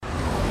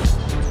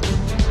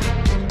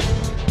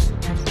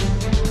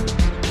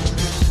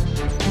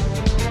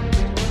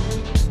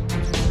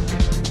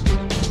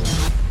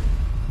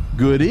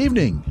Good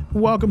evening.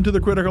 Welcome to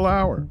the Critical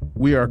Hour.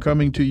 We are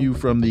coming to you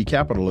from the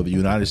capital of the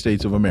United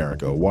States of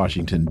America,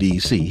 Washington,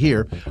 D.C.,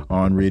 here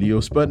on Radio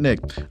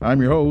Sputnik. I'm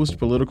your host,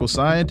 political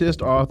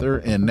scientist, author,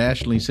 and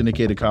nationally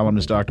syndicated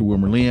columnist Dr.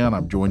 Wilmer Leon.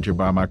 I'm joined here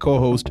by my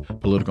co-host,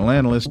 political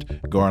analyst,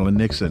 Garland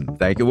Nixon.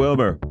 Thank you,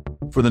 Wilmer.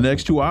 For the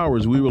next 2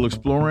 hours, we will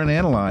explore and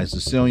analyze the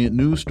salient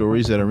news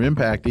stories that are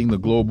impacting the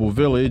global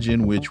village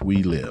in which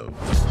we live.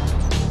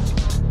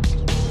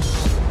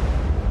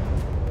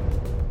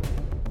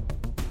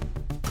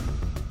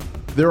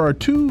 There are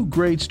two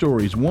great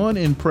stories, one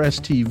in Press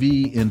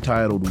TV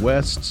entitled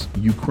West's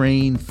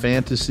Ukraine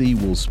Fantasy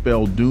Will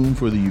Spell Doom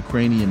for the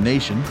Ukrainian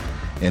Nation,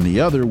 and the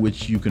other,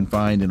 which you can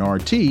find in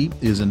RT,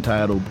 is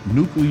entitled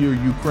Nuclear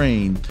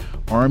Ukraine,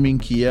 Arming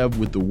Kiev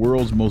with the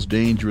World's Most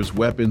Dangerous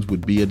Weapons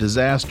Would Be a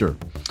Disaster.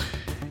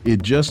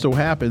 It just so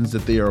happens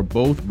that they are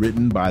both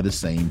written by the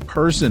same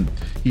person.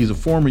 He's a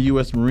former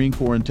U.S. Marine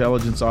Corps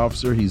intelligence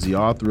officer. He's the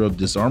author of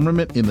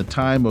Disarmament in the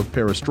Time of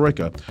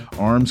Perestroika,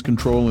 Arms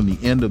Control in the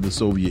End of the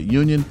Soviet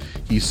Union.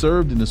 He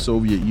served in the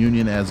Soviet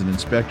Union as an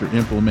inspector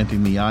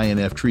implementing the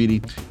INF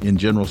Treaty in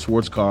General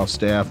Schwarzkopf's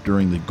staff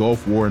during the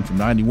Gulf War, and from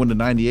 91 to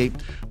 98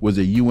 was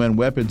a UN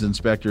weapons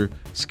inspector.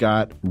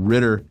 Scott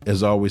Ritter.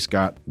 As always,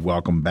 Scott,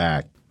 welcome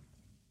back.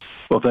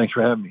 Well, thanks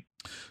for having me.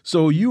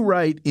 So you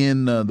write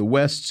in the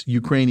West's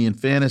Ukrainian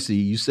Fantasy,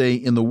 you say,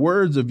 in the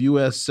words of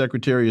U.S.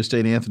 Secretary of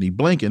State Anthony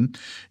Blinken,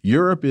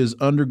 Europe is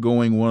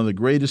undergoing one of the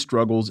greatest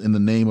struggles in the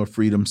name of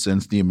freedom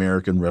since the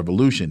American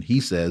Revolution. He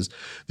says,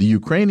 the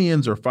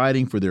Ukrainians are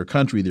fighting for their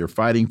country, they're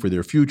fighting for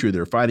their future,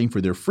 they're fighting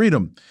for their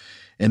freedom.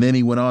 And then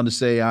he went on to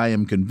say, I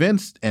am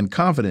convinced and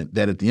confident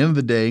that at the end of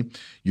the day,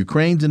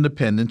 Ukraine's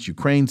independence,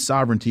 Ukraine's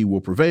sovereignty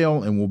will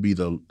prevail and will be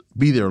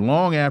there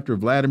long after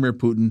Vladimir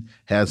Putin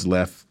has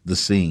left the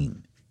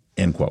scene.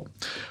 End quote.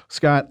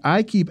 Scott,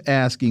 I keep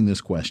asking this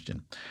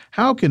question.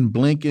 How can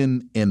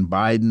Blinken and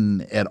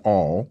Biden et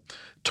al.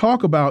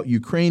 Talk about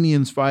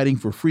Ukrainians fighting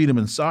for freedom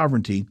and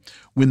sovereignty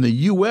when the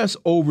U.S.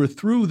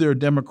 overthrew their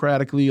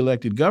democratically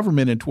elected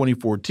government in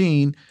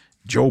 2014?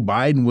 Joe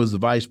Biden was the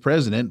vice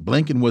president.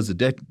 Blinken was the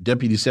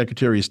deputy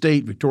secretary of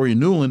state. Victoria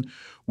Nuland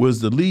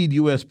was the lead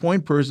U.S.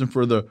 point person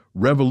for the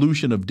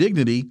Revolution of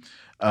Dignity,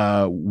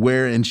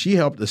 and she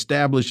helped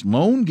establish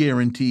loan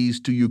guarantees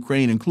to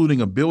Ukraine, including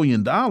 $1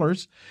 billion.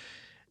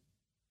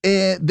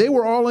 And they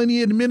were all in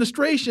the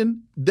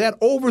administration that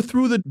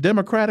overthrew the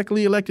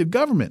democratically elected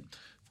government.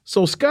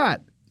 So,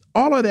 Scott,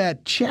 all of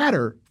that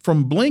chatter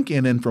from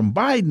Blinken and from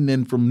Biden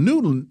and from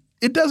Nuland,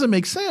 it doesn't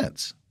make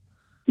sense.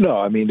 No,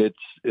 I mean,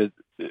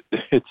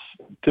 it's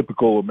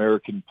typical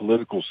American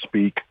political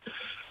speak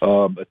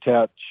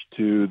attached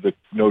to the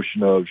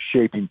notion of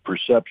shaping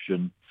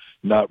perception,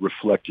 not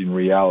reflecting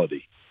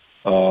reality.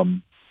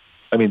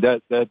 I mean,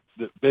 that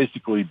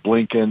basically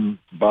Blinken,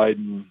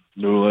 Biden,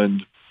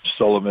 Nuland,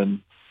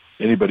 Sullivan,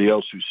 anybody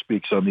else who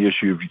speaks on the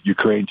issue of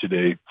Ukraine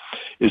today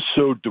is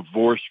so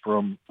divorced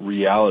from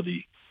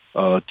reality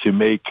to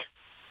make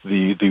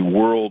the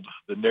world,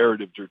 the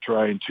narrative they're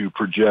trying to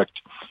project,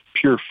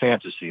 pure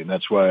fantasy. And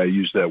that's why I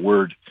use that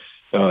word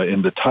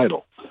in the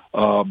title.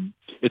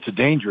 It's a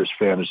dangerous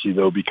fantasy,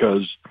 though,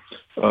 because,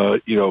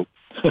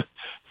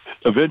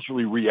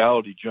 eventually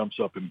reality jumps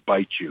up and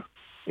bites you.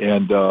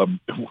 And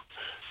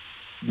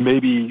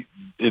maybe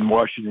in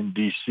Washington,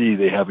 D.C.,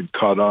 they haven't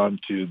caught on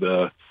to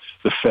the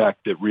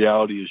fact that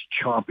reality is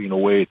chomping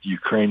away at the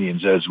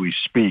Ukrainians as we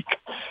speak.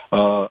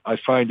 I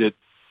find it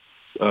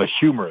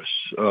humorous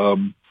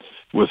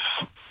with,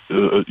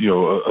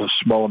 a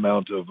small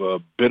amount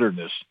of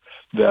bitterness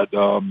that,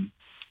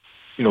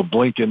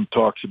 Blinken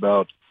talks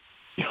about,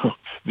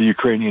 the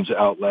Ukrainians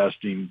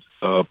outlasting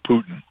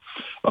Putin.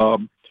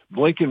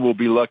 Blinken will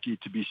be lucky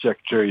to be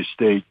Secretary of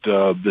State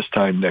this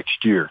time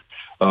next year.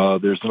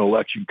 There's an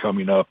election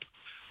coming up.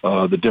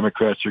 The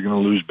Democrats are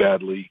going to lose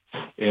badly,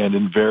 and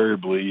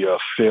invariably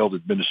failed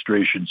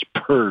administrations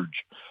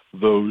purge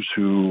those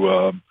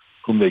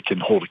whom they can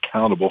hold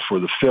accountable for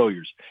the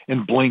failures.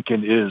 And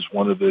Blinken is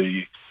one of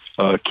the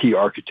key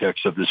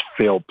architects of this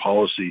failed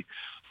policy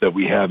that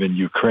we have in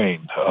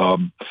Ukraine.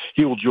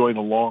 He will join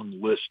a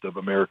long list of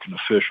American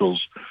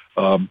officials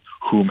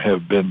whom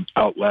have been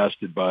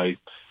outlasted by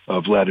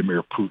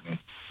Vladimir Putin.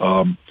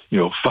 5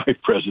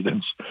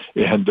 presidents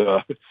and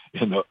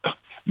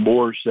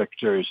more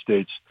Secretary of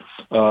States.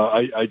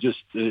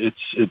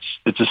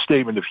 It's a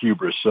statement of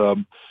hubris.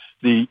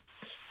 The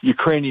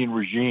Ukrainian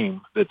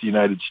regime that the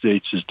United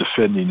States is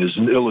defending is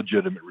an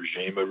illegitimate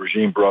regime, a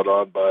regime brought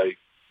on by,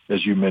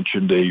 as you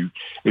mentioned,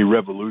 a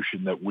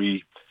revolution that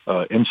we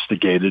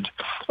instigated.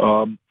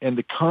 And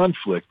the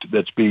conflict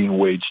that's being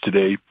waged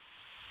today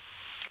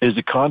is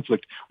a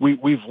conflict.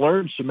 We've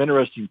learned some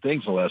interesting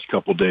things in the last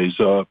couple of days.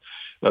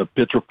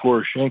 Petro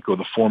Poroshenko,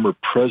 the former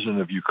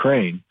president of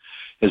Ukraine,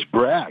 has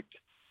bragged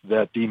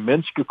that the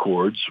Minsk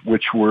Accords,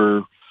 which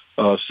were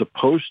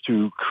supposed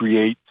to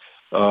create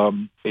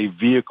a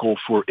vehicle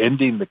for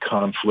ending the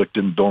conflict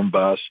in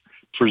Donbass,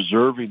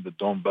 preserving the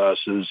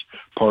Donbass as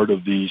part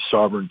of the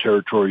sovereign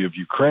territory of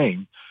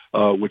Ukraine,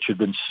 which had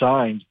been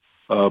signed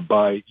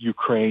by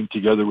Ukraine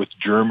together with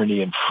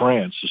Germany and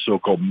France, the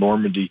so-called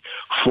Normandy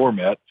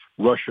format,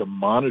 Russia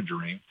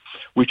monitoring.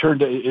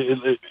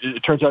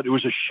 It turns out it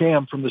was a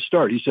sham from the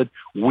start. He said,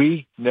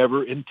 we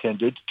never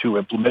intended to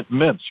implement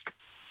Minsk.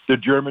 The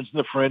Germans and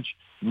the French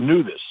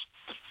knew this.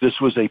 This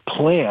was a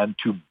plan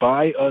to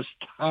buy us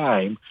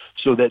time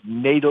so that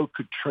NATO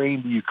could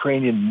train the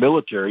Ukrainian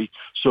military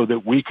so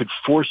that we could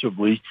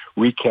forcibly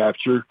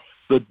recapture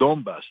the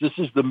Donbass. This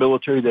is the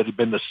military that had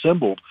been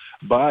assembled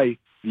by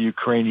the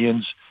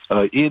Ukrainians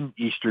in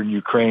eastern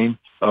Ukraine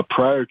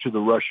prior to the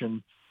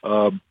Russian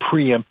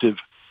preemptive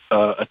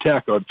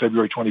attack on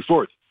February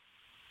 24th.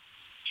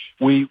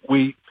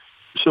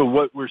 So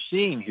what we're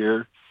seeing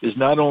here is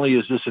not only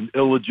is this an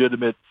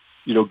illegitimate,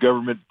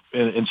 government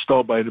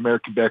installed by an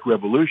American-backed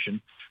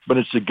revolution, but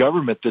it's a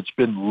government that's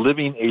been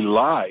living a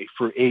lie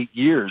for 8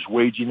 years,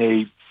 waging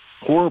a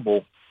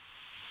horrible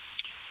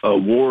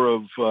war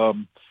of,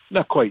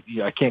 not quite,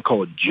 I can't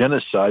call it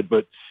genocide,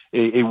 but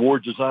a war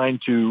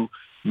designed to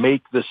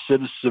make the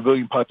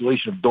civilian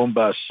population of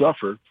Donbass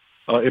suffer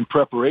in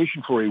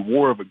preparation for a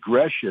war of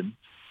aggression.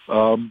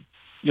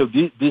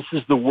 This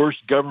is the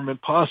worst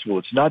government possible.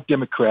 It's not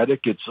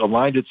democratic. It's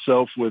aligned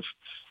itself with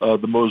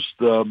the most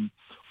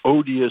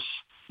odious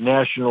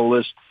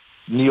nationalist,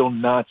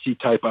 neo-Nazi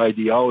type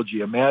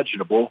ideology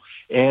imaginable,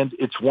 and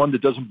it's one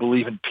that doesn't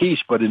believe in peace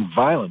but in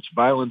violence.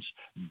 Violence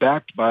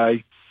backed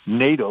by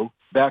NATO,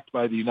 backed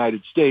by the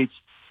United States,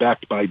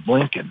 backed by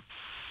Blinken.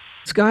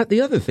 Scott, the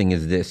other thing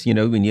is this,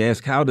 when you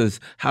ask how does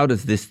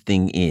this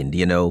thing end,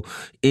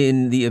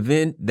 in the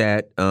event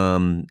that,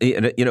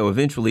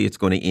 eventually it's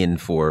going to end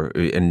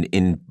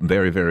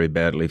very, very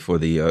badly for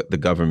the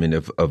government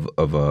of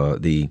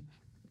the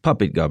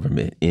puppet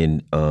government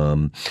in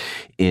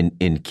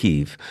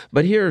Kyiv.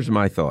 But here's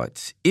my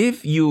thoughts.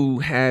 If you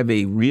have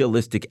a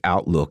realistic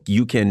outlook,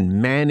 you can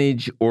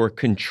manage or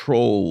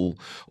control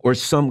or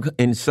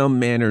in some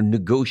manner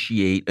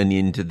negotiate an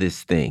end to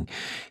this thing.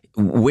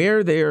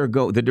 Where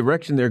the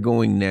direction they're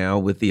going now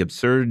with the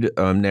absurd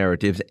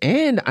narratives,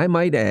 and I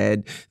might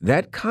add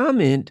that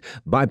comment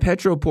by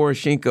Petro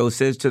Poroshenko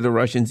says to the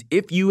Russians,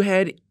 if you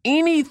had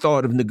any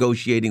thought of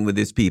negotiating with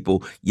these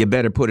people, you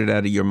better put it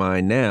out of your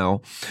mind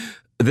now.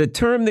 The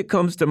term that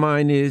comes to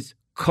mind is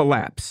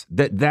collapse.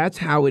 That's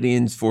how it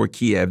ends for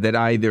Kiev, that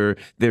either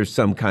there's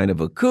some kind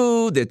of a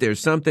coup, that there's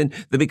something,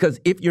 because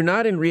if you're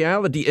not in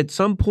reality, at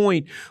some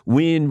point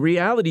when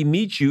reality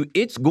meets you,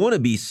 it's going to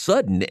be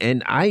sudden.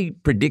 And I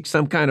predict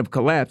some kind of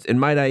collapse. And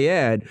might I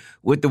add,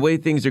 with the way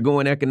things are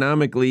going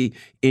economically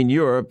in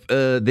Europe,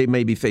 they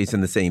may be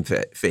facing the same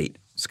fate.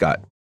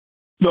 Scott.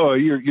 No,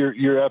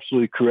 you're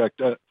absolutely correct.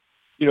 There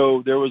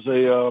was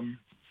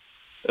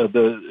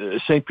the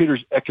St.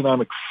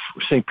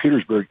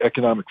 Petersburg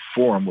Economic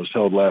Forum was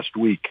held last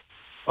week,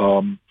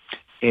 and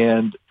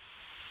in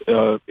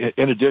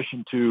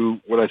addition to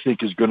what I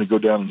think is going to go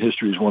down in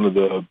history as one of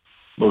the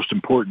most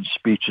important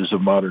speeches of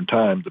modern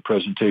time, the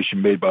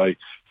presentation made by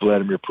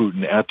Vladimir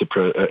Putin at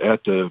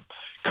the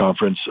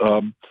conference,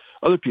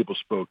 other people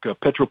spoke.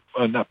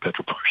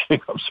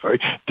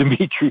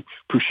 Dmitry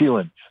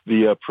Pushilin,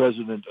 the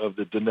president of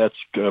the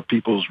Donetsk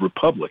People's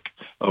Republic,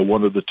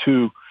 one of the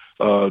two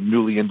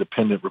newly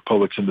independent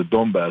republics in the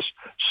Donbass,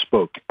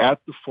 spoke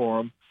at the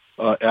forum,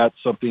 at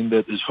something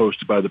that is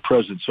hosted by the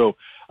president. So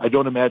I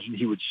don't imagine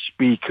he would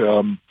speak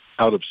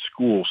out of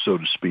school, so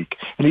to speak.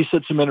 And he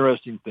said some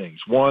interesting things.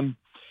 One,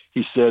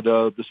 he said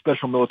the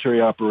special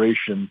military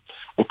operation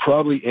will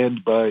probably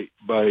end by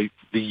the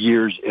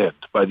year's end,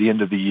 by the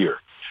end of the year,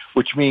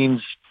 which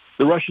means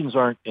the Russians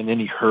aren't in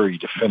any hurry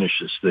to finish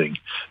this thing.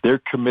 They're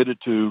committed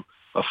to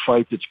a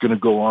fight that's going to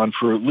go on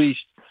for at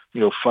least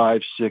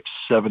 5, 6,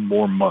 7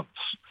 more months.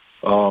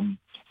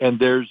 And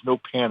there's no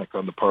panic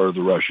on the part of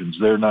the Russians.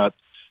 They're not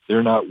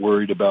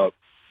worried about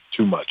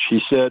too much.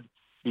 He said,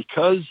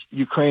 because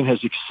Ukraine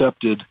has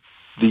accepted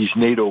these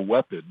NATO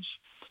weapons,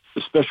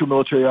 the special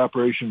military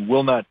operation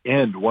will not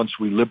end once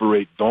we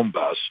liberate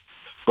Donbass,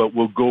 but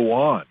will go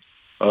on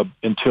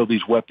until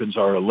these weapons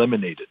are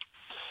eliminated.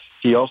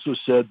 He also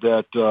said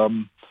that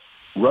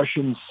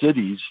Russian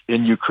cities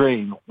in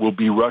Ukraine will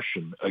be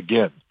Russian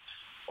again.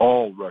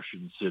 All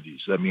Russian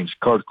cities. That means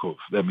Kharkov.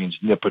 That means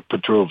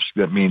Dnipropetrovsk.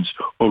 That means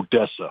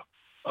Odessa.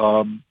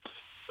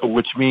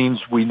 Which means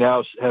we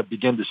now have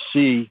begun to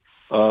see,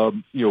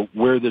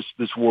 where this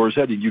war is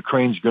heading.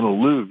 Ukraine's going to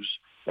lose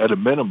at a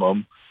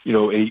minimum,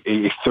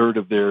 a third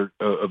of their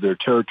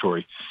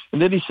territory.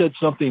 And then he said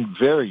something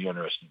very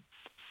interesting.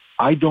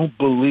 I don't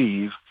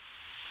believe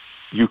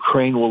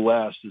Ukraine will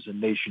last as a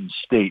nation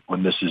state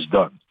when this is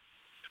done,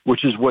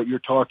 which is what you're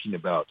talking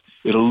about.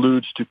 It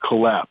alludes to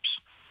collapse.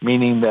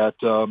 Meaning that,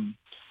 the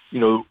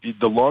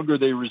longer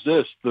they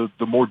resist,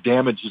 the more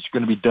damage is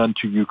going to be done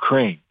to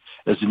Ukraine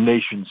as a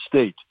nation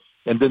state.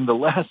 And then the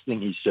last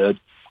thing he said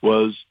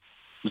was,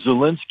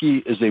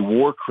 Zelensky is a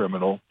war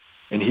criminal,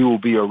 and he will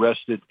be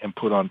arrested and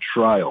put on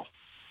trial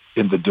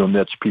in the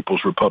Donetsk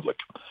People's Republic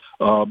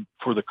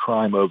for the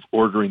crime of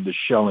ordering the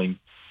shelling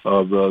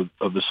of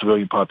the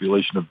civilian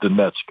population of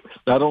Donetsk,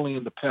 not only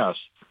in the past,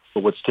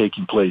 but what's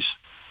taking place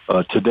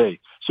today.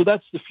 So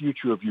that's the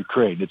future of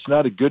Ukraine. It's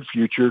not a good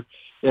future.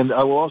 And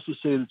I will also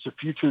say that it's a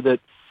future that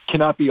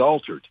cannot be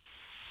altered.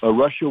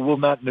 Russia will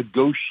not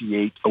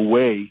negotiate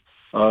away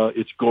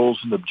its goals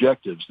and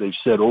objectives. They've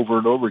said over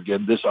and over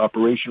again, this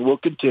operation will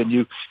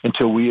continue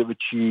until we have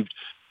achieved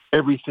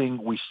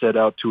everything we set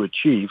out to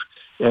achieve.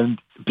 And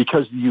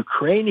because the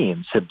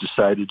Ukrainians have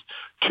decided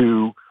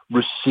to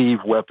receive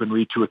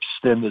weaponry to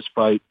extend this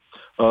fight,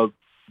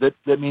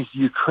 that means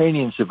the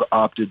Ukrainians have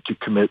opted to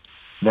commit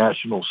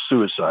national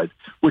suicide,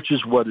 which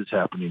is what is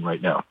happening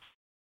right now.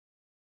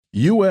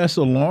 U.S.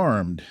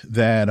 alarmed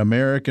that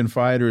American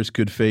fighters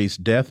could face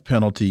death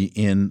penalty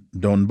in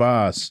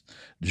Donbass.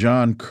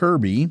 John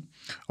Kirby,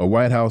 a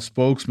White House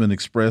spokesman,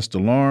 expressed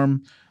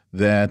alarm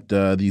that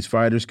these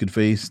fighters could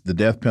face the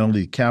death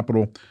penalty.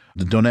 Capital,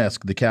 the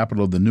Donetsk, the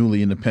capital of the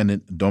newly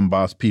independent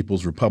Donbass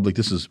People's Republic.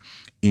 This is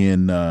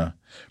in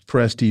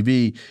Press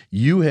TV.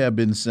 You have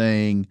been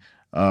saying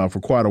for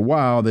quite a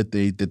while that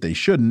they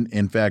shouldn't.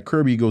 In fact,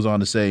 Kirby goes on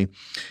to say,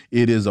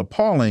 it is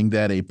appalling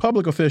that a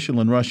public official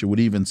in Russia would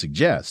even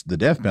suggest the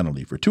death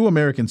penalty for 2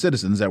 American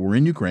citizens that were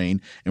in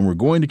Ukraine, and we're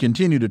going to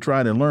continue to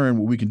try to learn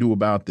what we can do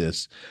about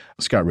this.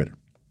 Scott Ritter.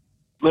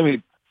 Let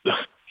me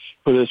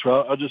put it this way.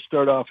 I'll just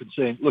start off in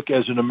saying, look,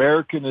 as an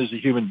American, as a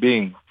human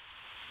being,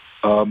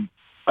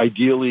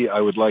 ideally I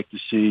would like to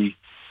see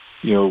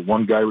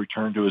one guy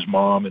return to his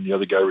mom and the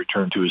other guy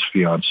return to his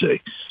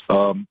fiance.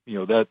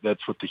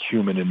 That's what the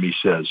human in me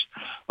says.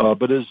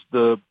 But as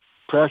the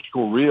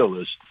practical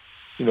realist,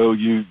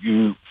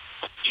 you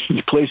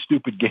play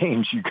stupid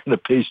games, you're going to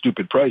pay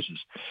stupid prices.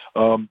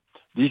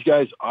 These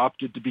guys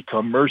opted to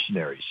become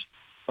mercenaries.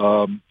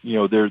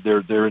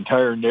 Their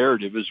entire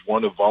narrative is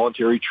one of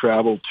voluntary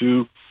travel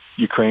to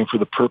Ukraine for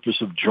the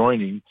purpose of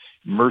joining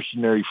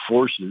mercenary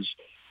forces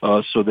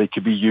so they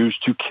could be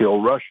used to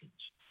kill Russians.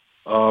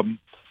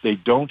 They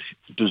don't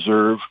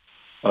deserve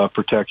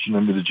protection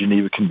under the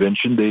Geneva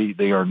Convention.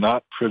 They are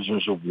not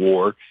prisoners of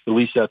war. At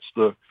least that's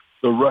the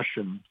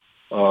Russian,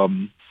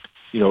 in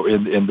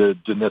the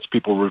Donetsk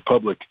People's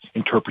Republic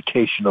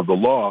interpretation of the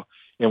law.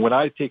 And when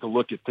I take a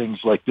look at things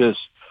like this,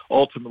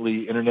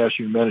 ultimately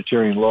international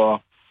humanitarian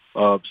law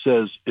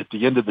says at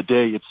the end of the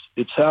day,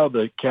 it's how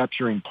the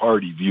capturing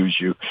party views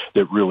you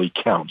that really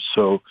counts.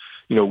 So,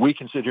 we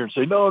can sit here and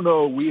say,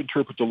 no, we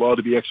interpret the law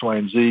to be X, Y,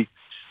 and Z.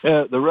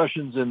 The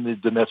Russians and the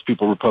Donetsk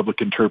People's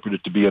Republic interpret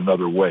it to be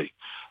another way.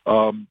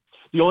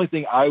 The only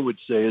thing I would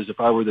say is if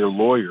I were their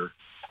lawyer,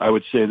 I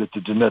would say that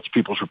the Donetsk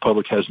People's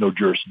Republic has no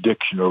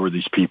jurisdiction over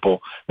these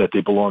people, that they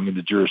belong in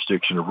the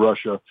jurisdiction of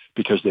Russia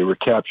because they were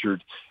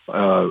captured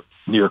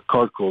near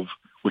Kharkov,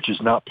 which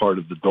is not part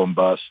of the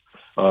Donbass.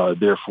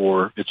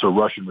 Therefore, it's a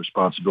Russian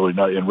responsibility,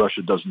 and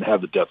Russia doesn't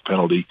have the death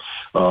penalty,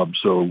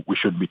 so we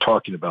shouldn't be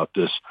talking about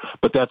this.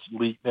 But that's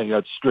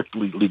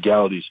strictly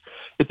legalities.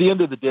 At the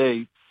end of the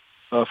day,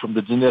 from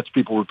the Donetsk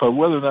People's Republic,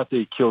 whether or not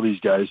they kill these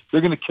guys, they're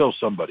going to kill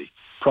somebody.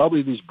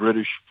 Probably these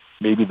British,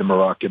 maybe the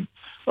Moroccan.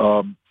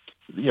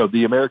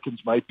 The Americans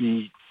might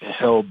be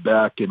held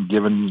back and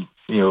given,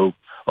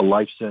 a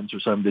life sentence or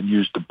something, then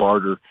used to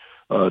barter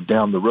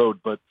down the road.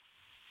 But,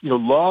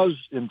 laws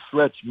and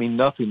threats mean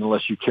nothing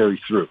unless you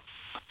carry through.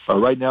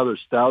 Right now,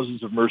 there's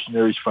thousands of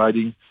mercenaries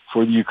fighting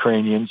for the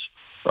Ukrainians.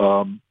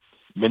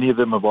 Many of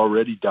them have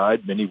already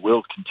died. Many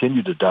will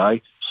continue to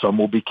die. Some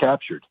will be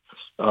captured.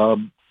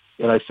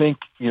 And I think,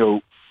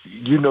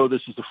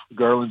 this is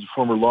Garland's a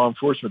former law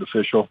enforcement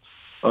official.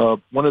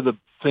 One of the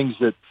things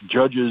that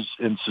judges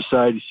in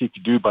society seek to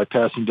do by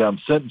passing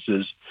down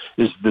sentences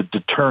is the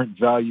deterrent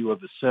value of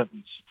the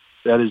sentence.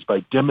 That is,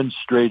 by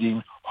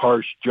demonstrating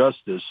harsh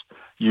justice,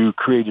 you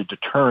create a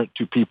deterrent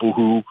to people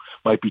who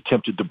might be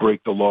tempted to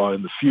break the law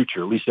in the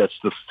future. At least that's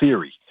the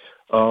theory.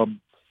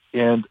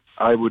 And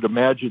I would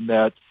imagine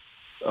that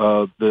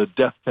the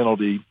death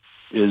penalty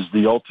is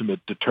the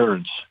ultimate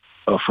deterrence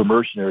for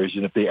mercenaries,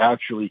 and if they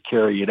actually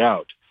carry it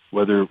out,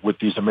 whether with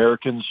these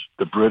Americans,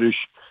 the British,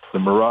 the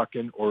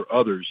Moroccan, or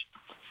others,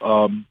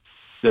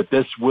 that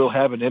this will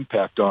have an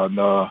impact on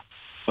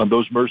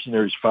those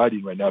mercenaries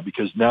fighting right now,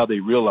 because now they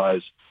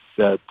realize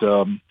that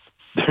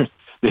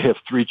they have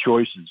 3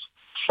 choices: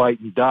 fight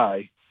and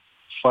die,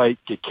 fight,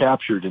 get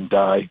captured and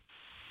die,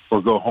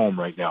 or go home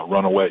right now,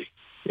 run away.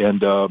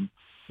 And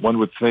one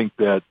would think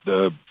that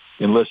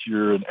unless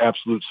you're an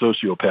absolute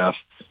sociopath,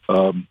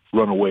 run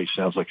away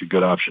sounds like a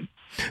good option.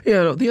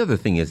 The other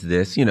thing is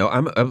this,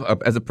 I'm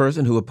as a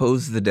person who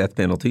opposes the death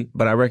penalty,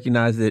 but I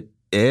recognize that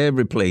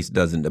every place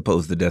doesn't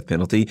oppose the death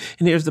penalty.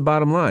 And here's the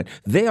bottom line.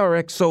 They are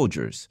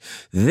ex-soldiers.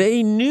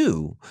 They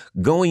knew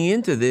going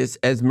into this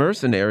as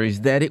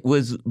mercenaries that it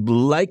was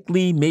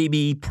likely,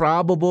 maybe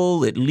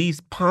probable, at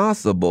least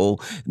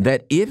possible,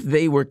 that if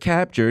they were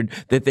captured,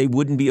 that they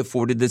wouldn't be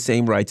afforded the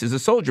same rights as a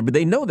soldier. But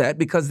they know that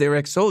because they're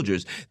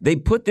ex-soldiers. They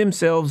put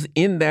themselves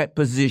in that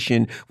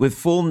position with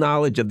full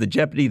knowledge of the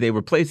jeopardy they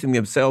were placing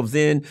themselves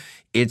in.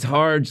 It's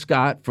hard,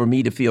 Scott, for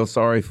me to feel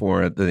sorry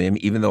for them,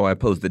 even though I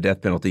oppose the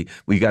death penalty.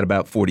 We got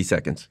about 40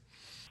 seconds.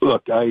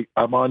 Look,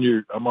 I'm on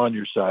your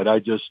side.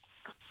 I'm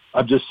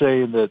just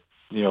saying that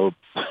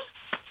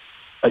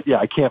yeah,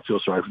 I can't feel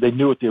sorry for. They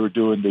knew what they were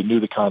doing. They knew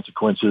the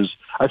consequences.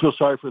 I feel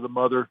sorry for the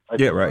mother. I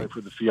feel sorry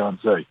for the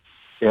fiance.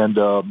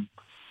 And,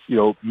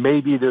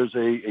 maybe there's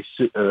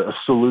a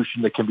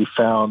solution that can be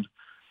found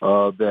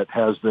that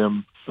has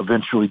them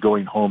eventually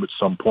going home at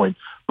some point.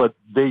 But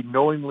they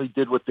knowingly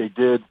did what they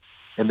did,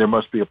 and there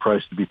must be a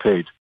price to be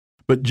paid.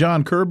 But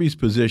John Kirby's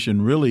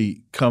position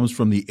really comes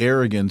from the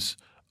arrogance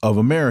of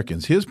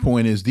Americans. His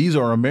point is, these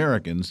are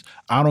Americans.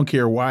 I don't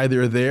care why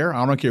they're there.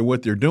 I don't care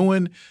what they're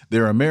doing.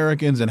 They're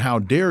Americans, and how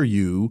dare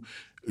you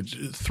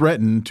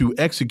threaten to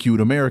execute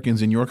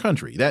Americans in your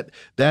country?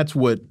 That's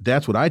what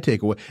I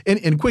take away.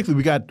 And quickly,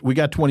 we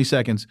got 20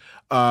 seconds.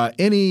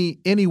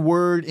 Any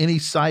word, any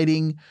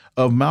sighting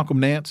of Malcolm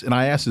Nance? And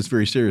I ask this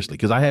very seriously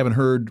because I haven't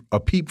heard a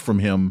peep from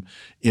him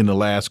in the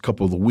last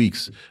couple of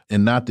weeks.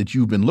 And not that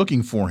you've been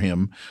looking for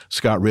him,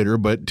 Scott Ritter,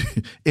 but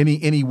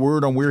any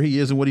word on where he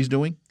is and what he's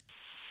doing?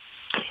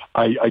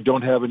 I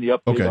don't have any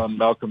update on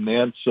Malcolm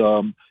Nance.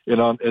 And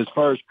on as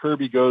far as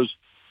Kirby goes,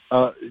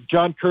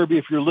 John Kirby,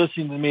 if you're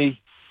listening to me,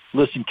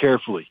 listen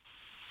carefully.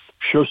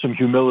 Show some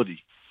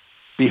humility.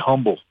 Be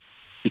humble,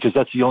 because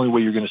that's the only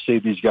way you're going to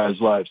save these guys'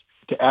 lives.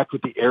 To act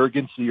with the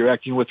arrogance that you're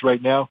acting with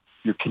right now,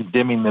 you're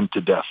condemning them to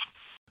death.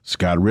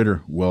 Scott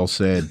Ritter, well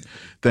said.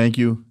 Thank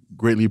you.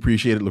 Greatly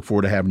appreciate it. Look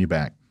forward to having you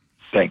back.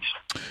 Thanks.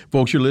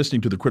 Folks, you're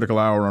listening to the Critical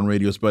Hour on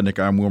Radio Sputnik.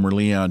 I'm Wilmer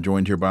Leon,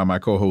 joined here by my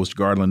co-host,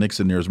 Garland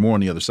Nixon. There's more on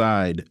the other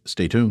side.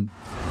 Stay tuned.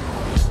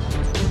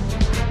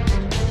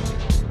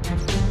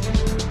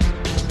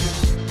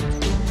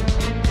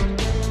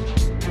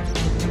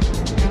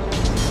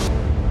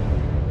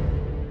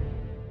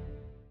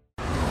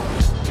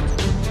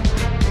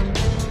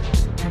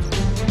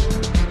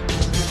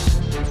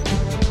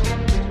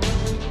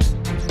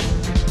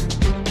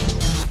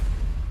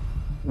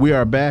 We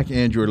are back,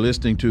 and you're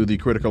listening to the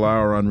Critical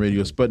Hour on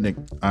Radio Sputnik.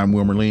 I'm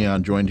Wilmer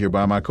Leon, joined here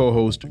by my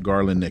co-host,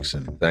 Garland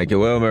Nixon. Thank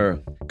you,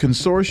 Wilmer.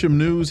 Consortium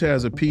News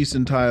has a piece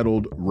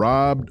entitled,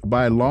 "Robbed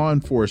by Law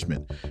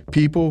Enforcement.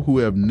 People who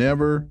have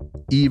never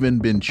even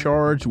been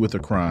charged with a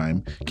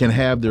crime can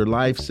have their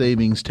life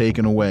savings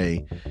taken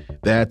away."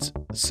 That's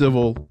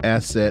civil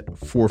asset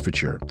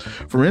forfeiture.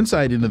 For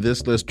insight into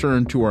this, let's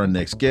turn to our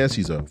next guest.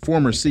 He's a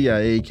former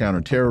CIA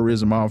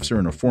counterterrorism officer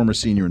and a former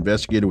senior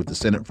investigator with the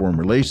Senate Foreign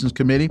Relations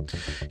Committee.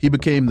 He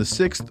became the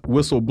sixth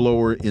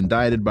whistleblower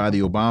indicted by the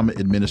Obama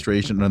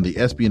administration under the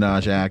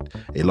Espionage Act,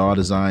 a law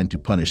designed to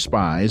punish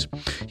spies.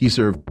 He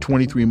served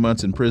 23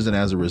 months in prison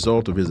as a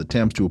result of his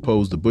attempts to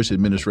oppose the Bush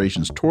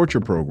administration's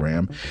torture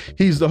program.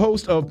 He's the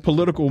host of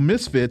Political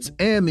Misfits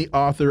and the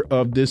author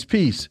of this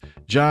piece.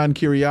 John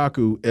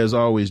Kiriakou, as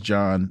always,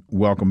 John,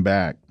 welcome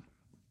back.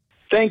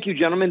 Thank you,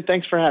 gentlemen.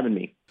 Thanks for having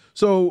me.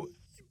 So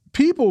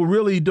people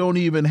really don't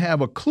even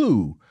have a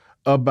clue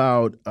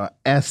about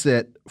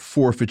asset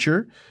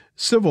forfeiture,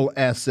 civil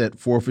asset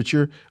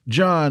forfeiture.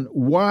 John,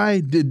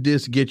 why did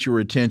this get your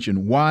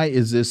attention? Why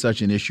is this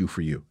such an issue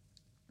for you?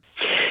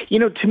 You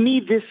know, to me,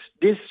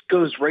 this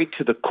goes right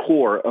to the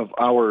core of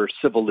our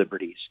civil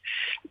liberties,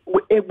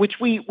 which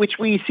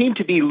we seem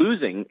to be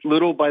losing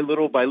little by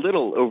little by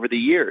little over the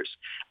years.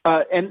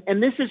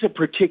 And this is a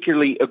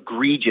particularly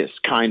egregious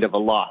kind of a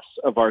loss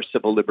of our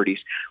civil liberties.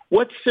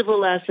 What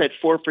civil asset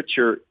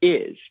forfeiture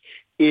is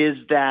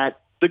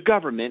that the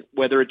government,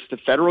 whether it's the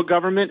federal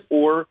government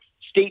or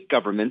state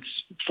governments,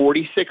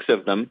 46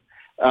 of them,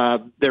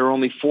 there are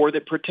only 4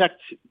 that protect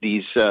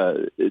these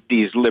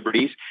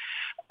liberties,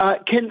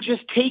 can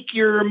just take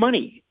your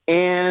money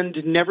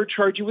and never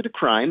charge you with a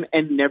crime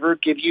and never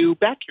give you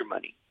back your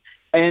money.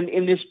 And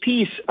in this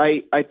piece,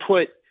 I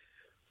put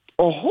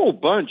a whole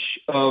bunch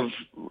of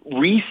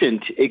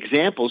recent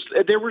examples.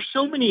 There were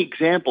so many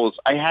examples,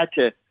 I had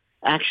to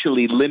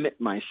actually limit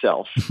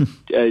myself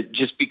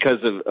just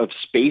because of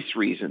space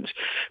reasons.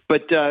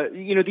 But,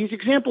 these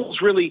examples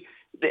really,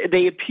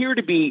 they appear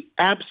to be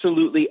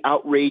absolutely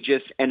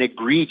outrageous and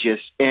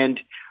egregious.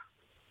 And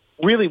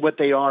really what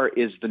they are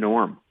is the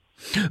norm.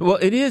 Well,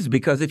 it is,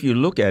 because if you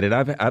look at it,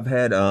 I've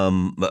had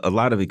a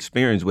lot of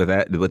experience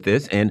with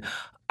this, and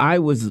I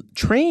was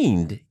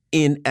trained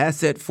in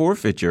asset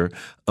forfeiture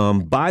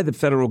by the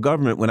federal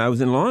government when I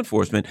was in law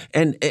enforcement.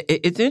 And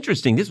it's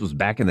interesting. This was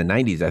back in the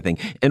 90s, I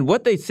think. And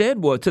what they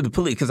said was to the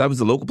police, because I was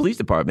the local police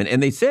department,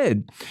 and they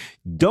said,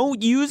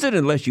 don't use it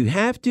unless you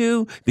have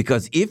to,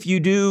 because if you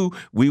do,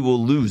 we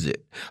will lose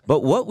it.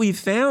 But what we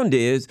found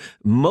is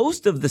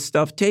most of the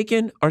stuff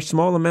taken are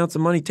small amounts of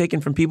money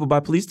taken from people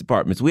by police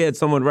departments. We had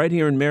someone right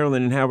here in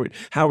Maryland in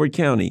Howard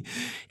County,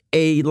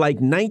 a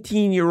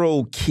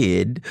 19-year-old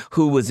kid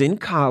who was in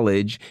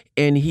college,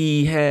 and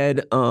he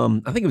had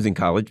I think he was in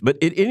college, but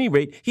at any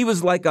rate, he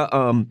was like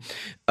a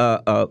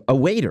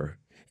waiter.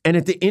 And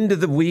at the end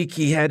of the week,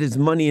 he had his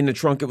money in the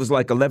trunk. It was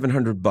like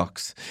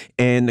 $1,100.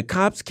 And the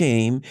cops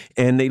came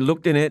and they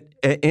looked in it,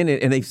 and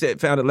they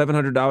found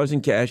 $1,100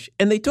 in cash,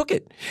 and they took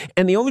it.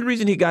 And the only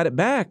reason he got it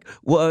back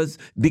was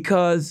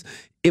because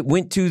it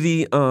went to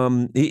the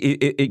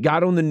it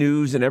got on the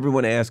news, and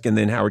everyone asked, and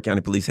then Howard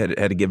County Police had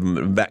to give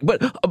him back.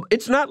 But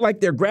it's not like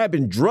they're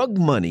grabbing drug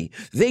money.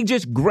 They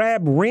just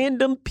grab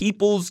random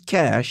people's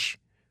cash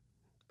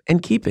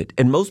and keep it.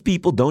 And most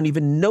people don't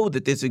even know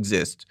that this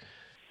exists.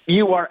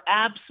 You are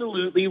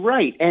absolutely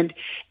right. And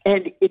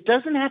it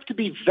doesn't have to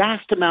be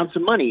vast amounts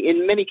of money.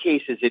 In many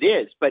cases it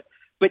is, but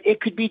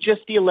it could be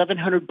just the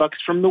 $1,100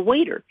 from the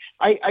waiter.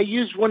 I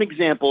use one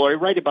example, or I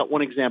write about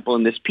one example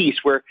in this piece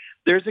where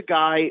there's a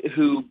guy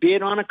who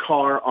bid on a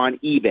car on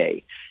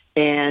eBay,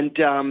 and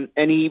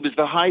he was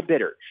the high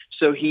bidder.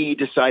 So he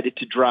decided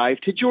to drive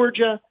to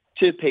Georgia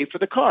to pay for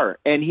the car,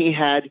 and he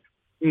had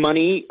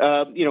money,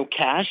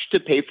 cash to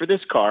pay for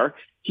this car.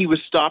 He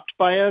was stopped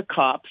by a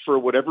cop for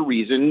whatever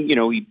reason.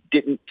 He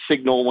didn't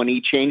signal when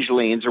he changed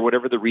lanes or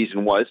whatever the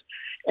reason was.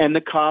 And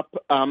the cop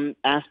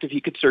asked if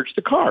he could search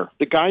the car.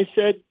 The guy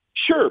said,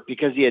 sure,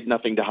 because he had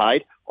nothing to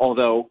hide,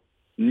 although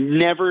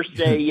never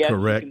say, yes,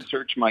 Correct. You can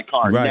search my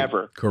car. Right.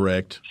 Never.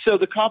 Correct. So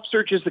the cop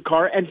searches the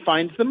car and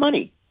finds the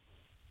money.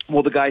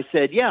 Well, the guy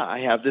said, yeah, I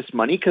have this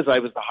money because I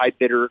was the high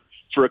bidder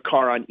for a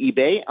car on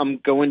eBay. I'm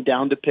going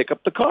down to pick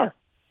up the car.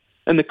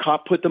 And the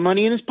cop put the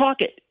money in his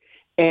pocket.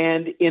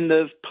 And in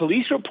the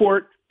police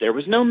report, there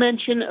was no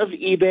mention of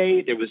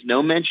eBay. There was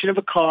no mention of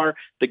a car.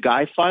 The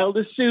guy filed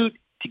a suit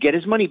to get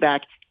his money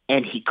back,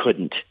 and he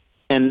couldn't.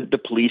 And the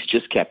police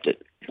just kept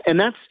it. And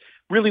that's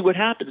really what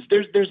happens.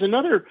 There's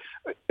another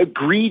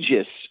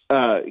egregious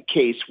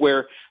case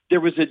where there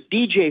was a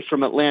DJ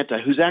from Atlanta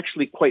who's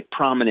actually quite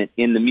prominent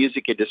in the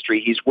music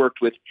industry. He's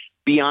worked with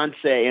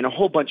Beyonce and a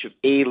whole bunch of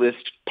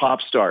A-list pop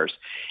stars.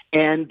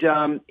 And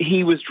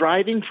he was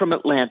driving from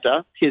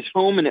Atlanta, his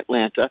home in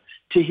Atlanta,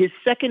 to his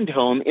second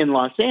home in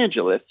Los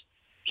Angeles.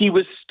 He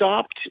was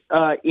stopped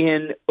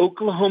in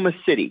Oklahoma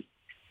City.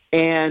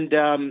 And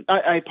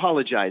I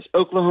apologize,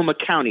 Oklahoma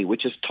County,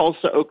 which is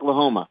Tulsa,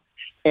 Oklahoma.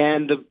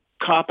 And the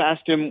cop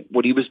asked him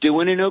what he was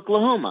doing in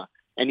Oklahoma.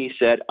 And he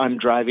said, I'm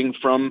driving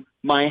from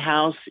my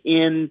house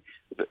in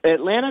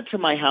Atlanta to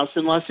my house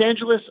in Los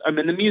Angeles. I'm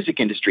in the music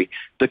industry.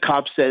 The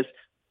cop says,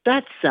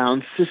 that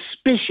sounds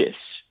suspicious.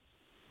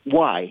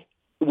 Why?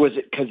 Was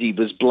it because he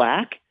was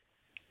black?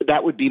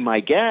 That would be my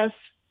guess.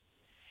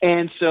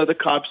 And so the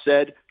cop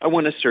said, I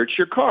want to search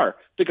your car.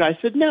 The guy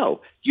said,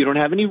 no, you don't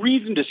have any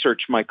reason to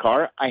search my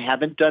car. I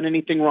haven't done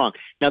anything wrong.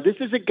 Now, this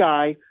is a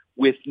guy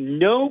with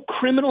no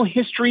criminal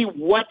history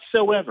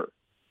whatsoever.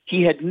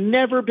 He had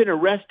never been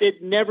arrested,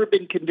 never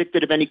been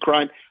convicted of any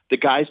crime. The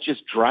guy's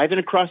just driving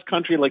across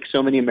country like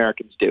so many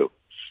Americans do.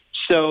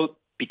 So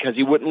because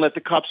he wouldn't let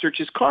the cop search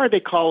his car, they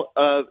call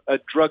a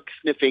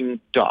drug-sniffing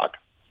dog.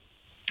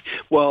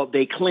 Well,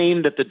 they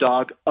claim that the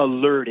dog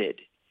alerted.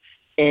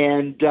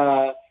 And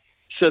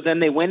so then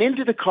they went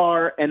into the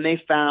car and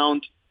they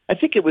found, I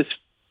think it was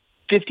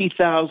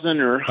 50,000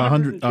 or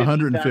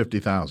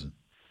 150,000.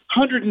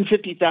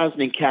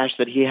 150,000 in cash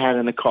that he had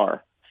in the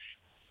car.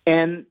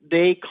 And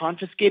they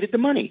confiscated the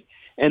money.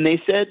 And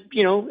they said,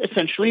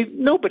 essentially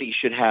nobody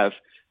should have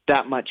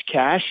that much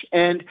cash.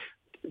 And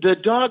the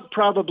dog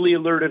probably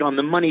alerted on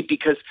the money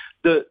because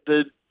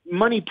the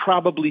money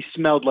probably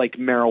smelled like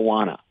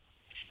marijuana.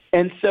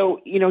 And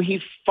so,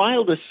 he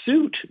filed a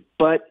suit,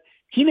 but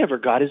he never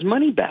got his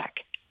money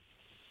back.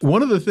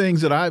 One of the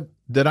things that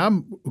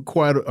I'm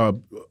quite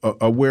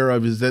aware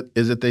of is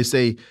that they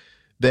say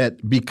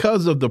that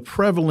because of the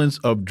prevalence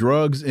of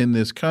drugs in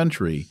this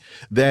country,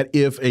 that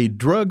if a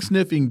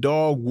drug-sniffing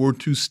dog were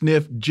to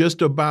sniff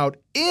just about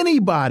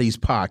anybody's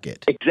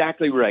pocket,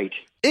 exactly right,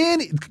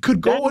 and could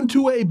go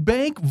into a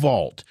bank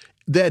vault,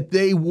 that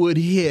they would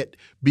hit,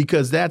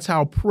 because that's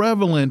how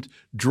prevalent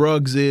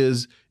drugs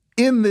is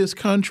in this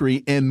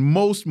country, and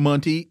most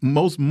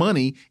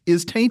money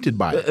is tainted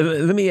by it.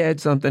 Let me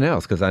add something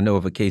else, because I know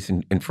of a case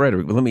in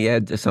Frederick, but let me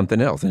add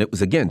something else. And it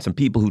was, again, some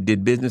people who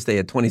did business. They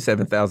had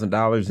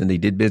 $27,000 and they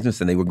did business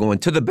and they were going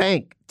to the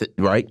bank,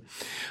 right?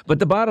 But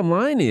the bottom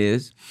line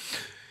is,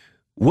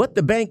 what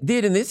the bank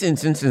did in this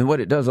instance, and what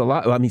it does a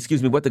lot,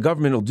 what the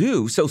government will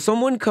do. So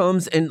someone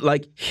comes and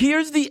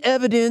here's the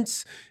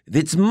evidence,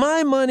 it's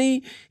my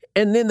money.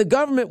 And then the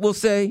government will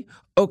say,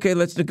 okay,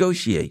 let's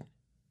negotiate.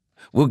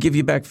 We'll give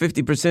you back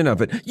 50%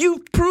 of it.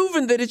 You've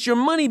proven that it's your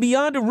money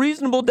beyond a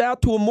reasonable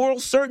doubt to a moral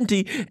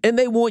certainty, and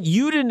they want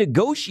you to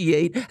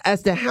negotiate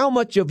as to how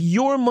much of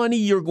your money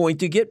you're going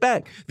to get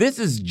back. This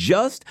is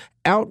just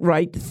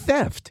outright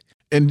theft.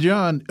 And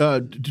John,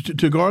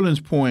 to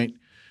Garland's point,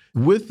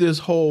 with this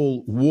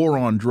whole war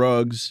on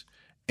drugs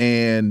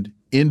and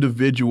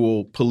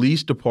individual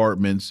police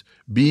departments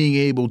being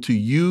able to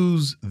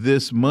use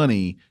this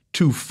money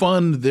to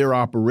fund their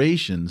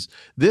operations,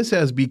 this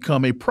has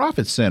become a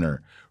profit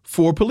center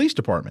for police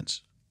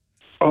departments.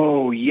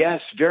 Oh,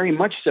 yes, very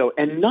much so.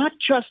 And not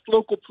just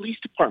local police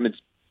departments,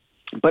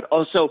 but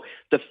also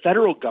the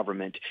federal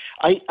government.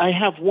 I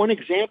have one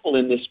example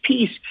in this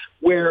piece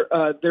where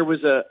there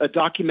was a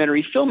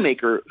documentary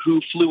filmmaker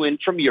who flew in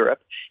from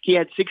Europe. He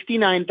had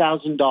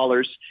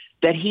 $69,000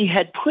 that he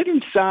had put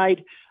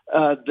inside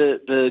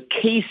the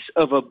case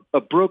of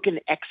a broken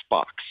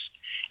Xbox.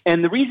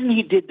 And the reason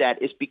he did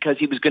that is because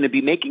he was going to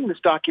be making this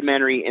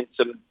documentary in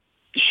some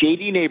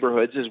shady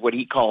neighborhoods, is what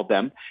he called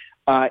them,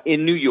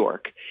 in New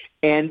York.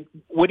 And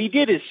what he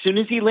did, as soon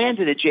as he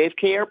landed at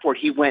JFK Airport,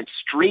 he went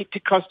straight to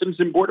Customs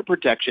and Border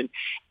Protection,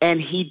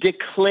 and he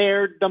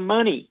declared the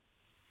money.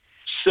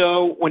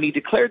 So when he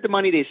declared the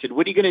money, they said,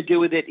 "What are you going to do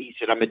with it?" He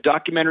said, "I'm a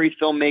documentary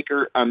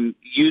filmmaker. I'm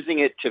using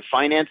it to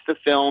finance the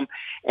film,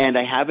 and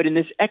I have it in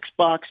this X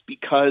box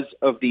because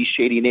of these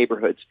shady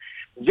neighborhoods."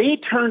 They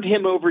turned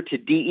him over to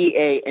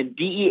DEA, and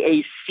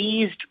DEA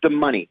seized the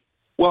money.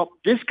 Well,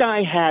 this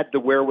guy had the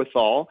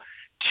wherewithal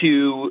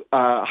to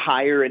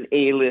hire an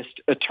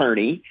A-list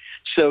attorney,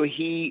 so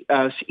he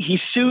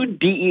sued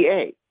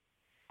DEA.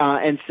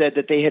 And said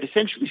that they had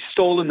essentially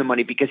stolen the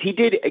money because he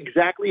did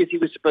exactly as he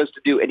was supposed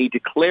to do, and he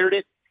declared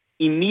it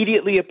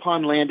immediately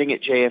upon landing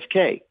at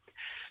JFK.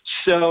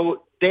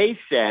 So they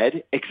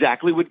said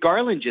exactly what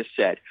Garland just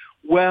said.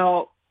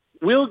 Well,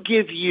 we'll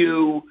give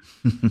you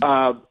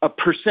a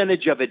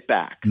percentage of it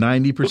back.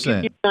 90%.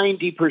 We'll give you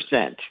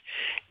 90%.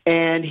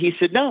 And he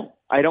said, "No,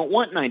 I don't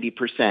want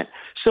 90%.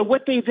 So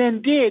what they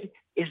then did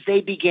is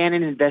they began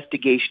an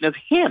investigation of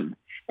him.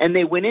 And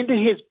they went into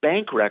his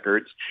bank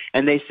records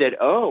and they said,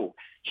 "Oh,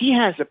 he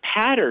has a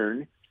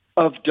pattern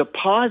of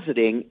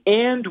depositing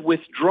and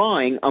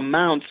withdrawing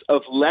amounts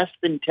of less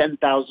than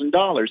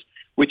 $10,000,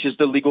 which is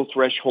the legal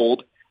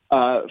threshold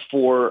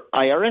for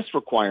IRS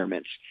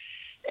requirements."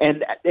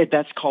 And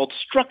that's called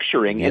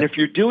structuring. Yep. And if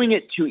you're doing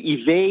it to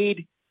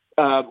evade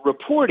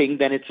reporting,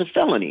 then it's a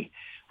felony.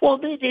 Well,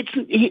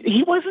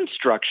 he wasn't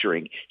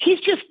structuring. He's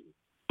just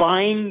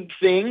buying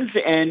things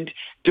and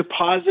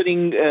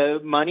depositing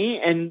money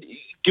and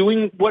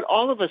doing what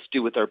all of us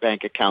do with our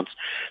bank accounts.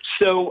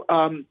 So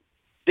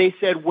they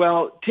said,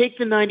 "Well, take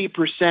the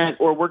 90%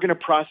 or we're going to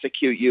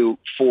prosecute you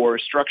for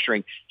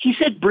structuring." He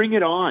said, "Bring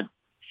it on."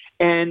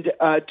 And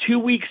 2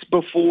 weeks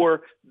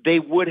before they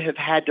would have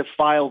had to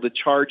file the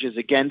charges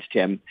against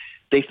him,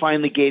 they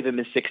finally gave him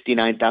his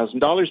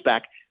 $69,000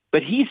 back.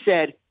 But he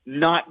said,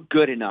 "Not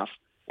good enough."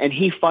 And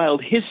he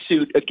filed his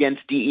suit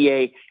against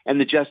DEA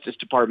and the Justice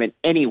Department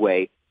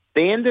anyway.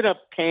 They ended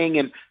up paying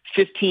him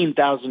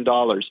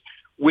 $15,000,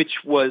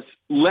 which was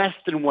less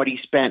than what he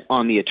spent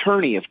on the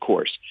attorney, of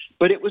course.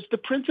 But it was the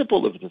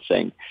principle of the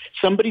thing.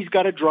 Somebody's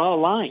got to draw a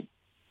line.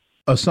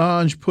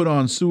 Assange put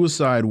on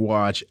suicide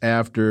watch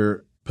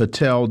after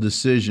Patel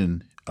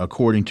decision.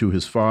 According to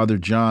his father,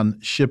 John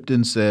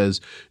Shipton,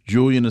 says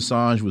Julian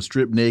Assange was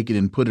stripped naked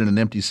and put in an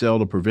empty cell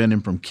to prevent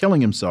him from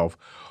killing himself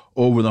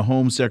over the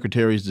Home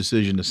Secretary's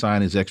decision to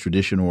sign his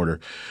extradition order,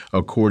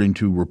 according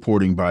to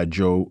reporting by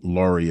Joe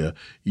Lauria.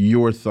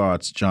 Your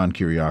thoughts, John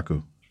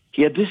Kiriakou?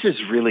 Yeah, this is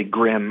really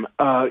grim.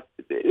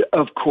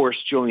 Of course,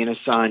 Julian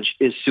Assange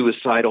is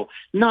suicidal,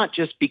 not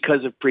just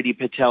because of Priti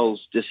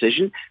Patel's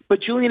decision,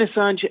 but Julian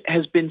Assange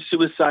has been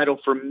suicidal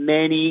for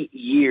many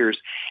years.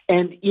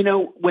 And, you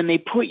know, when they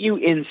put you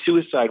in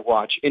suicide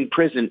watch in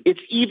prison,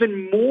 it's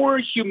even more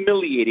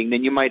humiliating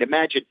than you might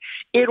imagine.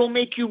 It'll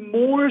make you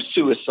more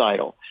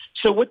suicidal.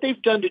 So what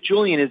they've done to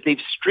Julian is they've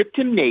stripped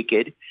him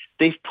naked.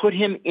 They've put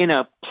him in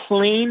a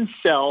plain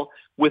cell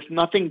with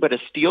nothing but a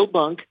steel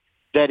bunk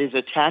that is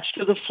attached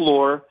to the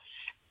floor,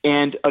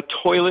 and a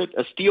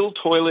steel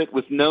toilet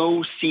with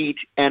no seat,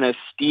 and a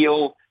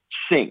steel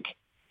sink.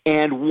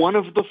 And one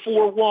of the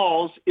four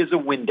walls is a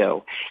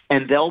window.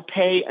 And they'll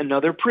pay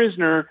another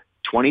prisoner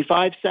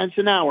 25 cents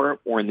an hour,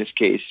 or in this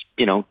case,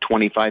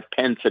 25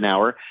 pence an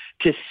hour,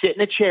 to sit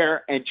in a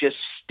chair and just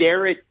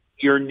stare at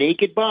your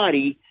naked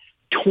body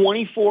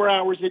 24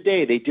 hours a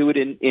day. They do it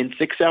in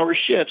 6-hour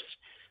shifts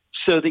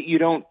so that you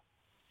don't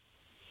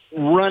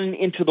run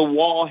into the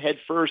wall head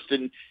first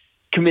and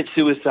commit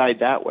suicide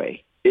that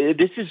way.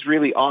 This is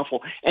really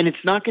awful. And it's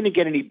not going to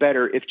get any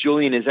better if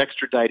Julian is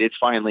extradited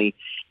finally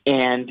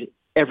and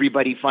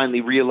everybody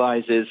finally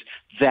realizes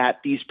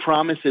that these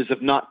promises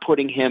of not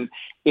putting him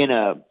in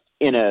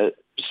a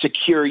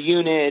secure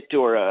unit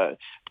or a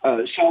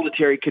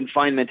solitary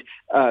confinement,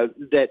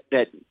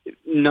 that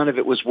none of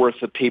it was worth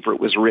the paper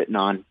it was written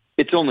on.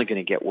 It's only going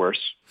to get worse.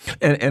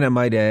 And I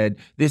might add,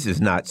 this is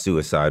not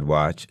suicide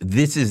watch.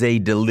 This is a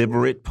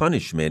deliberate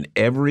punishment,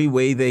 every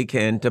way they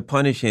can to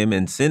punish him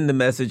and send the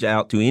message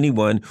out to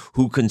anyone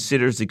who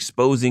considers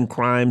exposing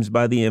crimes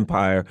by the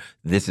empire.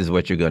 This is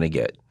what you're going to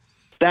get.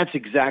 That's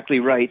exactly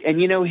right. And,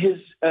 his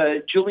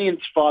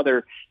Julian's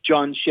father,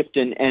 John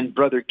Shipton, and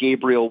brother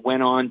Gabriel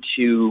went on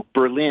to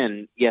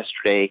Berlin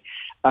yesterday,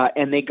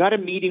 and they got a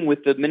meeting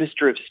with the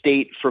Minister of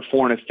State for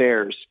Foreign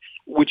Affairs,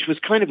 which was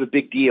kind of a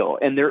big deal.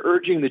 And they're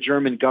urging the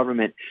German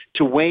government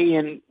to weigh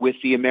in with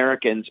the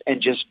Americans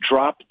and just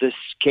drop this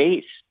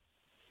case.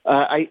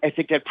 I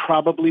think that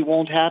probably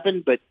won't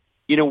happen, but,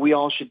 we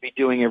all should be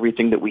doing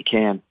everything that we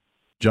can.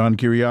 John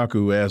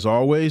Kiriakou, as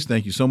always,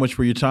 thank you so much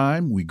for your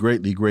time. We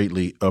greatly,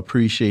 greatly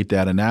appreciate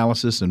that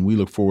analysis, and we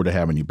look forward to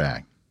having you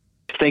back.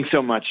 Thanks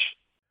so much.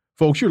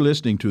 Folks, you're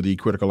listening to the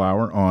Critical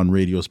Hour on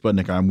Radio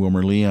Sputnik. I'm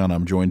Wilmer Leon.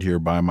 I'm joined here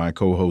by my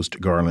co-host,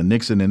 Garland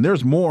Nixon, and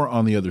there's more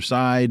on the other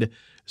side.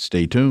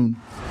 Stay tuned.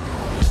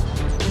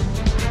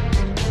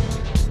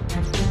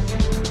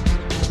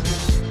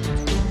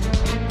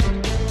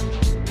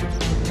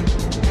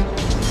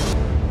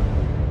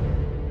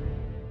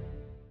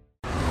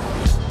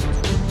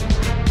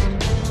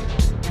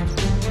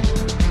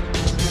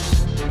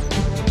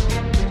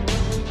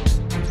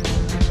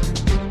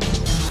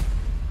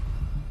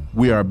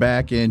 We are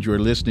back, and you're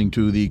listening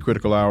to the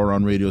Critical Hour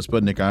on Radio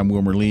Sputnik. I'm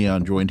Wilmer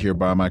Leon, joined here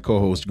by my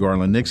co-host,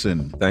 Garland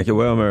Nixon. Thank you,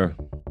 Wilmer.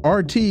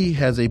 RT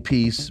has a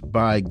piece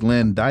by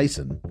Glenn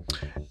Dyson.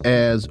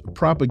 As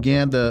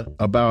propaganda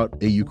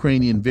about a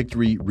Ukrainian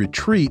victory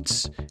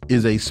retreats,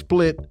 is a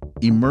split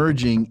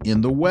emerging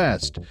in the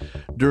West.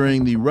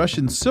 During the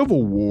Russian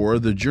Civil War,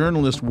 the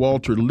journalist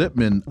Walter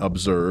Lippmann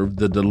observed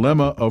the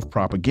dilemma of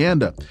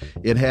propaganda.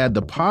 It had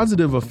the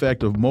positive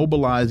effect of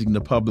mobilizing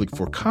the public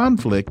for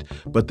conflict,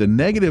 but the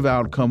negative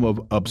outcome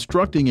of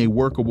obstructing a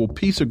workable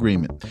peace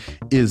agreement.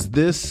 Is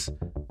this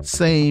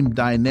same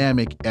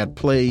dynamic at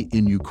play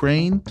in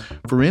Ukraine?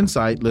 For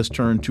insight, let's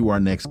turn to our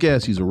next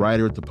guest. He's a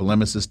writer at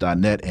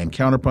thepolemicist.net and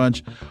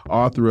Counterpunch,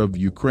 author of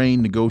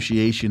Ukraine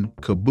Negotiation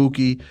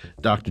Kabuki,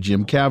 Dr.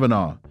 Jim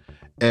Kavanagh.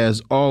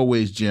 As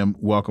always, Jim,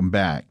 welcome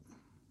back.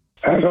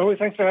 As always,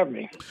 thanks for having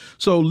me.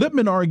 So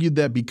Lippmann argued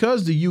that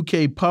because the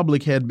UK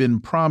public had been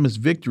promised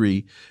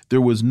victory,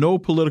 there was no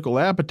political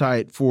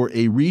appetite for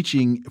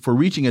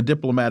reaching a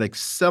diplomatic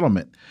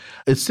settlement.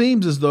 It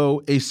seems as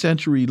though a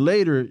century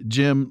later,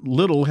 Jim,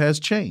 little has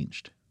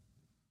changed.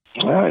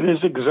 It is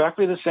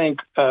exactly the same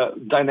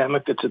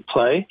dynamic that's at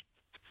play,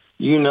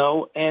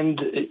 and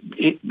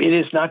it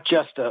is not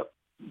just a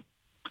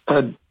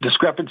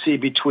discrepancy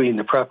between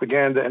the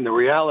propaganda and the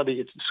reality.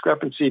 It's a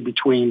discrepancy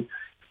between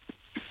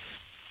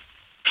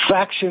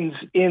factions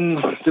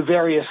in the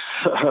various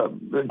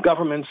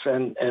governments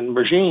and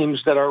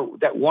regimes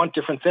that want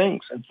different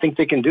things and think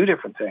they can do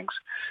different things.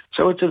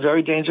 So it's a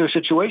very dangerous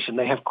situation.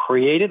 They have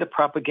created a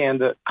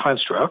propaganda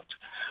construct,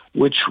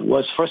 which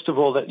was, first of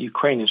all, that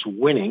Ukraine is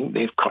winning.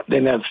 They've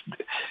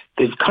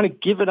kind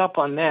of given up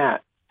on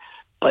that,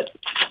 but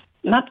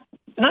not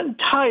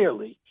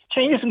entirely.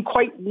 Ukraine isn't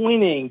quite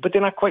winning, but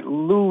they're not quite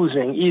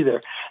losing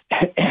either.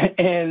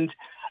 And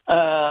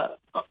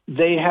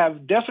they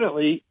have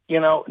definitely,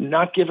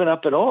 not given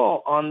up at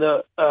all on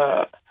the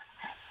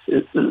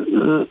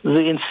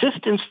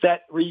insistence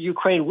that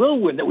Ukraine will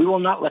win, that we will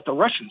not let the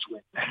Russians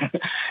win,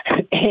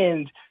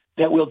 and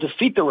that we'll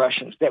defeat the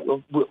Russians, that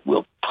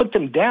we'll put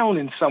them down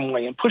in some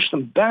way and push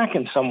them back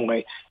in some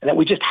way, and that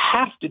we just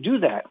have to do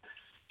that.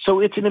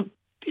 So it's an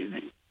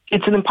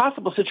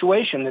impossible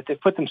situation that they've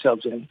put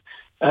themselves in.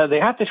 They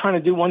have to try to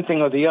do one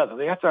thing or the other.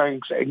 They have to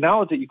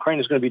acknowledge that Ukraine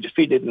is going to be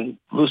defeated and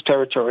lose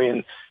territory,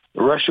 and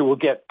Russia will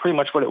get pretty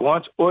much what it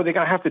wants, or they're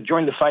going to have to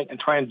join the fight and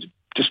try and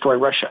destroy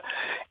Russia.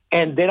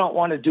 And they don't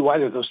want to do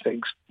either of those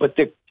things, but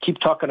they keep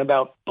talking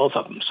about both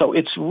of them. So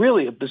it's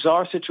really a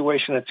bizarre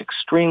situation that's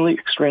extremely,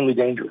 extremely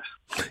dangerous.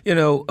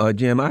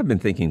 Jim, I've been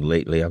thinking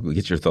lately, I'll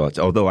get your thoughts,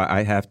 although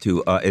I have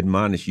to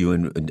admonish you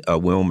and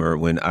Wilmer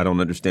when I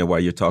don't understand why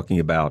you're talking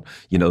about,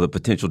 the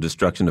potential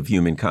destruction of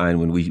humankind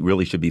when we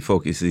really should be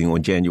focusing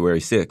on January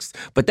 6th.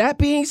 But that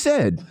being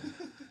said,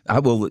 I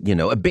will,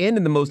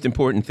 abandon the most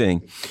important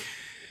thing.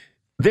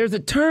 There's a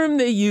term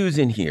they use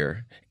in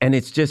here, and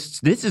it's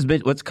just, this is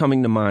what's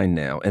coming to mind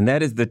now, and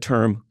that is the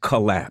term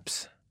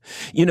collapse.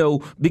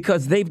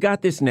 Because they've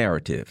got this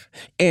narrative,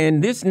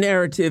 and this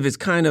narrative is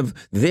kind of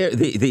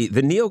the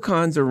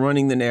neocons are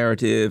running the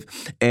narrative,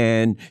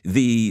 and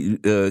the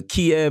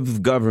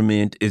Kiev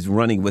government is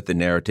running with the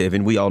narrative,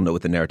 and we all know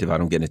what the narrative. I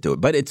don't get into it,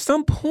 but at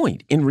some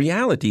point in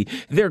reality,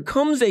 there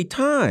comes a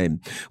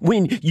time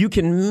when you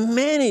can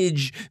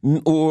manage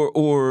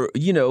or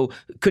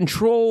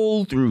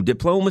control through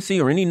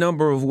diplomacy or any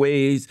number of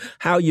ways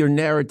how your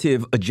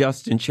narrative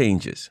adjusts and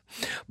changes.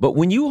 But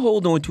when you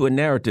hold on to a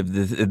narrative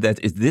that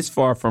is this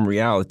far from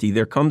reality,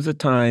 there comes a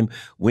time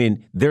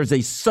when there's a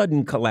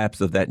sudden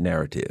collapse of that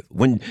narrative.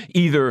 When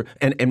either,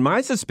 and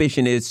my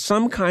suspicion is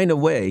some kind of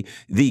way,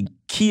 the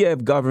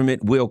Kiev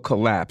government will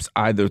collapse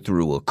either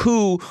through a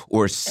coup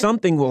or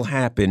something will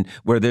happen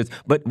where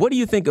but what do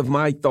you think of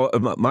my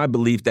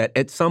belief that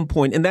at some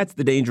point, and that's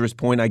the dangerous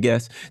point, I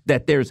guess,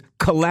 that there's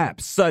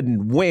collapse,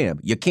 sudden, wham,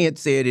 you can't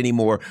say it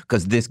anymore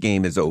because this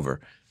game is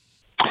over?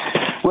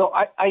 Well,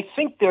 I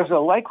think there's a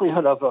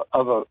likelihood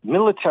of a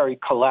military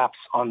collapse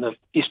on the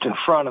Eastern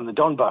Front, on the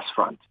Donbass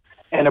front,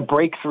 and a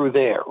breakthrough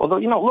there. Although,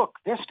 look,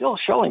 they're still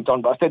shelling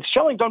Donbass. They're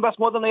shelling Donbass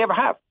more than they ever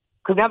have,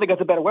 because now they got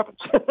the better weapons.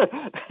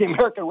 The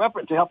American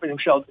weapons are helping them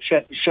shell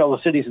the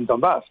cities in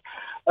Donbass,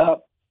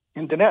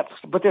 in Donetsk,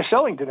 but they're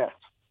shelling Donetsk.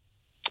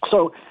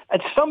 So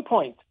at some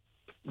point,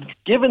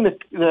 given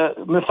the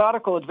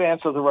methodical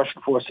advance of the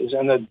Russian forces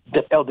and the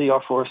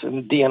LDR force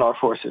and DNR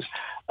forces,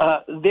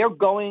 there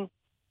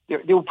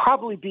will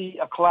probably be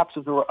a collapse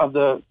of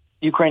the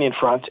Ukrainian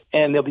front,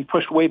 and they'll be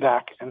pushed way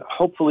back, and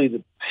hopefully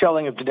the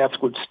shelling of Donetsk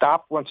would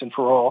stop once and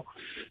for all.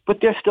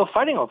 But they're still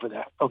fighting over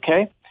that,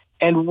 okay?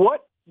 And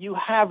what you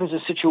have is a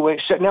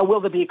situation. Now,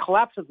 will there be a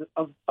collapse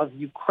of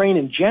Ukraine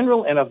in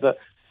general and of the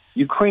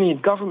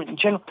Ukrainian government in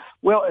general?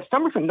 Well, as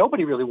Summerson,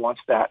 nobody really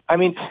wants that. I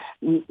mean,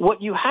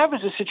 what you have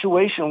is a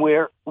situation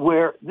where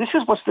this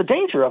is what's the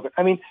danger of it.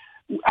 I mean,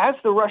 as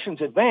the Russians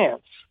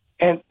advance,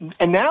 and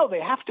now they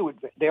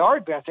are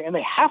advancing, and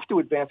they have to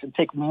advance and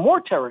take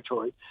more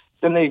territory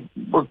than they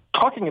were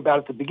talking about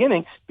at the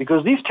beginning,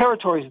 because these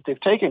territories that they've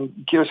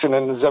taken, Kherson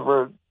and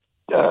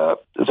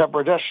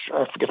Zaporizhzhia,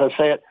 I forget how to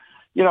say it,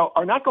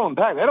 are not going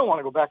back. They don't want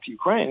to go back to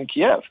Ukraine and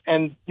Kiev.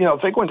 And,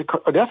 if they go into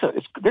Odessa,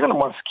 they're going to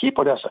want to keep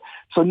Odessa.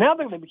 So now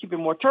they're going to be keeping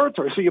more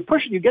territory. So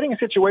you're getting a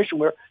situation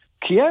where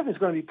Kiev is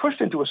going to be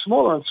pushed into a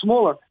smaller and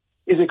smaller.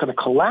 Is it going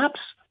to collapse?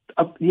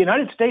 The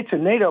United States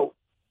and NATO,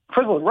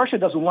 first of all, Russia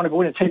doesn't want to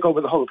go in and take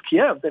over the whole of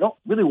Kiev. They don't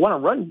really want to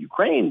run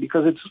Ukraine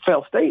because it's a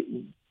failed state.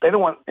 They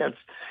don't want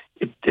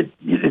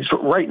it's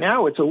right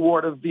now. It's a war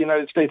of the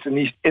United States and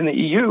the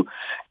EU,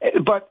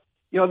 but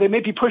they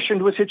may be pushed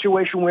into a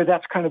situation where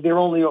that's kind of their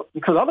only,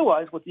 because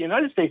otherwise, what the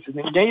United States and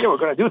the NATO are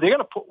going to do, they're going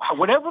to put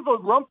whatever the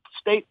rump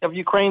state of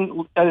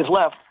Ukraine that is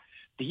left,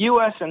 the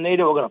U.S. and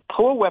NATO are going to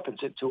pour weapons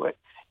into it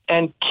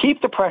and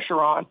keep the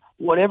pressure on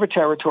whatever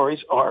territories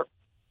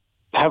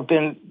have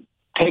been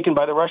taken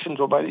by the Russians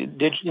or by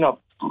the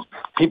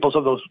peoples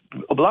of those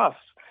oblasts.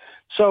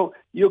 So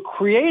you're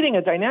creating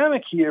a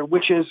dynamic here,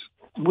 which is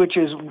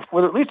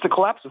whether it leads to the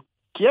collapse of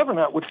Kiev or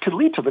not, which could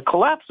lead to the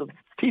collapse of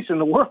peace in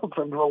the world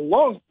for a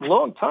long,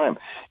 long time.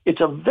 It's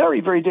a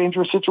very, very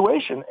dangerous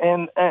situation.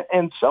 And at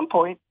some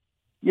point,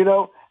 in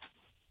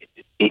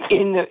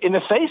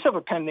the face of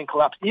a pending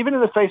collapse, even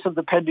in the face of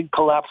the pending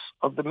collapse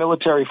of the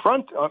military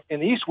front in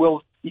the east,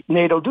 will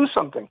NATO do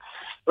something?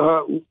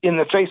 In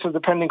the face of the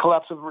pending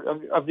collapse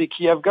of the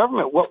Kiev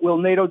government, what will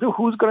NATO do?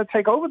 Who's going to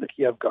take over the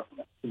Kiev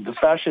government? The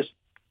fascists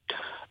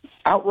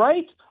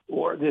outright?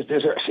 Or is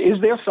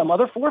there some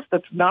other force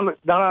that's not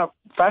a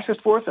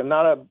fascist force and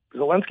not a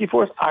Zelensky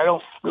force? I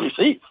don't really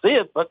see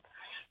it, but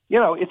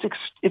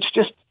it's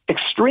just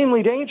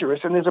extremely dangerous,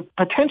 and there's a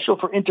potential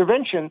for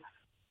intervention.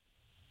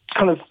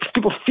 Kind of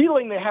people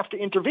feeling they have to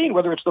intervene,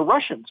 whether it's the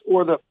Russians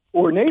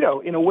or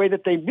NATO, in a way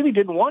that they really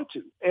didn't want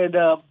to, and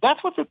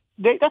that's what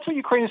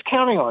Ukraine is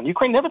counting on.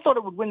 Ukraine never thought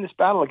it would win this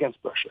battle against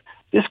Russia.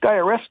 This guy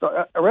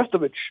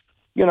Arestovich,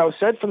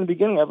 said from the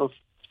beginning of a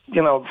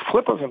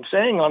clip of him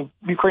saying on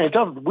Ukrainian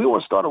television, we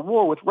will start a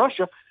war with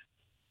Russia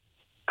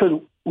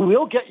because we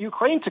will get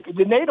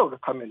the NATO to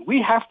come in.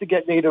 We have to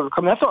get NATO to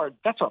come in.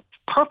 That's our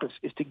purpose,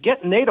 is to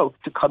get NATO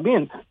to come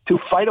in to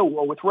fight a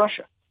war with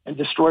Russia and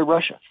destroy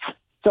Russia.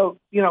 So,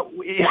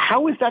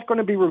 how is that going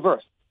to be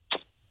reversed?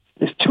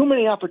 There's too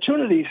many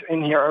opportunities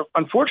in here,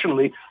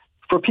 unfortunately,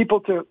 for people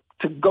to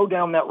go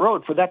down that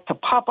road, for that to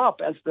pop up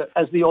as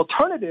the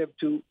alternative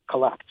to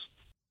collapse.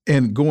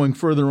 And going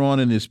further on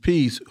in his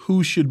piece,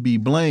 who should be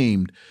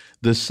blamed?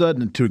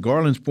 To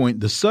Garland's point,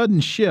 the sudden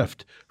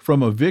shift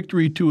from a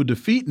victory to a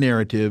defeat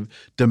narrative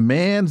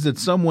demands that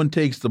someone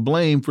takes the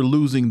blame for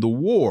losing the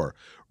war,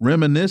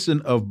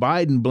 reminiscent of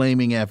Biden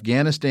blaming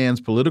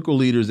Afghanistan's political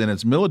leaders and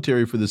its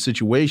military for the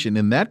situation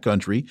in that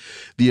country.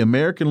 The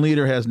American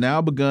leader has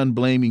now begun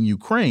blaming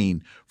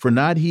Ukraine for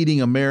not heeding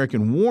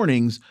American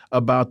warnings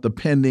about the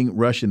pending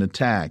Russian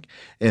attack.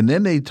 And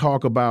then they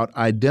talk about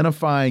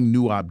identifying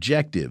new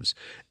objectives.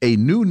 A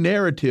new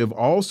narrative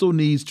also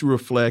needs to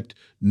reflect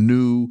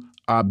new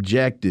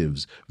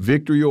objectives.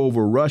 Victory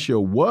over Russia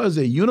was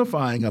a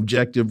unifying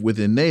objective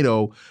within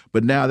NATO,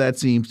 but now that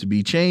seems to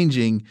be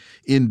changing.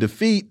 In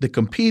defeat, the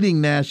competing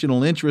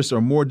national interests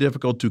are more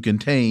difficult to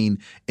contain,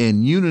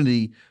 and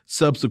unity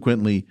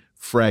subsequently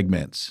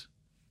fragments.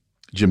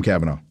 Jim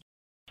Kavanagh.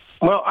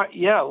 Well,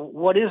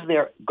 what is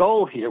their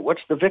goal here?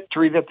 What's the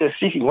victory that they're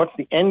seeking? What's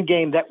the end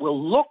game that will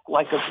look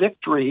like a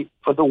victory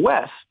for the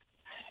West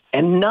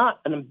and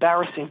not an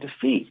embarrassing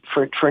defeat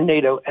for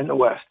NATO and the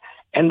West?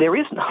 And there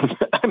is none.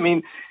 I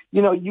mean,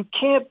 you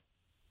can't,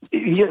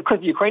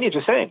 because the Ukrainians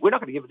are saying, we're not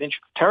going to give an inch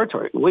of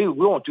territory. We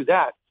won't do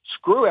that.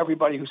 Screw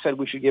everybody who said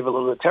we should give a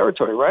little bit of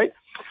territory, right?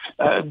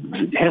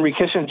 Henry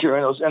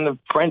Kissinger and the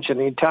French and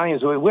the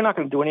Italians, we're not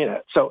going to do any of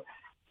that. So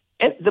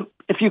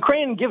if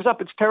Ukraine gives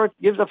up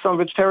some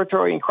of its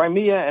territory in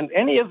Crimea and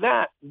any of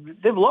that,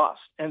 they've lost.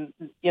 And,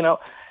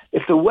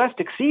 if the West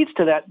accedes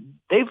to that,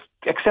 they've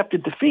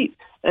accepted defeat.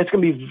 And it's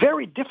going to be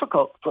very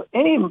difficult for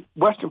any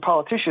Western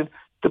politician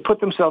to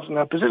put themselves in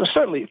that position.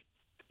 Certainly,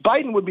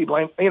 Biden would be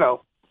blamed,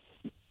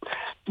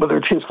 whether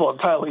it's his fault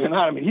entirely or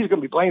not. I mean, he's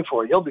going to be blamed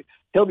for it.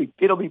 It'll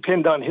be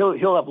pinned on.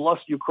 He'll have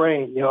lost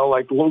Ukraine,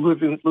 like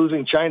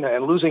losing China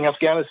and losing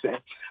Afghanistan,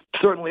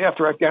 certainly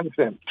after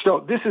Afghanistan.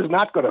 So this is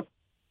not going to,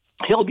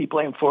 he'll be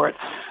blamed for it.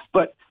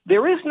 But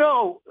there is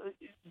no,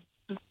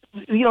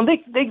 they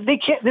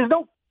can't, there's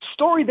no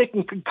story they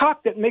can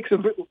concoct that makes a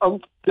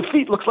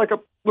defeat look like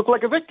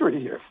a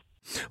victory here.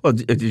 Well,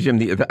 Jim,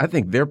 I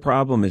think their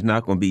problem is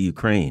not going to be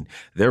Ukraine.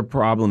 Their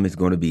problem is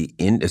going to be,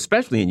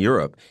 especially in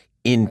Europe,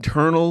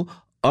 internal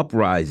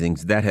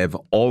uprisings that have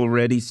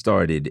already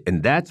started,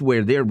 and that's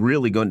where the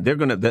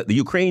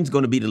Ukraine's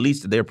going to be the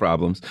least of their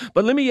problems.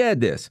 But let me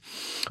add this: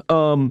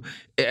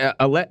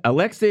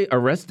 Alexei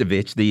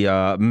Arestovich,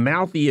 the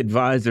mouthy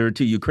advisor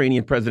to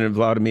Ukrainian President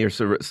Vladimir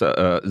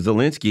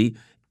Zelensky,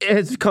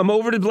 has come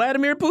over to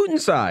Vladimir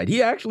Putin's side.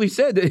 He actually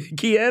said that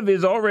Kiev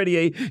is already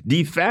a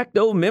de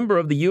facto member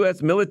of the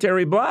U.S.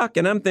 military bloc.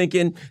 And I'm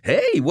thinking,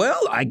 hey,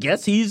 well, I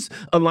guess he's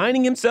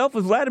aligning himself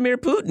with Vladimir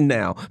Putin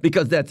now,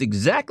 because that's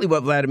exactly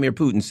what Vladimir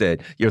Putin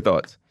said. Your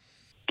thoughts?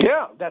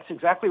 Yeah, that's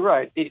exactly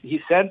right.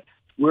 He said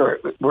we're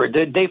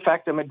the de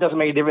facto. It doesn't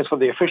make a difference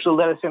whether the official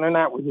let us in or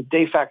not. We're the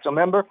de facto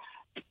member.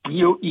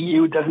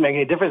 EU doesn't make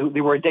any difference.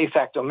 They were a de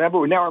facto member.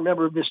 We're now a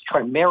member of this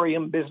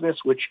trimarium business,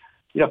 which,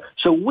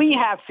 so we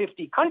have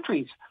 50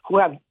 countries who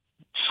have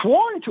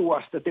sworn to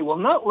us that they will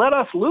not let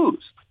us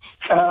lose.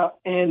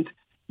 And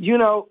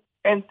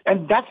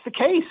that's the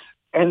case.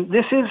 And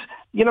this is,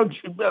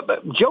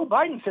 Joe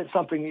Biden said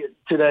something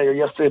today or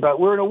yesterday about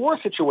we're in a war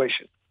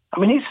situation. I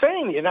mean, he's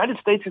saying the United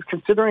States is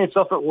considering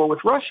itself at war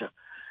with Russia.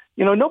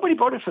 Nobody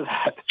voted for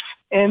that.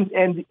 And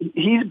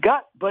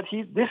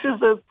this is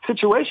the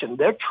situation.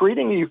 They're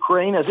treating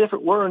Ukraine as if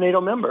it were a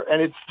NATO member.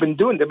 And they've been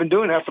doing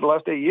that for the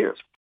last 8 years.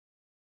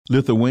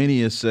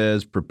 Lithuania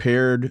says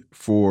prepared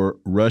for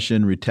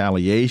Russian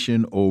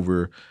retaliation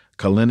over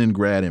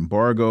Kaliningrad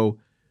embargo,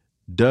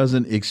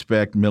 doesn't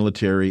expect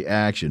military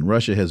action.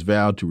 Russia has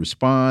vowed to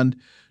respond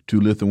to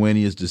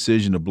Lithuania's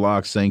decision to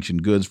block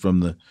sanctioned goods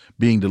from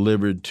being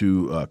delivered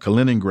to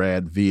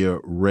Kaliningrad via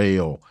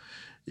rail.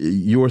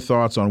 Your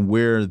thoughts on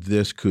where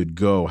this could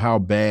go? How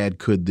bad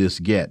could this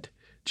get,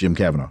 Jim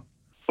Kavanagh?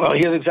 Well,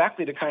 here's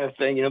exactly the kind of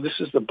thing. This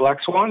is the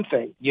black swan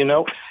thing.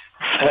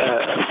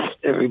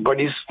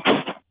 Everybody's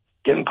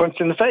getting punched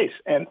in the face,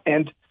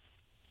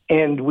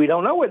 and we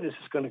don't know where this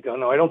is going to go.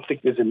 No, I don't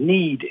think there's a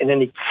need in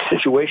any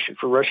situation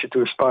for Russia to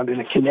respond in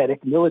a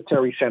kinetic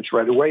military sense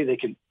right away. They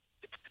can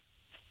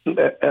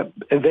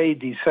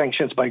evade these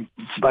sanctions by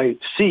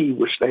sea,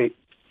 which they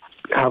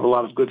have a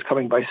lot of goods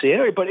coming by sea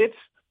anyway. But it's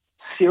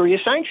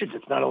serious sanctions.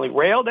 It's not only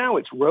rail now;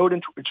 it's road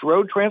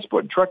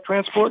transport and truck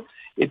transport.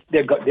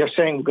 They're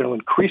saying we're going to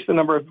increase the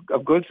number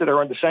of goods that are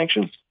under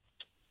sanctions.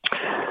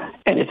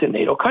 And it's a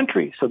NATO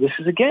country. So this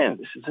is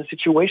a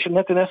situation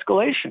that's an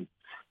escalation.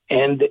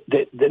 And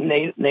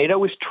the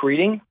NATO is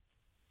treating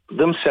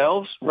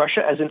themselves,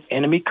 Russia, as an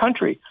enemy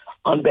country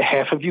on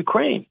behalf of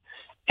Ukraine.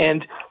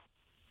 And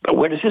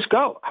where does this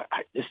go?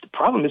 The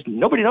problem is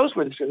nobody knows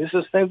where this goes. This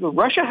is the thing that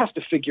Russia has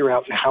to figure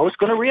out how it's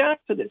going to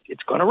react to this.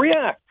 It's going to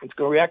react. It's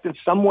going to react in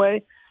some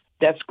way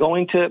that's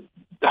going to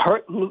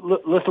hurt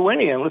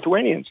Lithuania and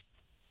Lithuanians.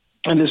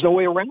 And there's no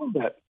way around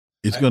that.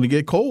 It's going to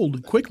get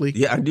cold quickly.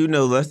 Yeah, I do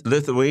know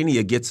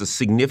Lithuania gets a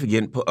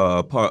significant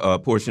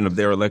portion of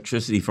their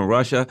electricity from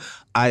Russia.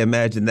 I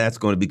imagine that's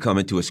going to be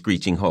coming to a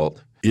screeching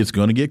halt. It's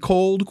going to get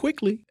cold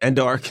quickly. And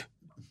dark.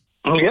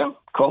 Yeah,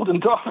 cold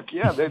and dark.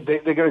 Yeah, they're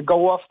going to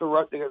go off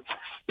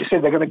they say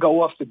they're going to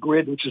go off the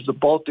grid, which is the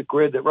Baltic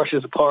grid that Russia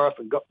is a part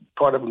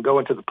of, and go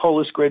into the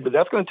Polish grid. But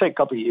that's going to take a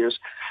couple of years.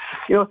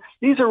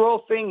 These are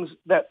all things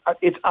that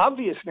it's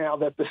obvious now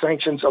that the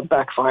sanctions are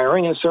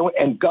backfiring,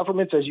 and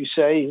governments, as you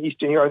say, in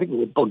Eastern Europe, I think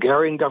the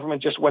Bulgarian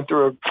government just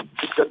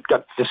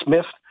got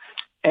dismissed.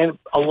 And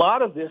a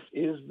lot of this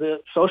is the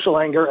social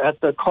anger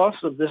at the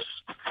cost of this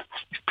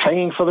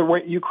paying for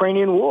the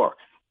Ukrainian war.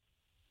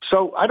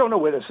 So I don't know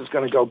where this is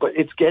going to go, but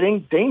it's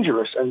getting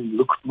dangerous.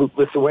 And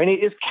Lithuania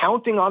is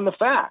counting on the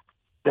fact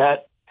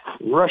that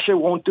Russia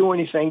won't do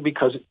anything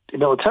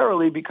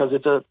militarily because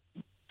it's a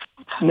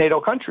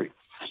NATO country.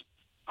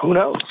 Who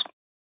knows?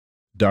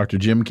 Dr.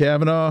 Jim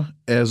Kavanagh,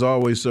 as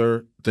always,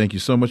 sir, thank you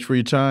so much for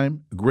your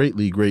time.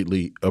 Greatly,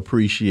 greatly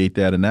appreciate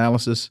that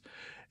analysis.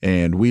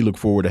 And we look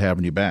forward to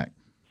having you back.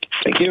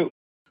 Thank you.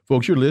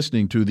 Folks, you're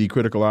listening to the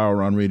Critical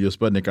Hour on Radio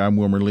Sputnik. I'm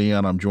Wilmer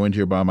Leon. I'm joined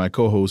here by my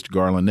co-host,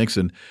 Garland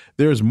Nixon.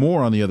 There's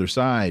more on the other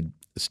side.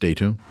 Stay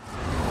tuned.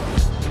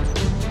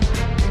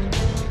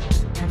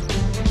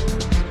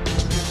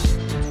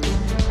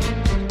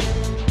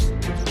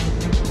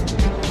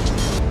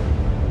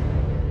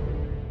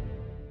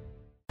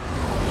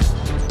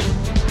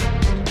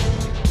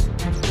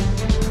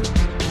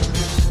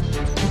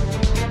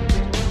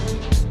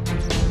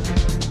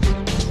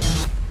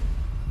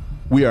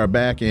 We are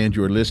back, and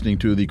you're listening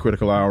to the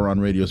Critical Hour on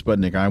Radio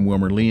Sputnik. I'm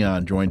Wilmer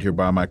Leon, joined here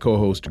by my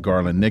co-host,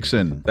 Garland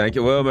Nixon. Thank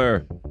you,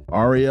 Wilmer.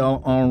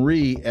 Ariel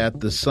Henry at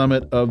the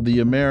Summit of the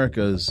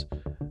Americas,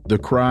 The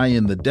Cry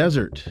in the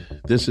Desert.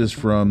 This is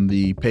from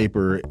the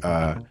paper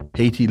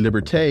Haiti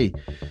Liberté.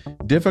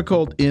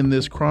 Difficult in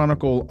this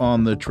chronicle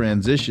on the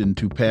transition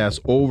to pass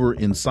over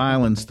in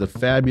silence the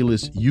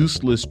fabulous,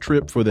 useless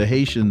trip for the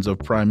Haitians of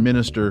Prime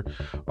Minister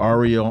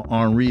Ariel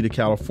Henry to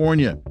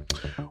California.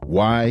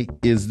 Why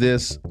is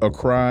this a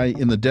cry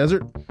in the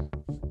desert?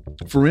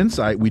 For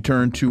insight, we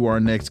turn to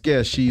our next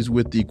guest. She's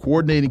with the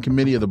Coordinating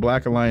Committee of the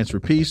Black Alliance for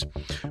Peace,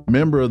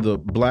 member of the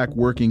Black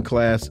Working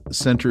Class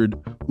Centered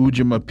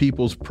Ujima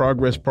People's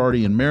Progress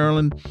Party in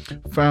Maryland,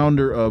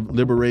 founder of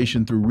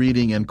Liberation Through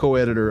Reading, and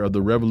co-editor of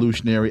the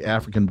revolutionary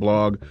African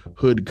blog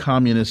Hood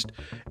Communist,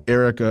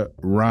 Erica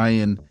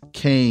Ryan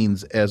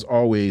Keynes. As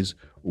always,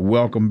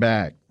 welcome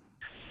back.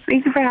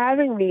 Thank you for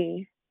having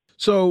me.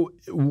 So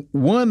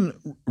one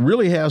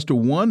really has to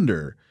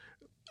wonder,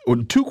 or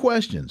two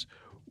questions.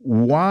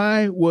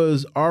 Why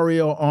was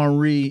Ariel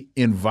Henry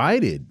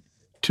invited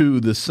to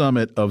the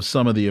summit of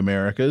some of the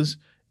Americas?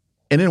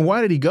 And then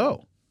why did he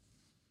go?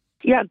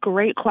 Yeah,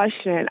 great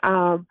question.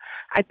 I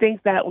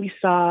think that we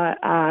saw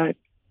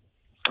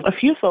a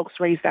few folks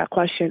raised that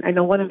question. I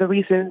know one of the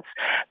reasons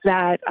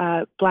that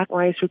Black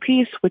Alliance for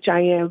Peace, which I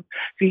am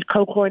the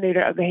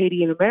co-coordinator of the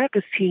Haiti and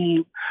Americas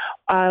team,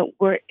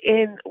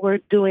 we're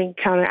doing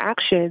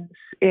counteractions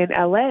in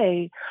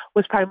LA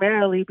was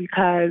primarily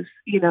because,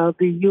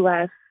 the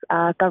U.S.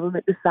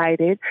 Government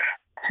decided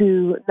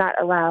to not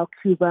allow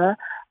Cuba,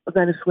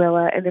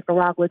 Venezuela, and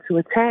Nicaragua to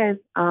attend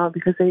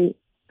because they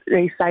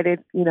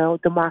cited,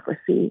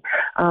 democracy.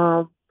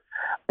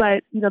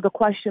 But, the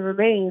question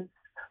remains,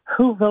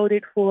 who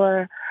voted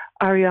for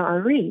Ariel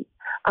Henry?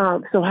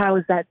 So how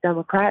is that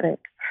democratic?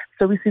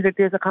 So we see that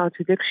there's a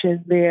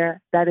contradiction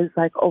there that is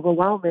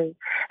overwhelming.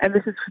 And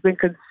this has been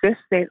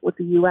consistent with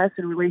the U.S.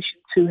 in relation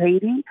to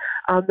Haiti,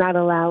 not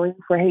allowing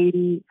for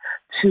Haiti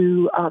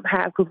to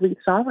have complete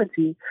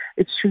sovereignty.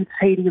 It treats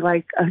Haiti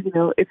like,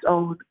 its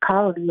own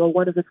colony or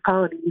one of its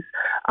colonies,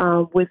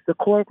 with the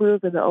core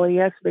group and the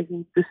OAS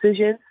making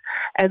decisions.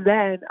 And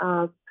then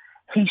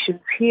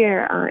Haitians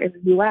here in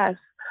the U.S.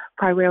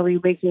 primarily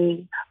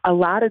making a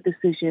lot of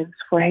decisions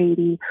for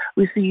Haiti.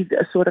 We see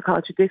a sort of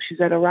contradictions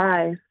that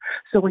arise.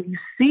 So when you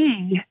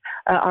see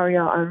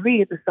Ariel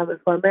Henry at the Summit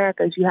for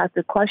Americas, you have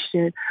to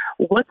question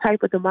what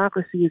type of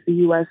democracy is the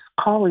U.S.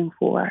 calling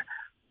for?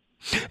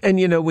 And,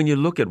 when you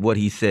look at what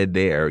he said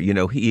there,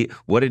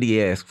 what did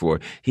he ask for?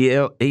 He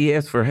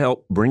asked for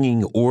help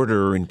bringing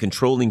order and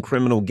controlling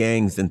criminal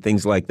gangs and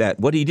things like that.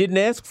 What he didn't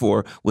ask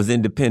for was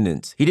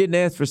independence. He didn't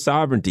ask for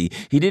sovereignty.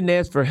 He didn't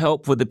ask for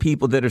help for the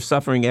people that are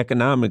suffering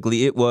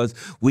economically. It was,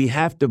 we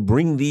have to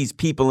bring these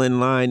people in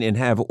line and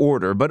have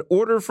order. But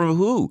order from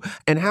who?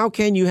 And how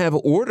can you have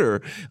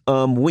order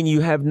when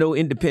you have no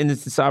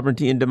independence,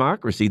 sovereignty, and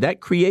democracy?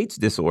 That creates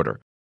disorder.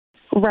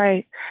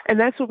 Right. And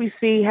that's what we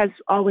see has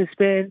always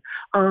been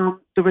the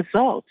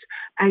result.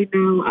 I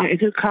know in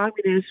the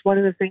communists, one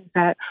of the things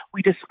that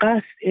we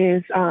discussed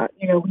is,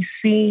 we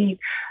see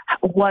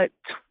what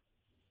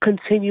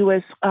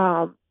continuous,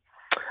 the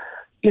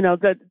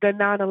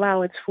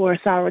non-allowance for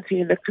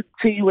sovereignty and the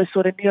continuous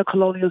sort of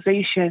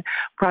neocolonialization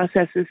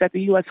processes that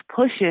the U.S.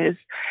 pushes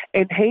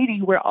in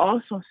Haiti. We're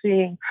also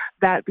seeing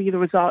that be the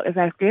result of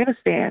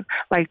Afghanistan.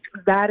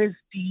 That is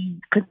the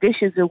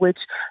conditions in which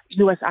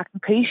U.S.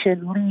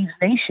 occupation leaves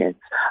nations.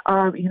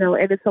 And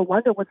it's a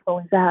wonder what's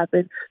going to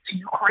happen to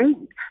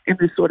Ukraine in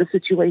this sort of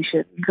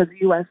situation because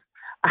the U.S.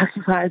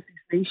 occupies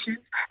these nations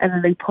and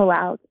then they pull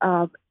out,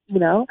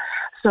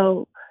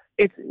 So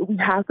we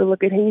have to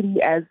look at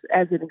Haiti as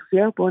an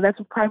example, and that's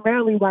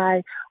primarily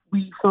why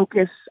we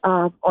focus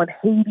on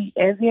Haiti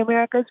and the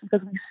Americas,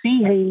 because we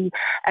see Haiti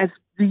as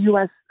the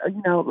U.S.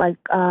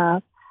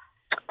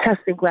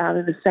 Testing ground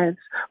in a sense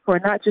for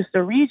not just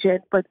the region,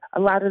 but a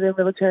lot of their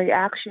military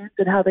actions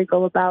and how they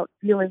go about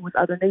dealing with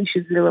other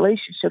nations and their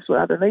relationships with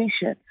other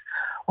nations.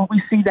 When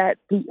we see that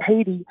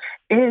Haiti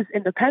is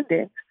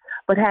independent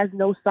but has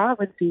no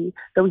sovereignty,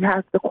 then we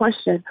have to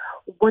question,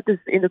 what does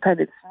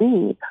independence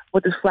mean?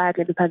 What does flag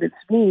independence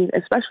mean,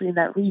 especially in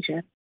that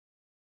region?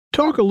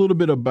 Talk a little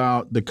bit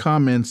about the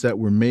comments that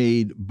were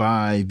made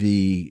by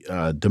the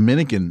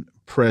Dominican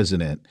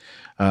president.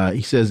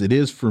 He says, it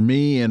is for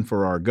me and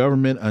for our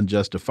government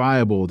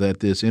unjustifiable that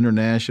this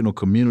international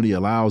community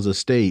allows a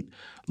state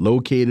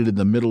located in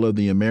the middle of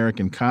the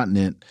American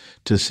continent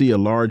to see a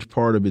large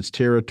part of its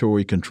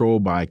territory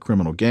controlled by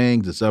criminal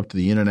gangs. It's up to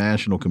the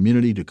international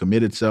community to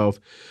commit itself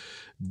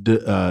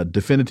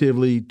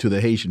definitively to the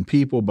Haitian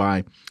people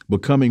by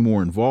becoming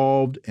more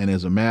involved and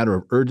as a matter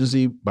of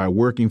urgency by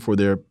working for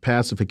their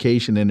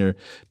pacification and their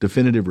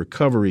definitive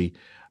recovery.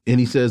 And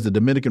he says the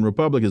Dominican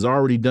Republic has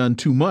already done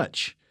too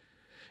much.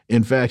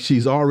 In fact,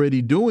 she's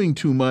already doing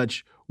too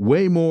much,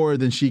 way more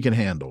than she can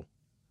handle.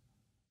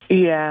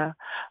 Yeah.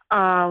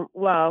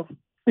 Well,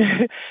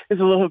 there's a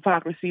little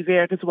hypocrisy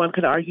there because one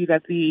could argue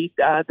that the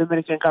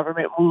Dominican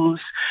government moves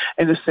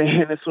in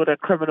a sort of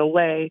criminal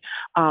way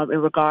in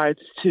regards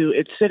to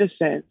its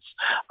citizens.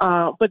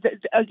 But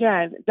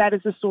again, that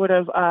is a sort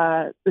of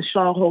the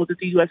stronghold that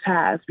the U.S.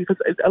 has, because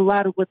a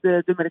lot of what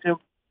the Dominican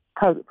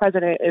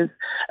president is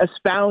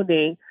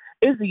expounding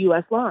is the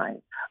U.S.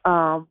 line.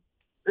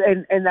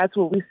 And that's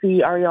what we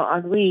see Ariel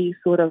Henry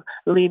sort of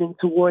leaning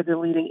towards and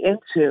leaning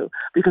into,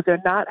 because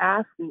they're not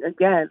asking,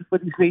 again, for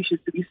these nations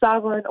to be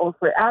sovereign or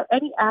for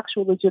any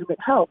actual legitimate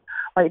help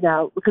right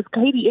now, because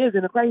Haiti is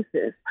in a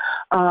crisis,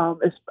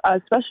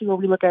 especially when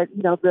we look at,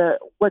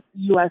 what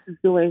the U.S. is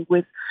doing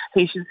with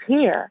Haitians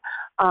here.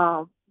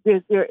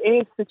 There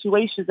is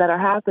situations that are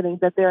happening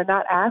that they're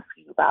not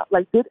asking about.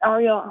 Did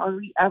Ariel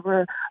Henry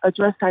ever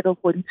address Title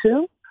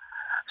 42?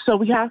 So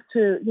we have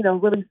to,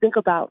 really think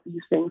about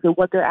these things and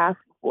what they're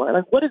asking for.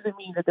 What does it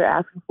mean that they're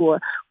asking for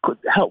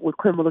help with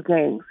criminal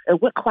gangs? And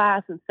what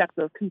class and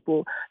sector of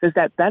people does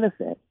that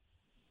benefit?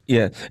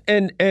 Yeah.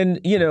 And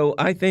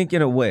I think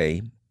in a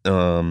way,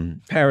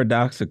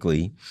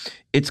 paradoxically,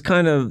 it's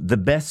kind of the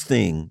best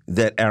thing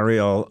that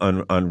Ariel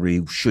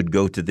Henry should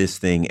go to this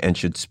thing and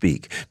should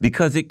speak,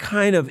 because it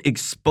kind of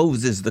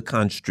exposes the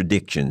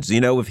contradictions. You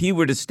know, if he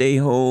were to stay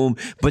home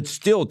but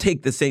still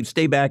take the same,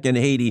 stay back in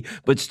Haiti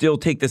but still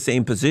take the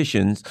same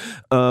positions,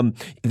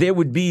 there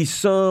would be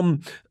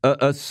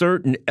a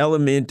certain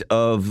element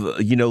of,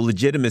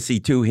 legitimacy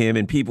to him,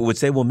 and people would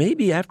say, well,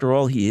 maybe after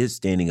all he is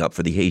standing up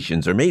for the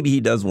Haitians, or maybe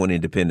he does want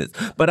independence.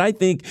 But I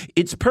think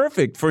it's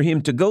perfect for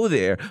him to go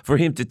there, for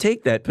him to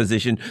take that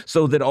position,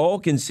 so that all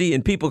can see,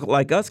 and people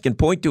like us can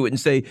point to it and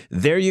say,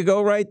 there you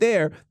go right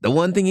there. The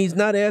one thing he's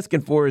not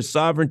asking for is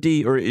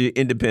sovereignty or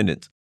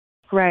independence.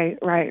 Right.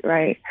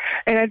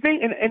 And I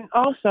think, and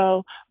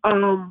also,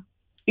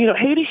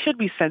 Haiti should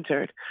be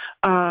centered.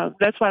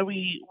 That's why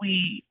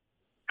we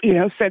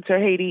center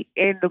Haiti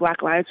in the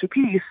Black Alliance for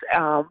Peace.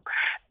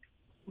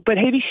 But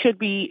Haiti should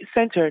be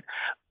centered.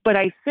 But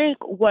I think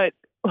what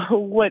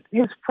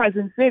his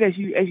presence did, as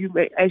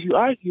you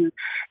argued,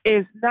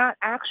 is not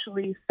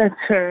actually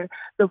center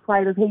the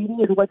plight of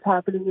Haiti and what's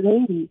happening in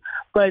Haiti,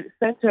 but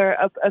center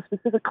a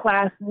specific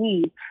class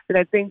need that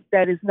I think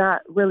that is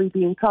not really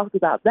being talked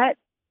about. That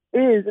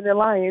is an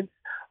alliance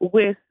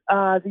with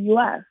the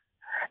U.S.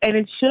 And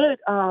it should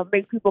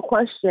make people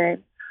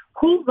question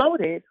who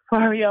voted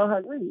for Ariel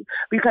Henry,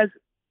 because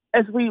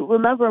as we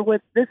remember,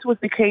 this was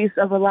the case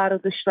of a lot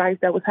of the strife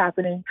that was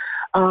happening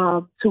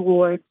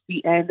towards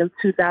the end of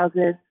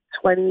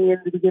 2020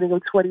 and the beginning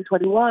of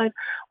 2021,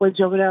 when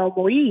Jovenel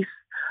Moïse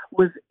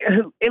was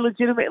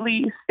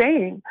illegitimately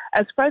staying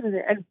as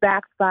president and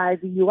backed by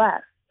the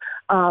U.S.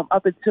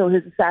 Up until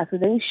his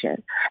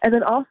assassination. And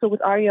then also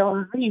with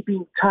Ariel Henry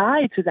being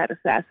tied to that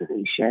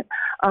assassination.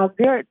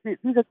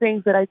 These are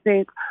things that I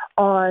think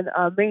on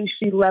a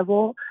mainstream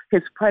level,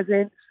 his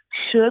presence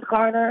should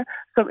garner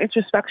some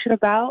introspection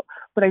about.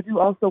 But I do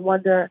also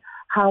wonder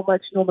how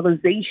much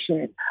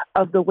normalization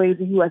of the way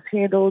the U.S.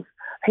 handles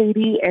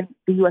Haiti and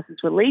the U.S.'s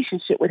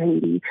relationship with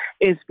Haiti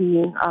is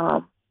being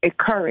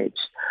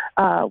encouraged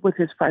with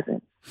his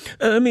presence.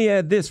 Let me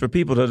add this for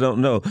people that don't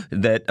know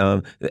that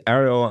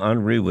Ariel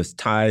Henry was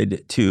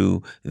tied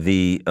to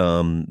the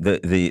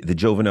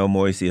Jovenel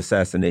Moïse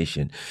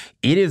assassination.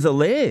 It is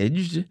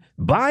alleged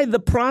by the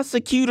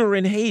prosecutor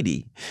in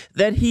Haiti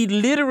that he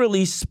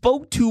literally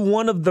spoke to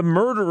one of the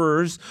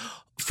murderers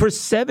for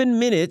 7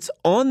 minutes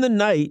on the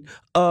night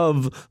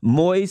of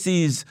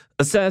Moïse's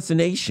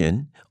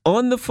assassination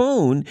on the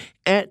phone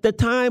at the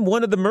time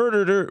one of the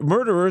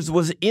murderers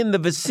was in the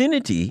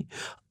vicinity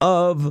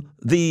of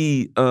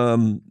the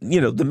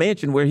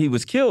mansion where he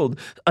was killed.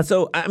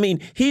 So, I mean,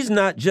 he's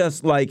not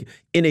just like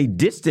in a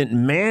distant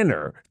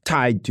manner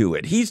tied to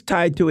it. He's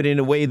tied to it in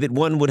a way that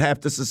one would have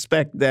to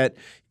suspect that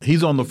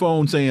he's on the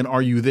phone saying,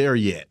 "Are you there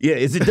yet?" Yeah,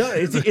 is it done?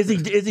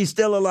 Is he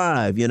still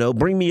alive?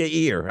 Bring me an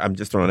ear. I'm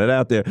just throwing it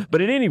out there.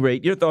 But at any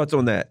rate, your thoughts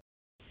on that?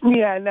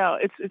 Yeah, no,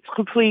 it's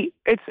complete.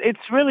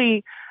 It's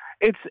really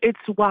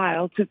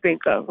wild to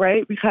think of,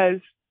 right? Because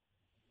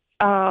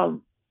the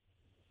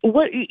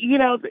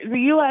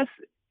U.S.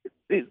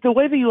 the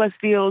way the U.S.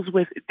 deals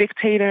with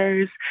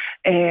dictators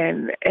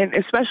and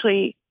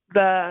especially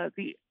the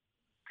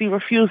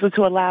refusal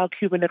to allow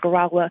Cuba,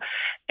 Nicaragua,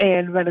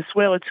 and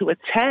Venezuela to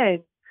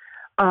attend,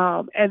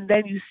 and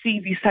then you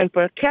see these type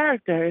of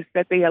characters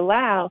that they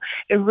allow,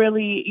 it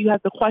really, you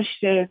have to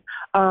question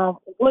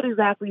what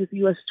exactly is the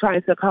U.S.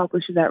 trying to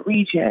accomplish in that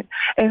region.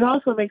 And it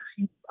also makes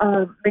you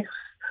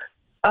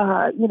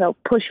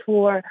push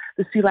for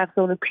the CELAC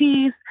zone of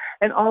peace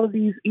and all of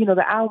these,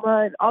 the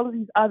ALMA and all of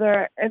these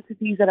other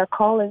entities that are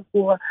calling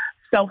for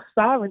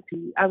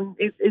self-sovereignty. I mean,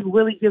 it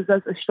really gives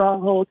us a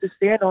stronghold to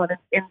stand on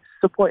in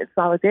support and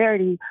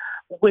solidarity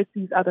with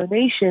these other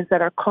nations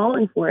that are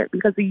calling for it,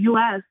 because the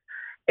U.S.,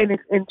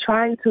 in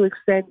trying to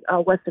extend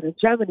Western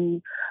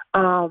hegemony,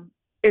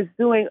 is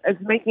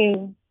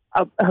making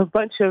a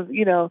bunch of,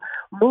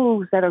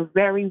 moves that are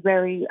very,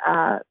 very,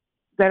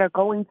 that are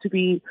going to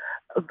be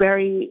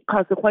very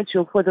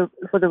consequential for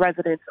the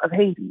residents of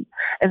Haiti.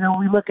 And then when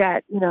we look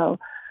at,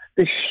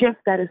 the shift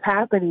that is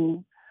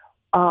happening,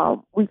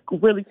 we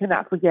really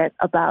cannot forget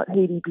about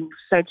Haiti being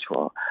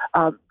central,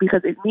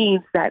 because it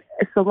means that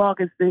so long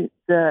as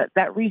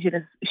that region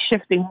is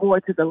shifting more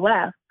to the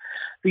left,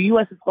 the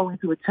U.S. is going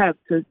to attempt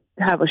to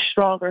have a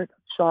stronger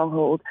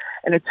stronghold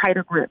and a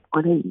tighter grip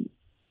on Haiti.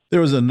 There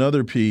was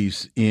another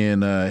piece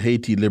in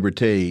Haiti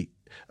Liberté,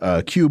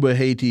 Cuba,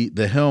 Haiti,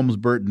 the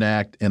Helms-Burton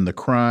Act, and the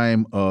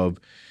crime of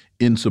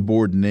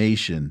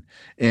insubordination.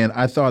 And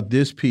I thought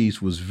this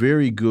piece was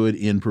very good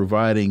in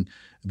providing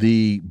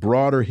the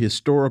broader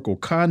historical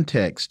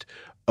context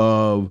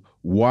of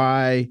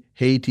why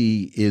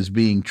Haiti is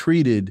being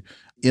treated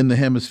in the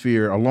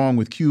hemisphere, along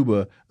with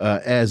Cuba,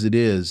 as it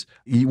is.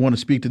 You want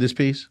to speak to this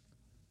piece?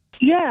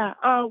 Yeah.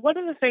 One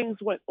of the things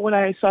when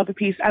I saw the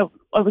piece, I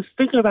was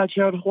thinking about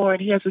Gerald Horne.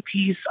 He has a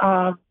piece,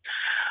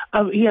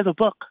 he has a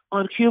book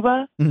on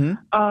Cuba, and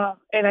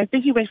I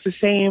think he makes the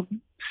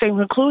same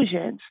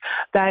conclusions,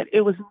 that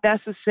it was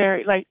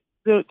necessary, like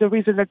the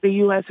reason that the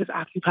U.S. has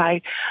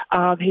occupied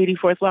Haiti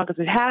for as long as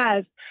it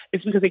has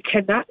is because it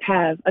cannot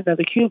have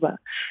another Cuba.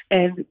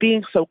 And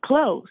being so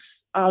close,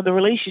 the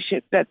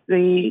relationship that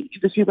the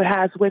Cuba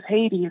has with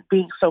Haiti and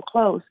being so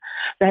close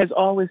that has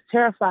always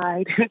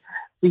terrified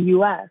the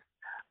U.S.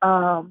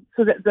 So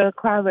that the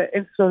crime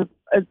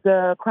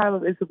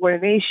of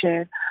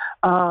insubordination.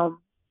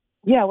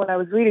 When I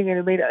was reading it,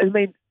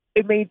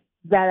 it made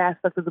that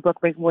aspect of the book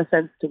make more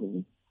sense to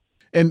me.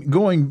 And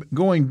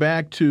going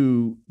back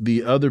to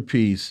the other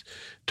piece,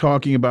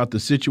 talking about the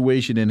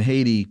situation in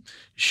Haiti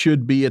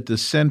should be at the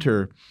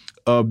center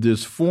of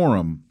this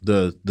forum,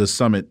 the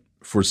Summit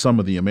for Some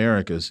of the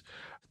Americas,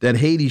 that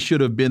Haiti should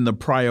have been the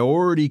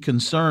priority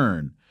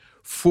concern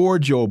for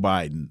Joe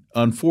Biden.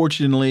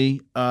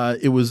 Unfortunately,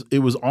 it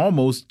was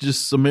almost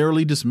just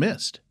summarily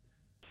dismissed.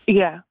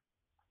 Yeah.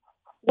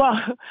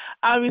 Well,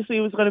 obviously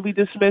it was going to be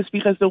dismissed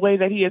because the way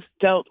that he has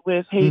dealt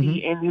with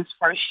Haiti in his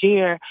first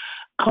year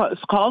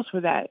calls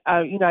for that.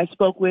 I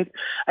spoke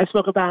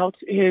about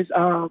his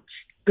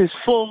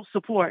full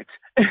support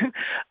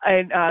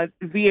and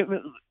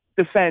vehement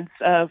defense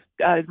of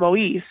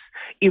Moise,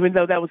 even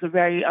though that was a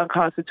very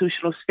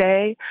unconstitutional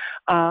stay.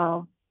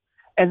 And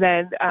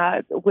then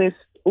with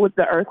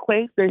the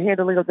earthquake, the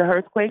handling of the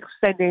earthquake,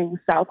 sending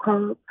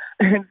Southcom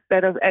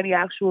instead of any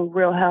actual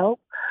real help.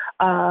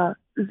 So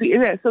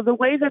the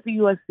way that the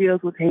U.S.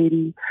 deals with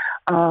Haiti,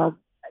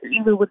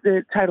 even with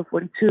the Title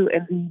 42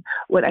 and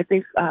what I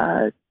think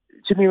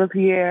Jamila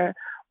Pierre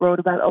wrote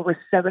about over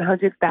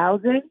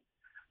 700,000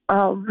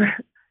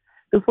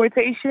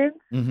 deportations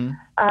in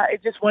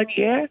just 1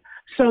 year.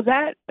 So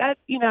that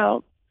Haiti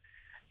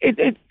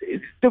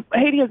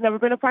has never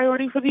been a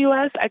priority for the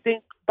U.S. I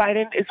think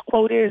Biden is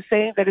quoted as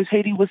saying that if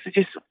Haiti was to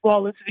just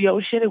fall into the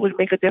ocean, it would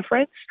make a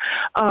difference.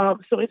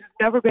 So it's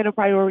never been a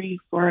priority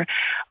for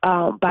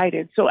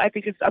Biden. So I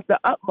think it's of the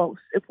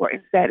utmost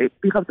importance that it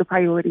becomes a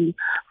priority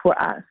for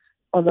us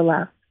on the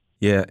left.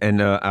 Yeah,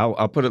 and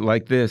I'll put it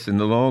like this. In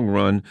the long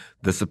run,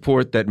 the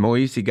support that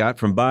Moise got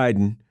from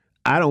Biden,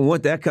 I don't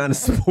want that kind of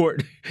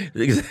support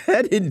because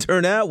that didn't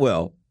turn out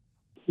well.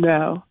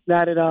 No,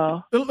 not at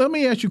all. Let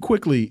me ask you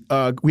quickly.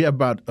 We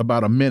have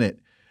about a minute.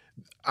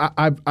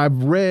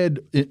 I've read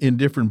in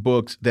different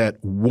books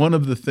that one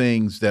of the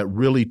things that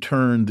really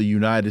turned the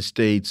United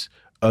States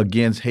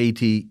against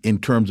Haiti in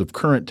terms of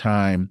current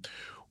time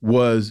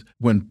was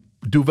when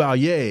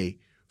Duvalier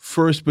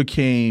first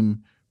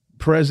became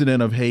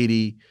president of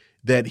Haiti,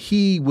 that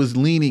he was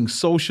leaning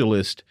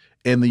socialist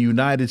and the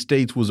United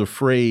States was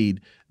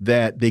afraid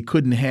that they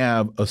couldn't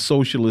have a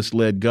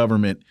socialist-led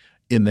government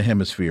in the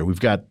hemisphere. We've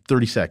got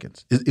 30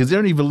 seconds. Is there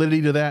any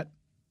validity to that?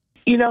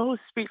 You know who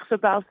speaks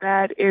about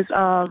that is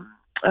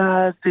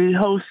the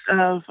host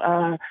of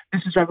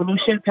This is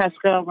Revolution,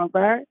 Pascal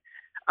Robert.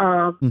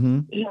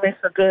 He makes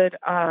a good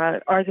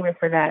argument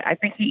for that. I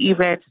think he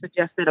even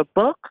suggested a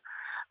book,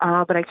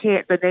 but I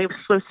can't, the name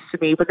slips to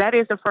me. But that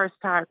is the first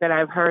time that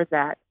I've heard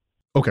that.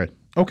 Okay.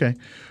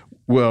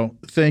 Well,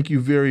 thank you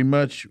very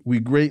much. We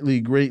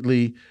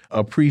greatly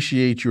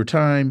appreciate your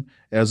time.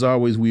 As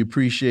always, we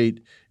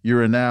appreciate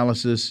your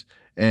analysis,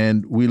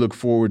 and we look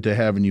forward to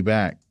having you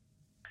back.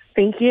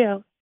 Thank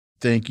you.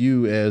 Thank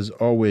you, as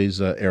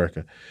always,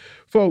 Erica.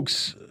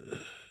 Folks,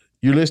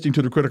 you're listening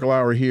to the Critical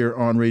Hour here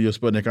on Radio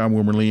Sputnik. I'm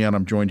Wilmer Leon.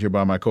 I'm joined here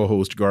by my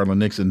co-host, Garland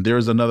Nixon.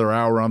 There's another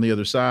hour on the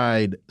other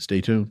side.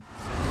 Stay tuned.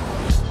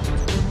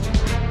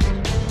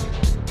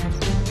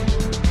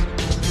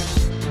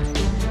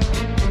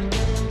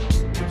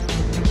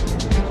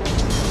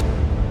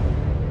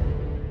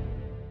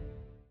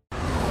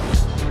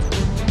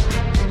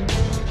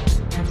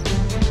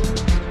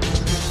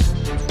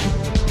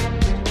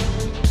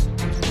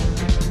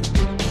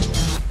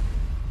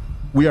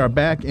 We are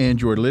back,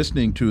 and you're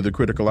listening to the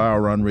Critical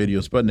Hour on Radio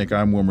Sputnik.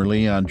 I'm Wilmer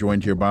Leon,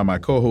 joined here by my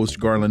co-host,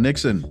 Garland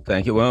Nixon.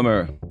 Thank you,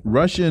 Wilmer.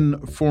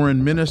 Russian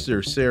Foreign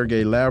Minister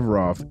Sergei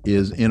Lavrov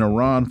is in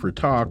Iran for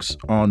talks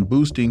on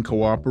boosting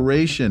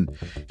cooperation.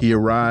 He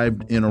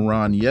arrived in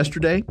Iran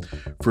yesterday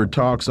for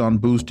talks on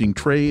boosting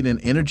trade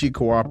and energy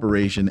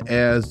cooperation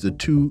as the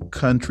two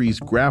countries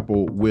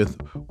grapple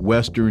with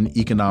Western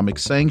economic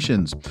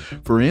sanctions.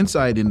 For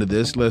insight into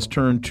this, let's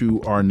turn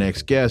to our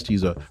next guest.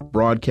 He's a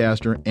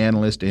broadcaster,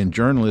 analyst, and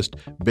journalist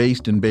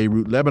based in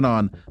Beirut,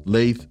 Lebanon,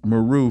 Laith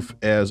Marouf.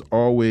 As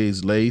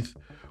always, Laith,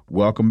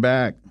 welcome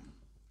back.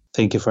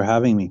 Thank you for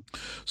having me.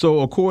 So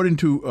according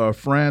to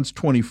France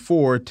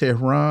 24,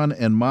 Tehran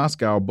and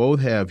Moscow both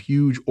have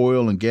huge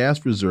oil and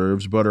gas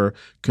reserves, but are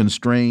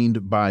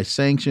constrained by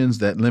sanctions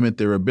that limit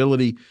their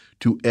ability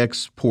to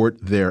export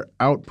their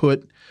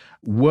output.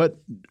 What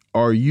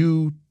are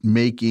you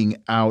making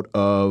out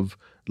of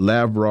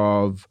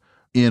Lavrov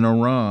in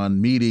Iran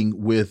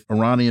meeting with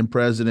Iranian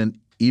President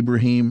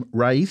Ibrahim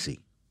Raisi?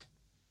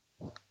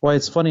 Well,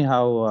 it's funny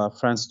how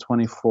France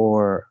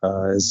 24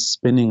 is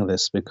spinning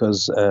this,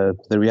 because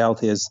the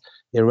reality is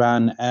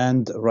Iran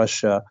and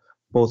Russia,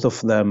 both of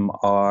them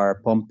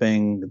are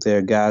pumping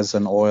their gas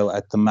and oil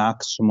at the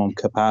maximum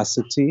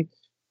capacity.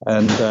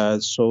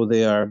 And so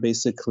they are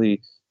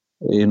basically,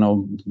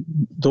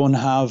 don't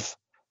have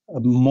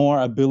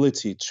more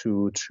ability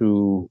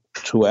to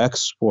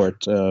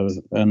export,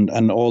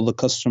 and all the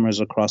customers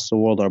across the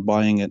world are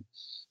buying it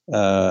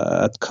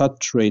at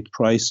cut rate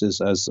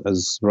prices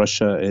as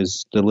Russia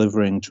is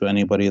delivering to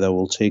anybody that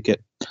will take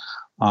it,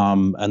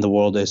 and the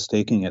world is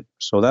taking it.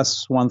 So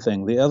that's one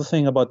thing. The other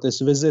thing about this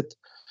visit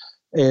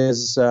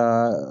is, they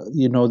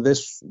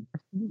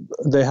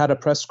had a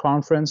press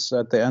conference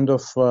at the end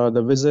of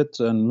the visit,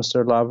 and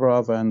Mr.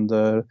 Lavrov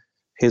and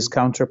his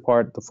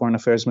counterpart, the foreign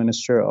affairs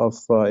minister of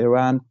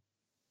Iran,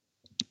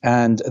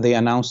 and they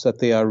announced that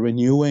they are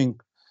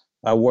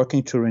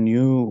working to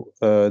renew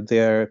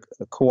their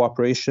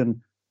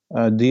cooperation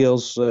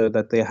deals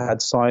that they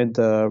had signed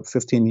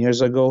 15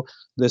 years ago.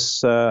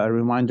 This, a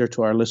reminder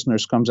to our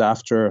listeners, comes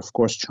after, of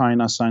course,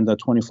 China signed a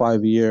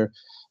 25-year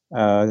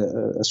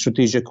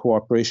strategic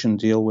cooperation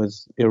deal with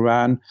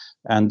Iran.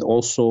 And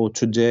also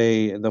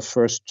today, the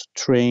first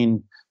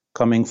train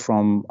coming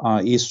from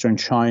eastern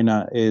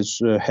China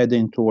is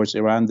heading towards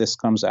Iran. This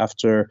comes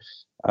after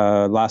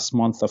last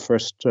month, the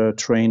first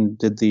train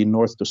did the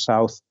north to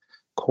south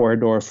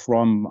corridor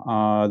from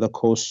the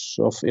coast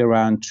of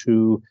Iran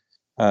to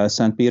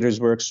St.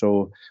 Petersburg.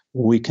 So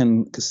we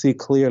can see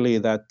clearly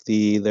that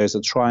there's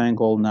a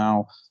triangle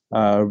now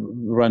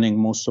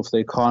running most of the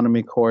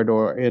economy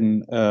corridor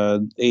in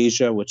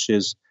Asia, which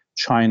is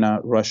China,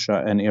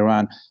 Russia, and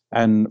Iran.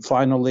 And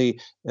finally,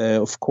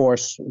 of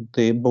course,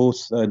 they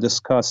both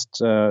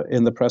discussed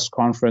in the press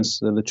conference,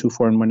 the two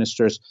foreign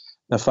ministers,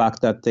 the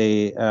fact that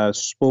they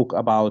spoke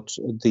about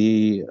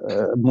the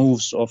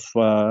moves of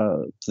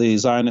the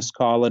Zionist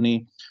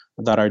colony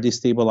that are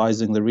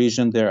destabilizing the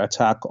region, their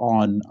attack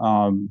on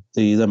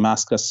the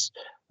Damascus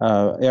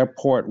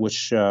airport,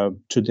 which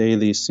today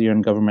the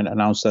Syrian government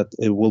announced that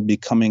it will be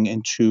coming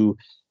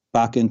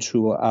back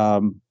into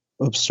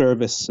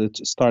service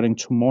starting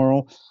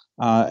tomorrow,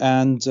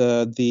 and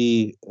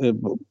the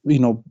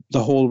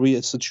whole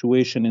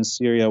situation in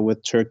Syria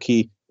with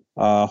Turkey,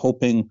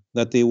 hoping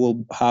that they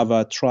will have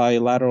a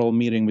trilateral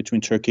meeting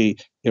between Turkey,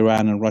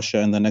 Iran, and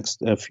Russia in the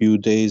next few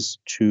days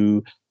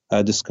to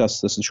discuss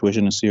the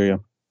situation in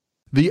Syria.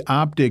 The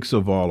optics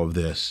of all of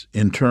this,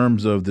 in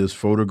terms of this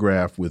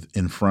photograph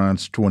in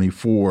France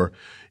 24,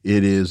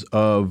 it is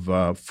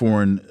of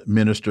Foreign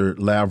Minister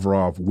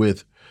Lavrov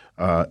with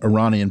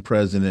Iranian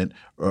President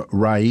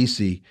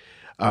Raisi.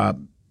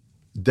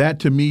 That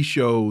to me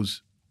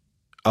shows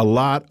a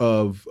lot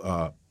of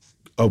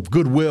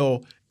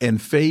goodwill and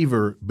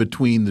favor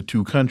between the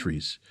two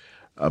countries,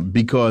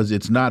 because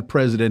it's not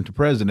president to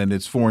president,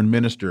 it's foreign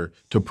minister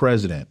to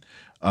president.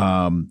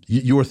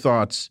 Your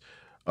thoughts,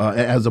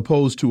 as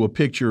opposed to a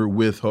picture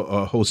with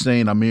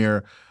Hossein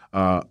Amir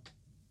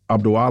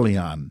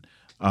Abdollahian,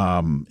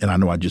 and I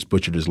know I just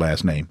butchered his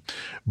last name,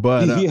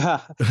 but no,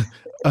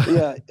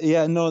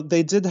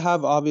 they did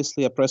have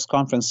obviously a press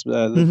conference,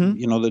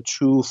 the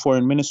two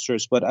foreign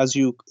ministers, but as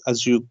you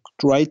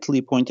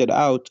rightly pointed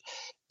out,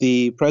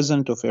 the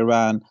president of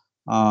Iran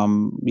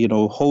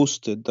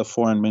hosted the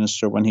foreign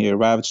minister when he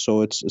arrived,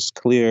 so it's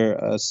clear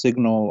a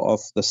signal of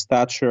the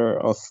stature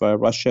of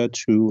Russia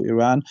to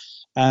Iran.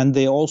 And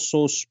they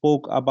also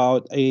spoke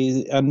about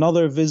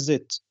another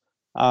visit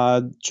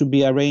to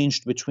be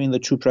arranged between the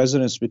two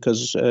presidents,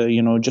 because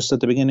just at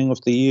the beginning of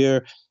the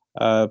year,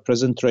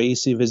 President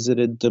Raisi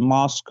visited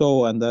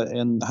Moscow and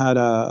had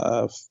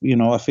a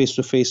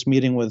face-to-face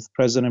meeting with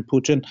President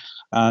Putin.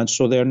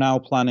 So they're now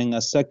planning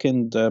a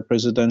second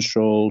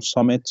presidential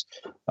summit.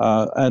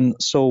 And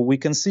so we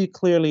can see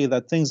clearly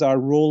that things are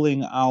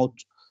rolling out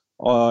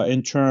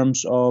in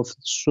terms of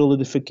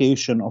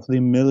solidification of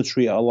the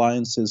military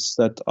alliances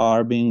that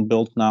are being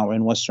built now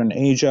in Western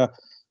Asia.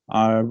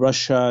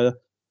 Russia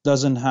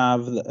doesn't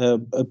have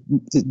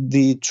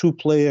the two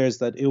players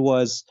that it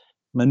was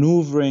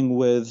maneuvering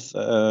with,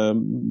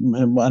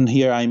 and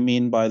here I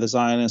mean by the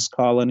Zionist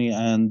colony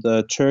and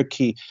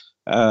Turkey,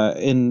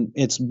 in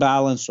its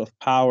balance of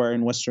power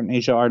in Western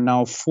Asia, are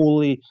now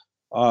fully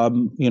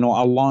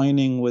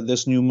aligning with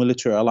this new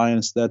military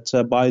alliance that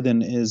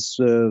Biden is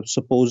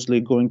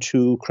supposedly going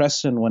to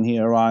crescent when he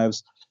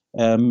arrives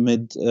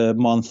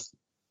mid-month.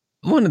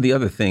 One of the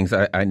other things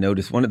I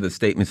noticed, one of the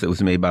statements that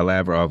was made by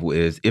Lavrov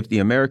was, if the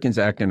Americans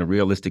act in a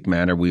realistic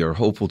manner, we are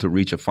hopeful to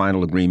reach a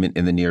final agreement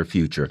in the near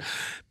future.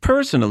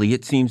 Personally,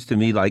 it seems to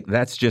me like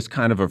that's just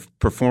kind of a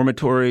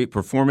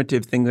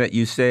performative thing that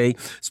you say,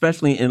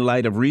 especially in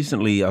light of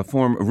recently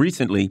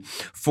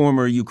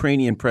former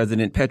Ukrainian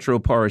President Petro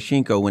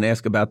Poroshenko, when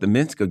asked about the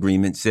Minsk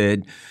agreement,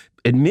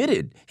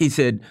 admitted, he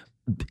said,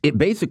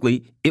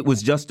 it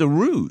was just a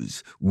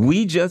ruse.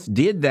 We just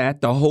did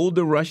that to hold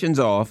the Russians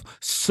off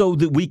so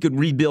that we could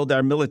rebuild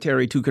our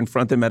military to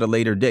confront them at a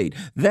later date.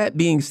 That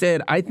being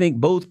said, I think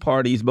both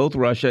parties, both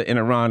Russia and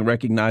Iran,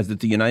 recognize that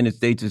the United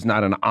States is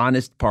not an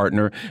honest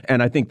partner.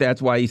 And I think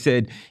that's why he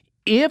said,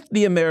 if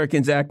the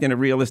Americans act in a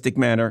realistic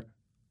manner,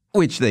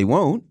 which they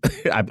won't,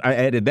 I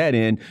added that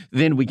in,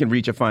 then we can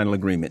reach a final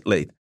agreement.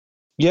 Laith.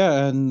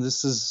 Yeah, and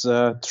this is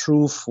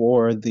true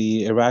for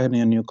the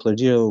Iranian nuclear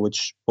deal,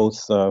 which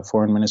both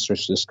foreign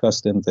ministers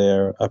discussed in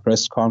their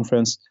press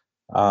conference.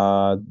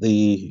 The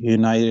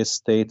United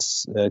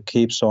States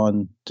keeps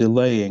on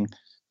delaying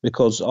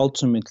because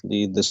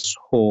ultimately this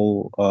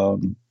whole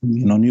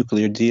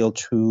nuclear deal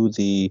to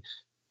the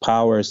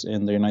powers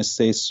in the United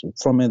States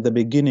from the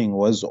beginning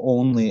was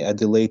only a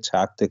delay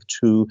tactic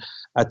to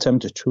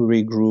attempt to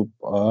regroup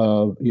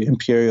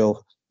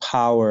imperial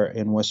power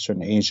in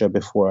Western Asia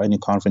before any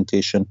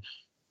confrontation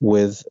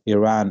with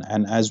Iran.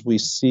 And as we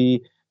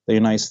see, the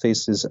United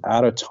States is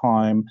at a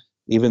time,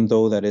 even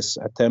though that is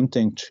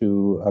attempting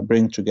to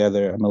bring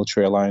together a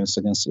military alliance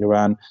against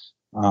Iran,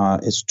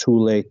 it's too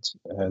late.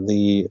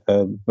 The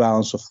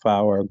balance of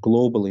power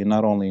globally,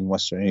 not only in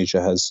Western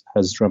Asia,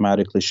 has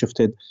dramatically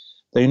shifted.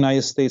 The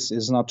United States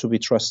is not to be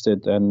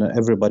trusted, and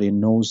everybody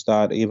knows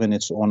that. Even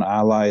its own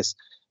allies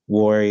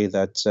worry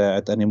that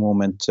at any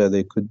moment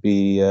they could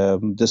be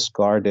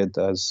discarded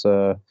as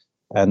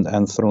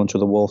and thrown to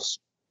the wolves.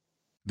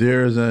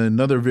 There's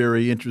another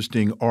very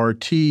interesting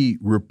RT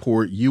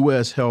report.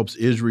 U.S. helps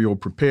Israel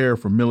prepare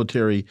for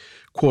military,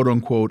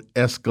 quote-unquote,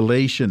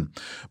 escalation.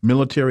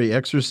 Military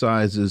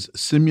exercises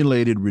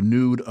simulated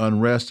renewed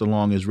unrest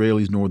along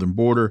Israel's northern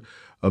border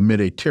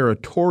amid a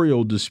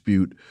territorial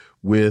dispute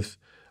with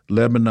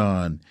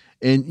Lebanon.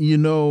 And, you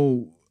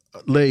know,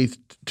 Laith,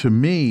 to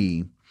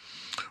me,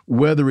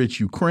 whether it's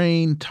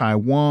Ukraine,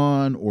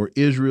 Taiwan, or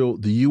Israel,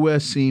 the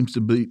U.S. seems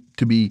to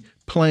be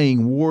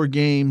playing war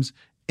games.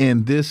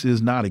 And this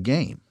is not a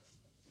game.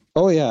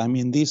 Oh, yeah. I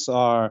mean, these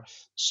are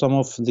some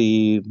of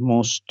the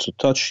most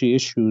touchy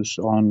issues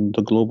on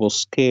the global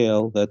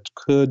scale that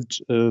could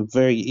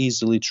very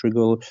easily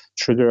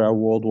trigger a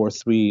World War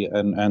III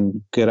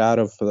and get out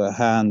of the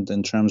hand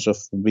in terms of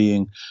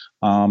being,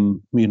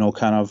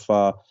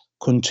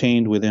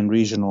 contained within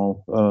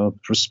regional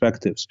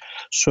perspectives.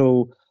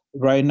 So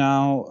right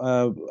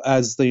now,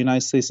 as the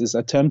United States is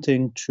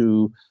attempting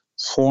to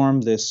form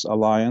this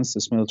alliance,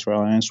 this military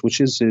alliance, which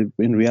is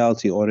in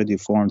reality already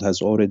formed,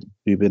 has already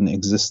been in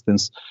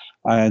existence,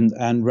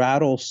 and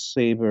rattle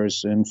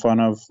sabers in front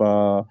of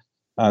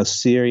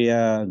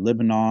Syria,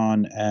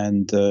 Lebanon,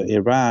 and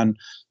Iran,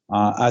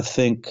 I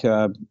think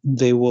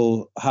they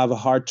will have a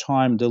hard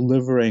time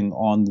delivering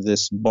on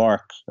this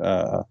bark.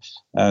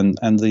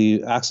 And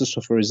the axis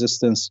of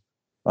resistance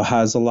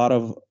has a lot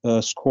of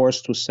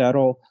scores to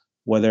settle,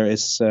 whether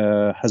it's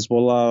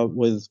Hezbollah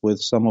with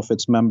some of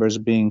its members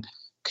being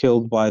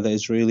killed by the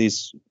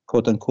Israelis,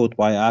 quote unquote,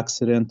 by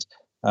accident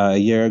a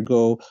year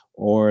ago,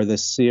 or the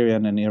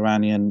Syrian and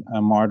Iranian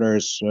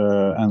martyrs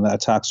and the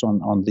attacks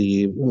on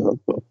the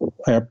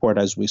airport,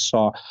 as we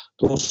saw.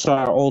 Those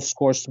are all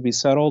scores to be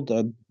settled.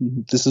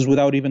 This is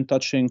without even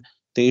touching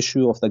the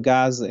issue of the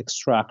gas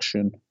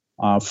extraction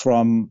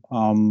from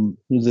the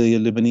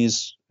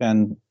Lebanese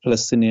and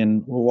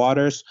Palestinian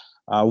waters,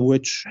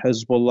 which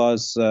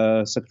Hezbollah's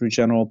Secretary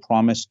General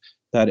promised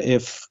that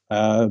if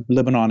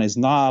Lebanon is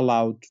not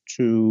allowed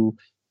to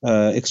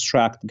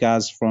extract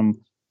gas from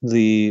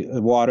the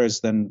waters,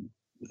 then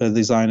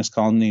the Zionist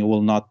colony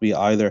will not be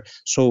either.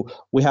 So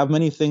we have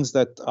many things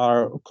that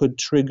could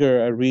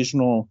trigger a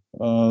regional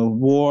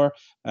war.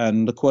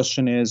 And the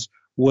question is,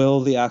 will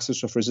the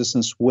axis of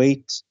resistance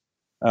wait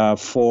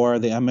for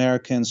the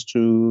Americans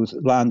to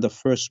land the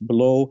first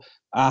blow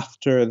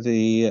after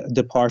the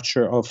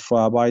departure of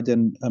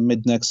Biden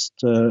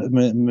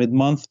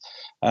mid-month,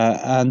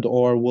 and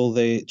or will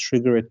they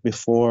trigger it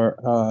before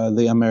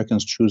the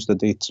Americans choose the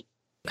date?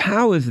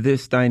 How is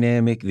this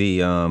dynamic,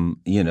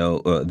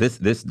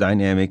 this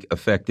dynamic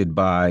affected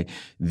by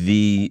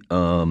the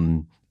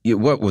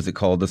what was it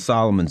called? The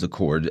Solomon's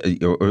Accord,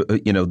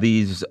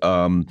 these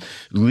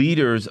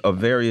leaders of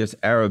various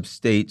Arab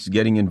states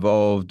getting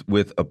involved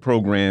with a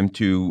program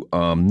to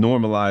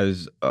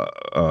normalize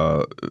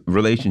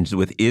relations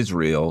with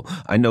Israel.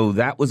 I know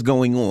that was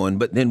going on,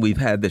 but then we've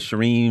had the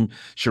Shireen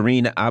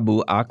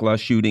Abu Akleh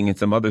shooting and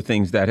some other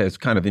things that has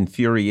kind of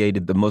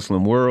infuriated the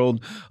Muslim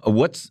world.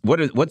 What's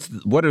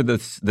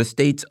the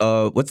state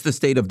of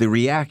the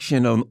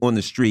reaction on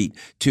the street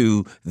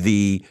to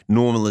the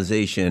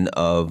normalization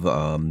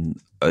of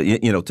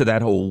to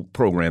that whole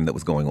program that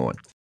was going on?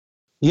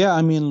 Yeah,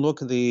 I mean,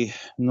 look, the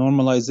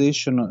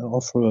normalization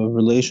of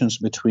relations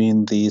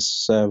between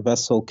these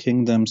vassal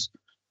kingdoms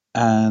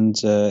and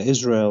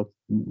Israel,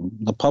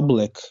 the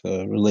public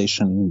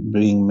relation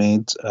being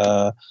made,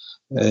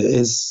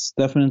 is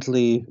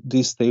definitely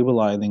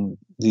destabilizing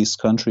these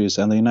countries.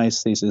 And the United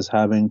States is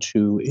having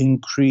to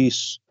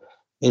increase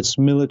its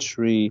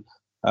military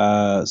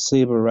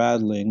saber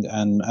rattling.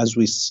 And as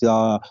we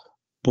saw,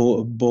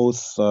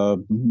 both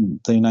the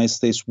United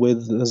States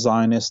with the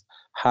Zionists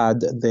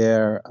had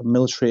their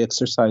military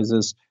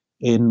exercises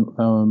in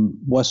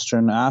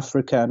Western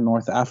Africa,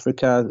 North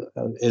Africa,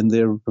 in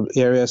the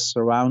areas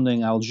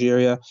surrounding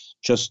Algeria,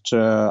 just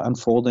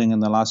unfolding in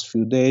the last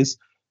few days.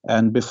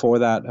 And before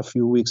that, a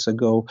few weeks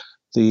ago,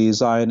 the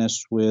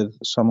Zionists with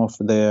some of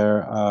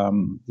their,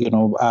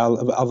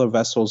 other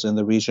vessels in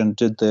the region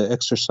did the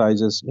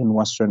exercises in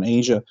Western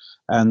Asia.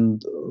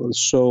 And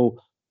so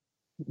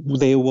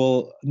they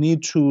will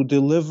need to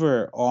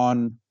deliver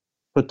on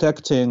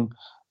protecting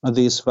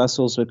these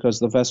vessels because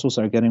the vessels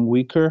are getting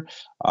weaker.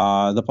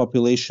 The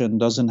population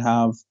doesn't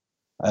have,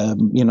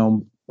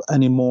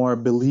 any more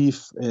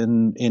belief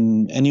in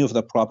any of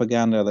the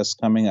propaganda that's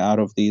coming out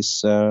of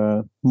these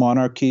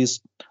monarchies.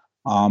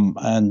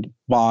 And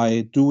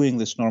by doing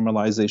this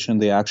normalization,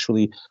 they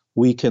actually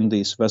weaken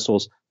these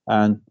vessels.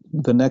 And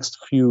the next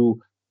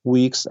few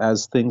weeks,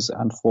 as things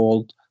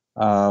unfold,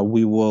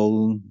 we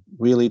will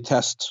really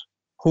test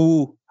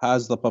who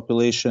has the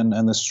population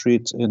and the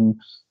streets in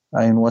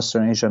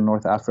Western Asia and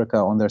North Africa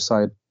on their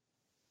side.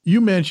 You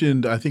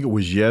mentioned, I think it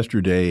was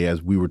yesterday,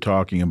 as we were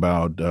talking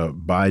about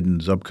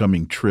Biden's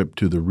upcoming trip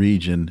to the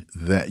region,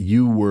 that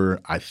you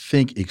were, I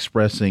think,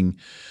 expressing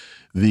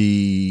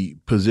the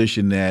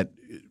position that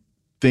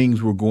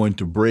things were going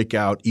to break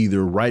out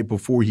either right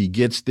before he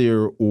gets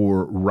there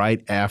or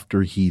right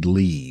after he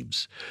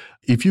leaves.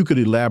 If you could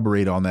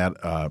elaborate on that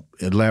a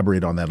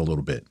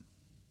little bit.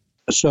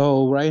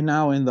 So right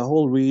now in the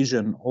whole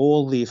region,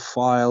 all the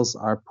files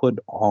are put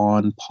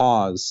on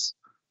pause.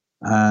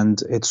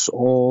 And it's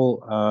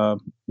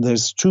all,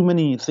 there's too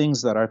many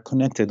things that are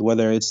connected,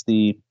 whether it's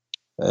the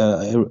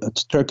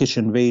Turkish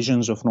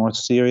invasions of North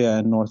Syria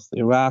and North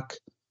Iraq,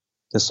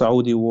 the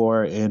Saudi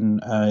war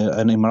an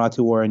Emirati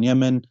war in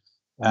Yemen,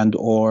 and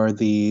or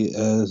the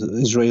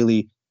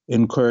Israeli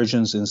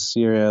incursions in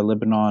Syria,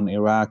 Lebanon,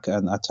 Iraq,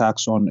 and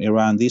attacks on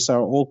Iran. These are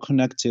all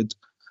connected.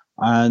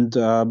 And,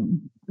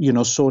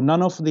 so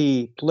none of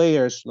the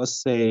players,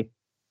 let's say,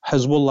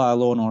 Hezbollah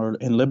alone or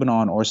in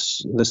Lebanon or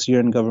the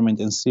Syrian government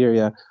in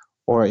Syria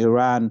or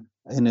Iran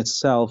in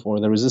itself or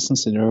the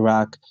resistance in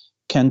Iraq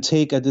can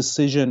take a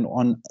decision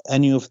on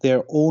any of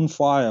their own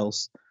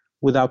files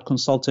without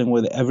consulting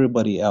with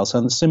everybody else.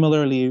 And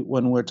similarly,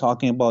 when we're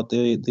talking about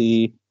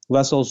the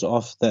vessels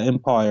of the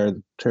empire,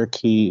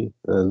 Turkey,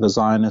 the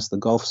Zionists, the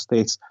Gulf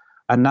states,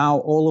 and now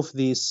all of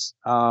these,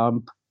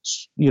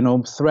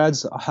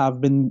 threads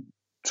have been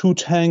too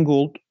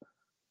tangled,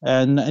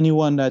 and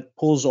anyone that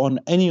pulls on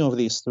any of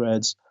these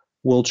threads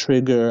will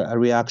trigger a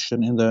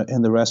reaction in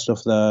the rest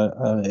of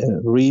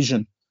the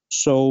region.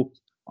 So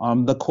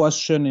the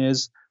question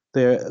is,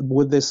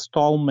 with this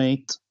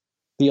stalemate,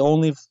 the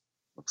only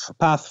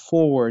path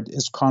forward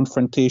is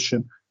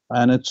confrontation,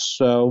 and it's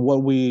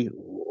what we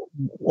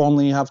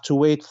only have to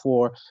wait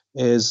for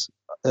is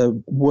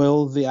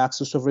will the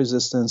axis of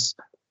resistance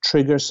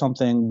trigger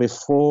something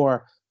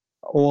before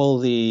all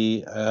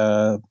the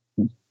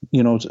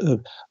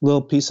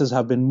little pieces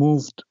have been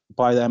moved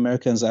by the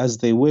Americans as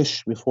they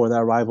wish before the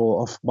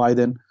arrival of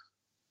Biden,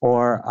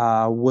 or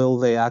will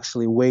they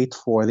actually wait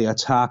for the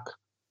attack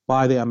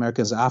by the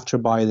Americans after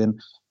Biden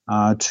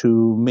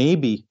to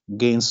maybe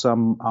gain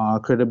some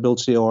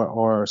credibility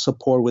or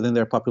support within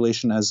their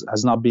population as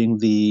not being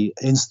the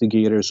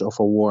instigators of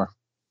a war?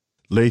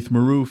 Laith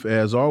Marouf,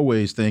 as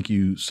always, thank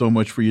you so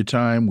much for your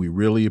time. We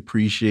really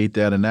appreciate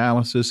that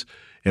analysis,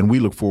 and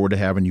we look forward to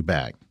having you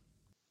back.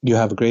 You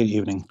have a great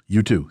evening.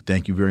 You too.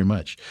 Thank you very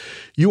much.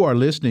 You are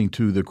listening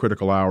to the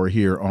Critical Hour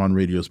here on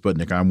Radio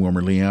Sputnik. I'm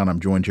Wilmer Leon. I'm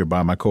joined here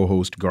by my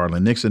co-host,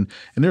 Garland Nixon,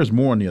 and there's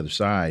more on the other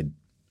side.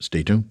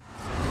 Stay tuned.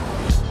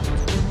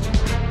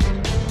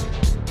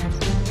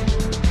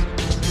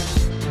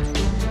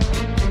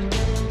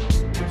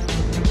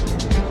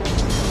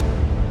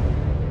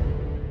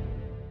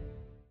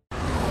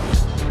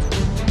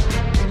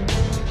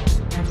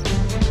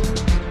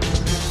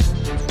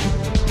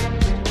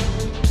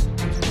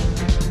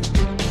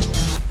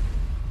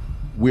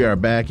 We are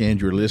back,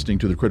 and you're listening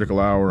to the Critical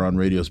Hour on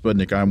Radio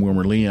Sputnik. I'm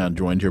Wilmer Leon,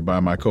 joined here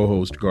by my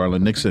co-host,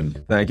 Garland Nixon.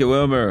 Thank you,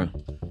 Wilmer.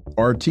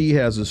 RT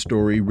has a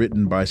story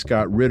written by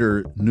Scott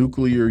Ritter,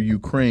 Nuclear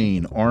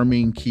Ukraine,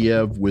 arming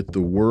Kiev with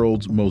the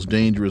world's most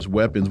dangerous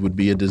weapons would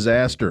be a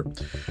disaster.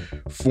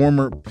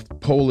 Former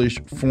Polish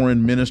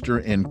foreign minister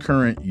and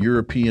current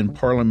European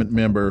Parliament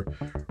member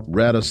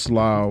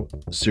Radoslaw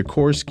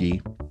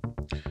Sikorski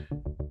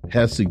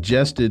has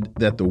suggested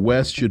that the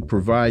West should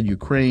provide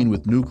Ukraine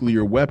with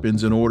nuclear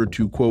weapons in order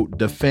to, quote,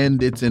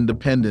 defend its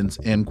independence,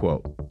 end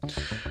quote.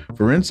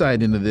 For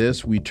insight into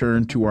this, we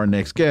turn to our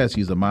next guest.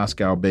 He's a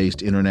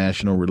Moscow-based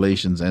international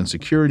relations and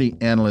security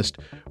analyst,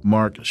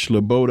 Mark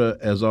Sleboda.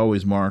 As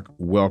always, Mark,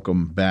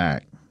 welcome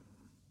back.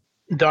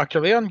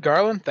 Dr. Leon,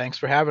 Garland, thanks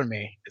for having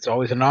me. It's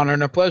always an honor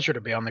and a pleasure to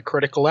be on the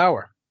Critical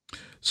Hour.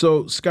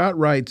 So Scott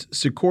writes,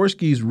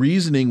 Sikorski's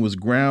reasoning was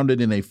grounded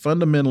in a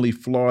fundamentally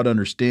flawed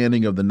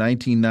understanding of the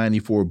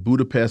 1994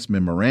 Budapest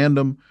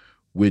Memorandum,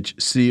 which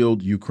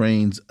sealed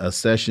Ukraine's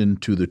accession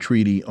to the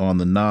Treaty on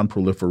the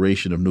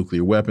Non-Proliferation of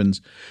Nuclear Weapons.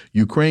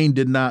 Ukraine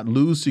did not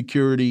lose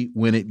security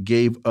when it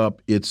gave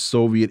up its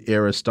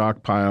Soviet-era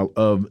stockpile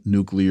of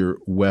nuclear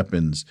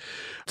weapons.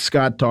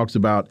 Scott talks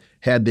about,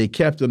 had they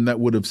kept them, that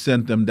would have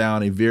sent them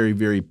down a very,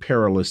 very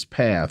perilous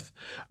path.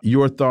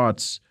 Your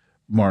thoughts,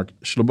 Mark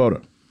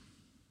Sleboda?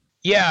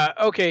 Yeah,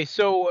 okay,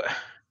 so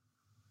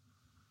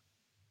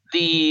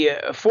the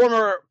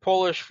former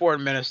Polish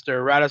foreign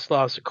minister,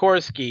 Radoslaw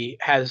Sikorski,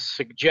 has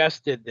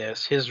suggested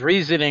this. His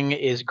reasoning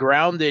is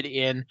grounded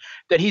in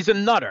that he's a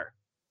nutter.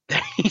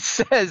 He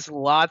says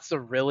lots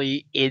of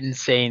really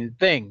insane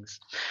things.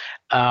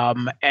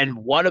 And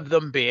one of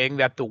them being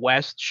that the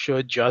West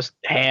should just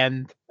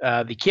hand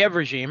the Kiev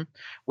regime,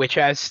 which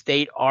has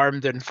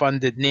state-armed and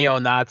funded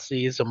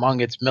neo-Nazis among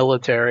its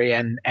military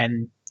and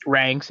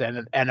ranks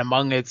and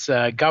among its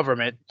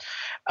government,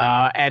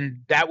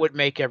 And that would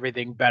make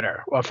everything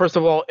better. Well, first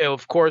of all,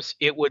 of course,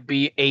 it would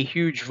be a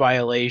huge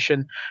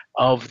violation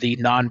of the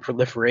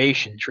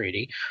Non-Proliferation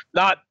Treaty.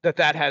 Not that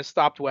that has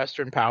stopped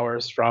Western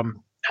powers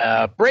from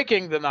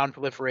breaking the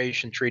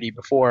Non-Proliferation Treaty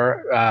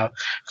before.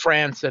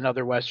 France and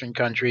other Western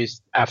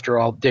countries, after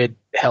all, did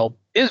help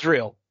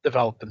Israel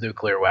develop the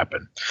nuclear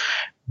weapon.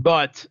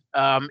 But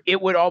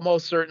it would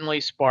almost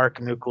certainly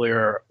spark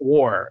nuclear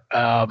war.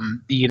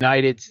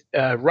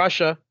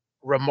 Russia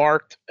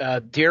remarked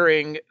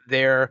during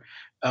their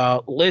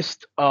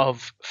list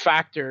of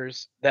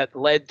factors that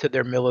led to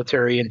their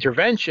military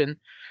intervention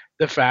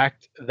the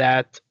fact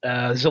that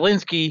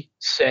Zelensky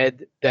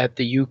said that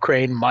the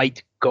Ukraine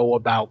might go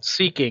about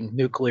seeking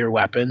nuclear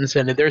weapons,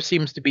 and there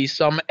seems to be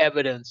some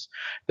evidence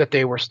that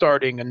they were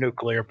starting a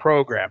nuclear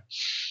program.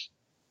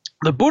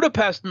 The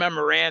Budapest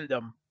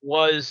Memorandum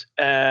was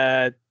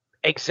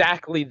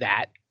exactly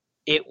that.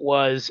 It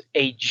was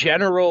a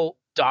general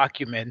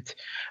document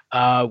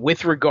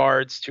with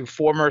regards to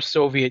former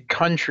Soviet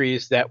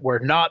countries that were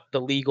not the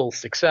legal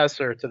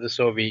successor to the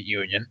Soviet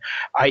Union,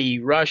 i.e.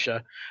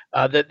 Russia,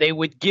 that they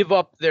would give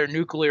up their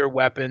nuclear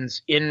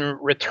weapons in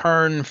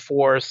return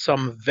for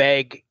some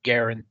vague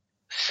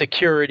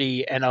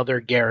security and other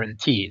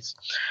guarantees.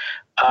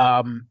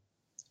 The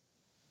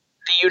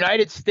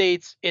United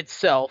States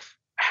itself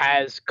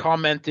has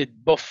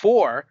commented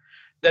before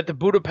that the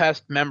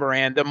Budapest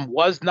Memorandum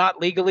was not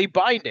legally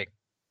binding.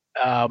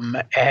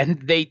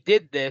 And they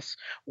did this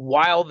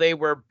while they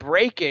were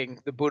breaking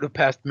the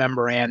Budapest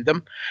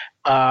Memorandum,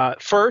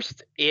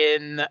 first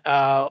in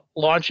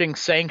launching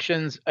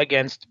sanctions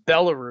against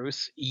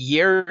Belarus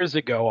years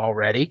ago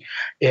already.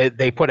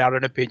 They put out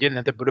an opinion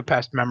that the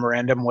Budapest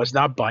Memorandum was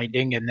not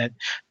binding and that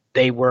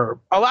they were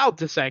allowed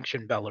to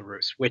sanction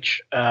Belarus, which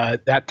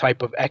that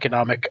type of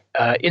economic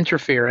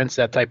interference,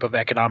 that type of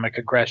economic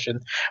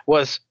aggression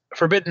was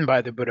forbidden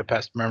by the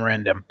Budapest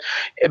Memorandum.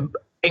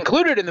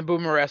 Included in the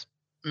Budapest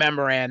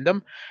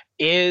Memorandum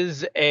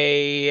is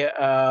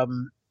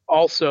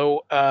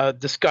also a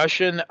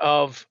discussion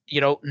of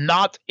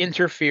not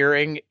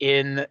interfering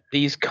in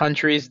these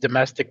countries'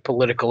 domestic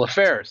political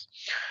affairs.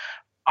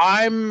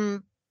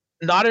 I'm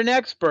not an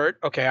expert.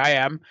 Okay, I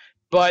am.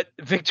 But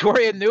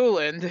Victoria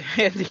Nuland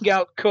handing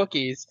out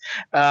cookies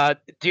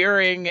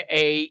during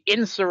a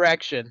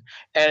insurrection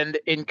and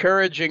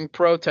encouraging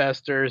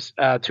protesters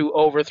to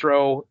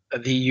overthrow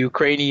the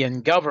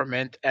Ukrainian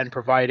government and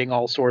providing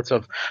all sorts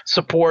of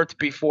support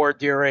before,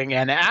 during,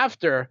 and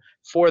after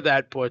for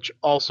that putsch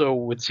also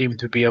would seem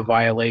to be a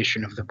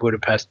violation of the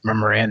Budapest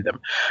Memorandum.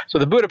 So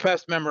the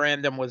Budapest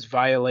Memorandum was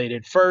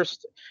violated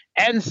first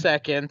and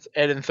second,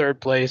 and in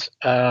third place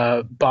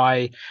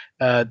by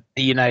the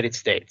United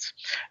States.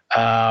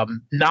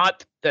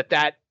 Not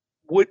that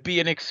would be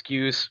an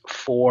excuse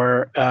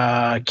for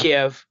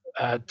Kiev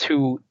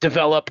to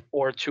develop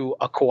or to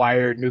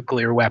acquire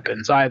nuclear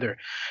weapons either.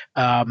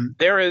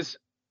 There is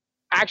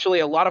actually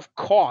a lot of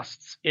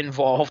costs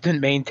involved in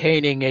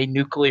maintaining a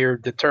nuclear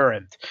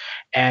deterrent.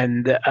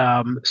 And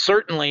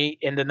certainly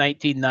in the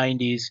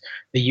 1990s,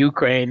 the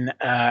Ukraine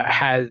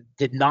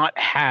did not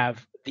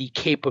have the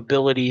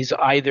capabilities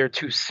either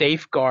to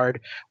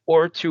safeguard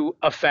or to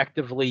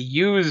effectively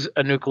use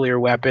a nuclear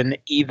weapon,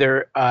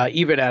 even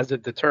as a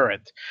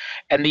deterrent.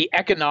 And the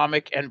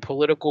economic and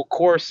political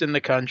course in the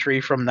country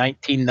from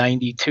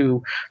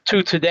 1992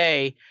 to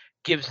today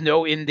gives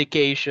no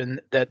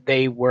indication that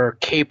they were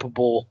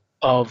capable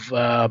of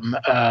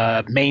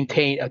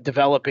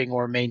developing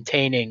or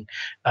maintaining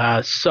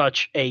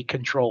such a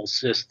control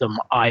system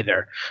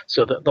either.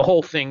 So the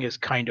whole thing is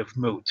kind of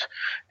moot.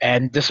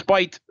 And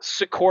despite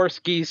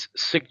Sikorsky's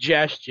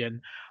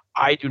suggestion,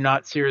 I do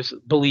not seriously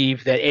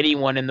believe that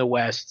anyone in the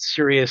West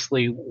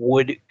seriously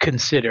would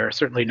consider,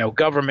 certainly no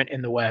government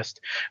in the West,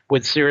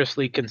 would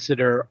seriously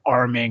consider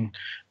arming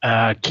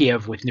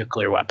Kiev with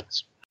nuclear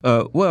weapons.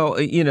 Well,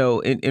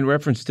 in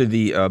reference to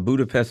the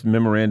Budapest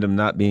Memorandum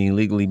not being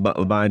legally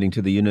binding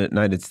to the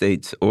United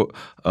States or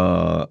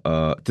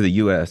to the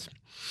U.S.,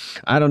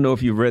 I don't know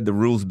if you've read the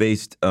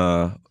rules-based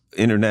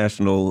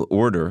international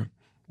order,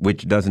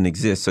 which doesn't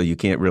exist, so you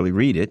can't really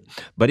read it.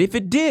 But if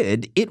it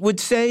did, it would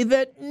say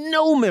that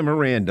no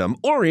memorandum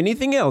or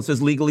anything else is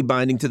legally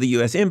binding to the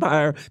U.S.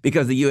 empire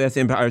because the U.S.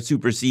 empire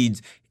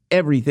supersedes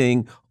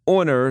everything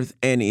on Earth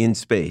and in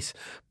space.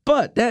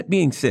 But that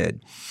being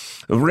said,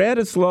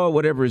 Radislaw,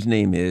 whatever his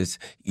name is,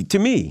 to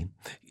me,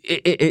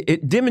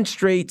 it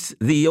demonstrates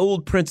the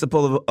old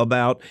principle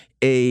about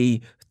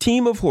a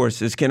team of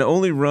horses can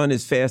only run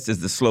as fast as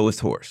the slowest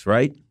horse,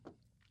 right?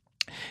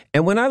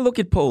 And when I look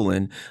at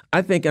Poland,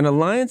 I think an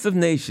alliance of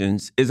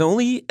nations is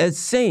only as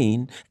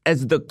sane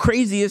as the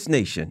craziest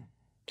nation.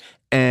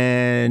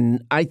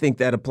 And I think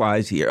that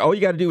applies here. All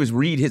you got to do is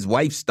read his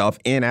wife's stuff,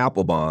 Ann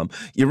Applebaum.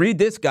 You read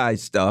this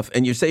guy's stuff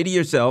and you say to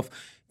yourself,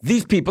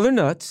 these people are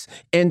nuts,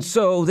 and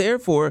so,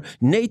 therefore,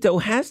 NATO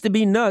has to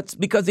be nuts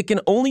because it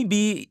can only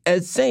be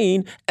as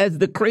sane as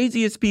the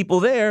craziest people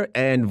there,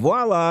 and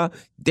voila,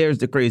 there's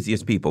the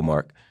craziest people,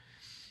 Mark.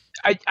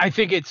 I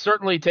think it's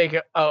certainly take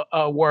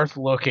a worth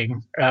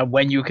looking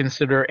when you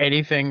consider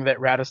anything that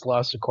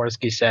Radoslaw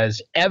Sikorski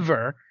says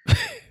ever.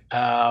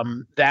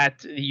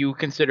 That you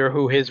consider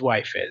who his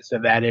wife is,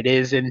 and that it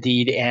is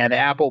indeed Anne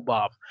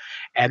Applebaum,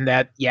 and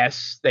that,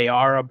 yes, they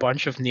are a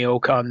bunch of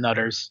neocon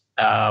nutters,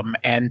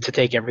 and to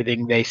take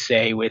everything they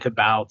say with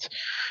about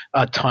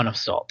a ton of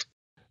salt.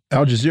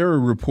 Al Jazeera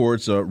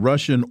reports a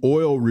Russian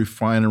oil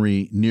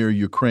refinery near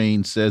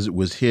Ukraine says it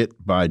was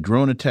hit by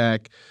drone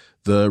attack.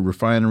 The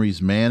refinery's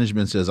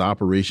management says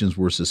operations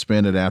were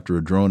suspended after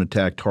a drone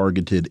attack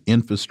targeted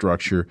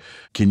infrastructure.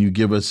 Can you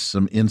give us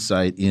some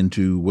insight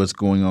into what's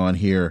going on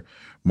here,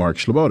 Mark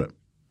Sleboda?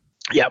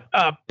 Yeah,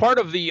 part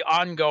of the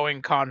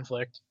ongoing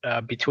conflict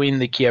between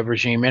the Kiev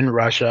regime and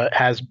Russia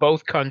has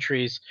both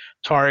countries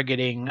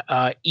targeting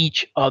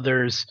each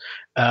other's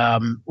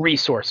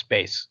resource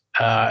base,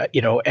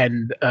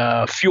 and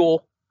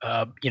fuel.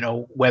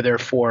 Whether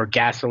for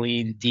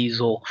gasoline,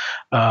 diesel,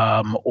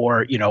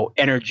 or,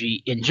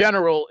 energy in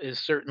general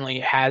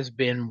certainly has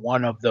been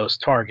one of those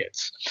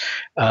targets.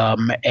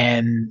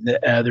 And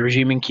the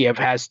regime in Kiev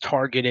has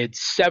targeted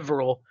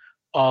several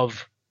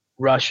of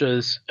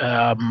Russia's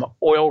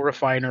oil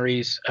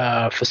refineries,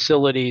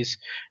 facilities.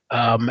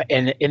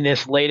 And in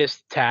this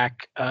latest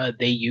attack,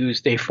 they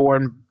used a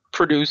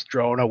foreign-produced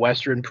drone, a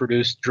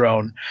Western-produced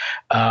drone.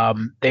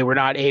 They were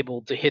not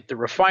able to hit the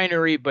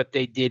refinery, but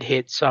they did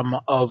hit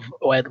or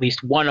at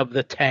least one of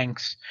the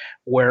tanks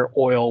where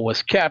oil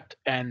was kept.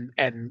 And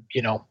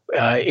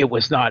it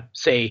was not,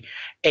 say,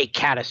 a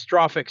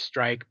catastrophic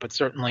strike, but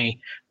certainly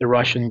the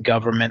Russian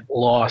government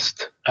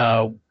lost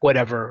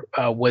whatever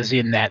was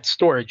in that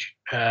storage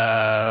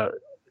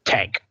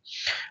tank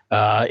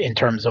in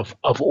terms of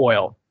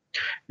oil.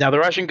 Now, the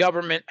Russian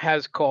government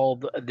has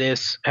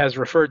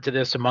referred to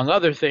this, among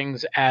other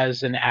things,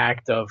 as an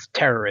act of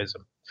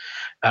terrorism.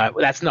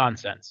 That's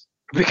nonsense,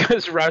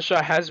 because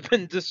Russia has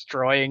been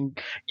destroying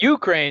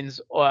Ukraine's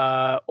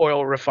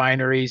oil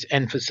refineries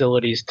and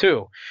facilities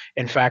too.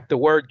 In fact, the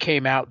word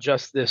came out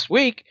just this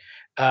week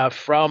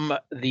from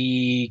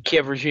the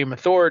Kiev regime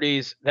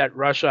authorities that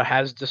Russia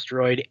has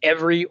destroyed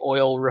every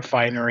oil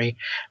refinery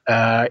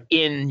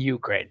in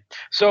Ukraine.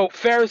 So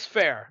fair is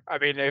fair. I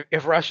mean,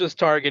 if Russia's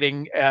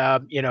targeting,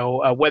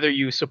 whether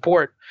you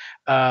support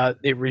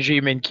the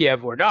regime in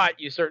Kiev or not,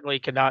 you certainly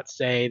cannot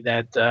say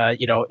that,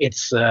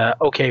 it's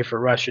okay for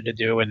Russia to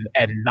do and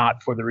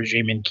not for the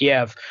regime in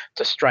Kiev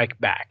to strike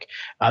back.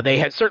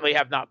 They certainly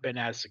have not been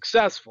as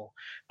successful.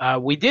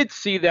 We did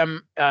see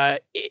them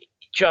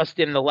just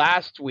in the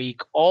last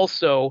week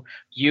also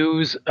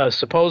use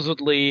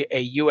supposedly a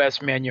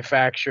U.S.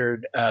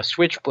 manufactured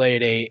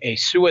Switchblade, a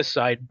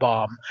suicide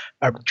bomb,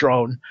 a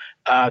drone,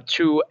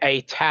 to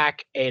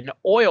attack an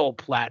oil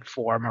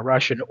platform, a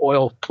Russian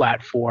oil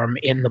platform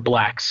in the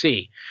Black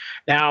Sea.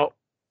 Now,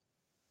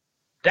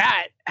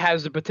 that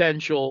has the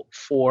potential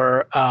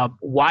for it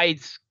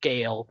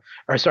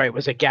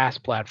was a gas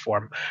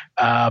platform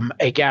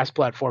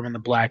in the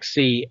Black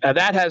Sea.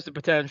 That has the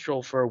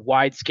potential for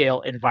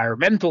wide-scale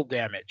environmental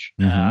damage.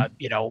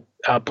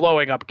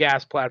 Blowing up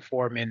gas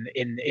platform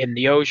in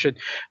the ocean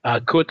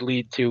could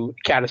lead to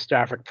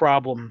catastrophic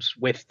problems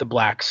with the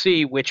Black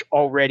Sea, which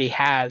already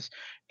has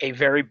a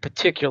very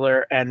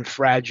particular and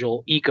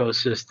fragile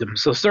ecosystem.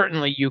 So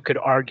certainly you could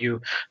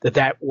argue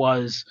that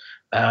was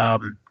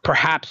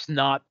perhaps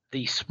not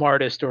the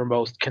smartest or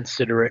most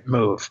considerate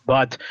move.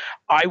 But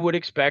I would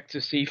expect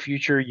to see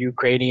future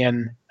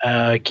Ukrainian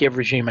Kiev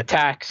regime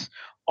attacks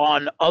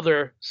on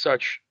other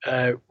such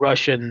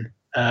Russian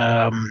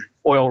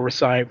oil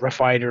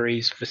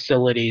refineries,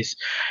 facilities.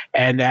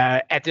 And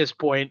at this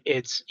point,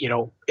 it's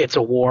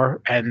a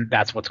war, and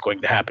that's what's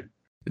going to happen.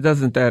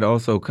 Doesn't that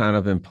also kind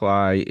of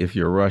imply, if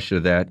you're Russia,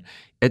 that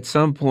at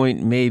some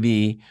point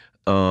maybe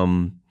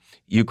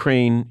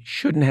Ukraine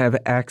shouldn't have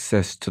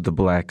access to the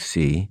Black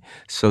Sea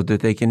so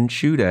that they can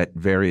shoot at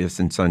various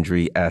and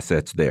sundry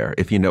assets there,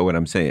 if you know what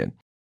I'm saying?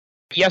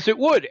 Yes, it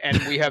would. And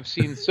we have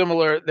seen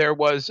similar. There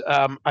was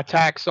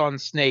attacks on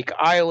Snake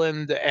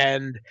Island,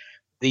 and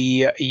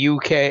the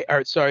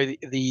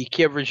the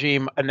Kiev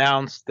regime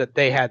announced that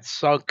they had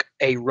sunk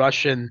a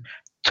Russian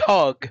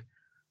tug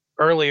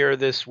earlier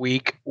this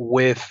week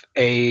with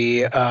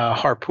a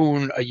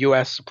Harpoon, a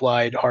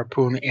U.S.-supplied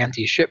Harpoon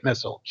anti-ship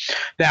missile.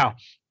 Now,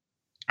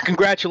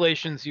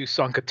 congratulations, you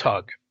sunk a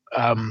tug.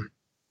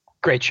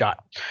 Great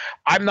shot.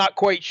 I'm not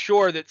quite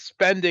sure that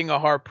spending a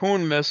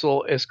Harpoon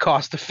missile is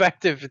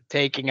cost-effective at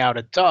taking out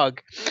a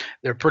tug.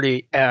 They're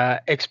pretty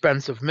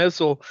expensive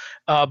missile.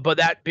 But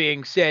that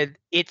being said,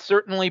 it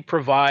certainly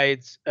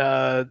provides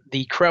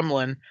the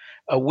Kremlin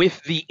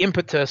with the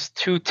impetus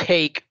to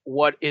take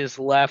what is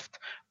left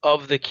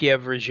of the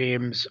Kiev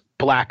regime's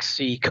Black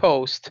Sea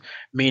coast,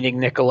 meaning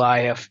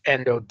Nikolaev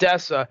and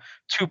Odessa,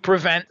 to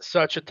prevent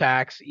such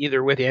attacks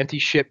either with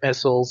anti-ship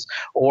missiles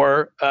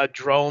or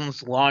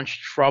drones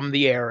launched from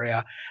the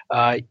area.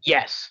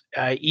 Yes,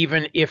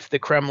 even if the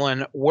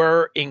Kremlin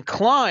were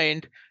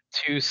inclined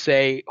to,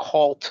 say,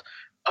 halt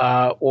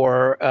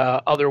or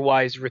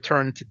otherwise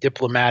return to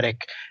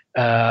diplomatic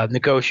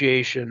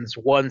negotiations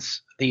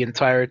once the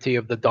entirety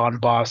of the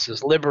Donbass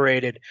is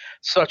liberated.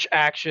 Such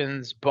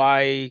actions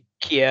by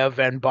Kiev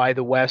and by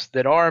the West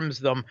that arms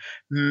them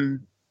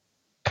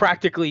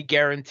practically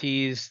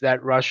guarantees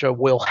that Russia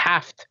will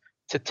have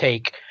to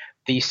take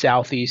the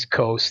southeast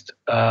coast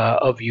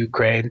of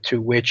Ukraine, to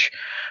which,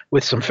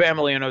 with some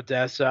family in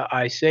Odessa,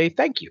 I say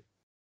thank you.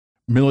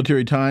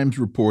 Military Times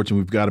reports, and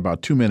we've got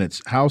about 2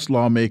 minutes, House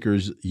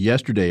lawmakers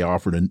yesterday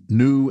offered a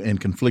new and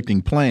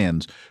conflicting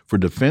plans for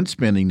defense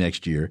spending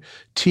next year,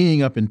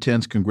 teeing up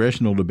intense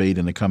congressional debate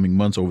in the coming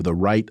months over the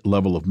right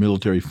level of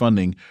military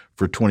funding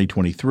for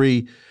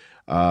 2023.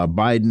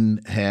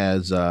 Biden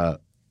has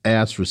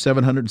asked for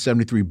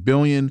 $773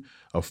 billion,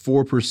 a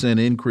 4%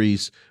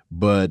 increase,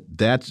 but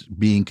that's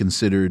being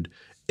considered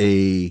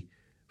a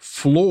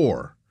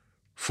floor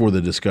for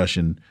the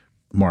discussion.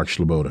 Mark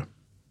Sleboda.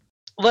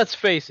 Let's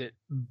face it,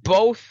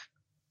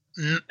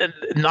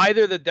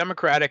 neither the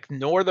Democratic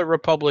nor the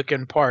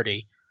Republican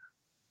Party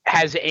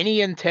has any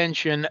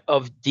intention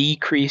of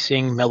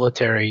decreasing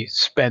military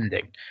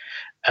spending.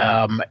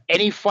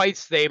 Any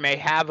fights they may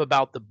have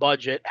about the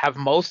budget have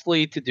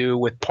mostly to do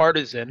with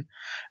partisanship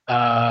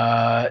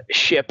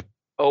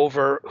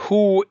over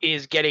who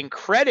is getting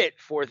credit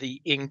for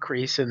the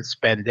increase in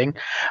spending,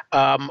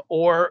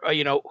 or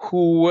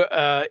who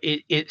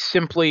it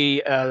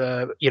simply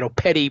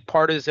petty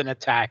partisan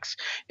attacks,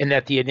 in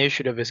that the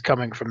initiative is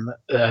coming from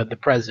the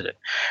president.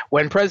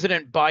 When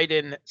President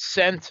Biden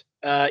sent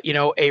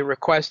a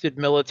requested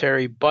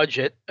military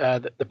budget,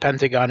 the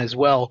Pentagon as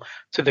well,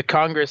 to the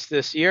Congress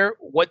this year,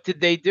 what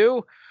did they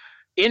do?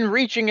 In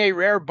reaching a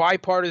rare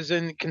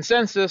bipartisan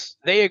consensus,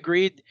 they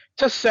agreed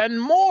to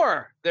send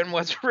more than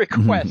was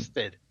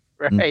requested.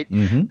 Right?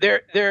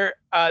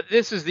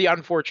 This is the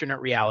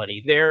unfortunate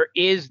reality. There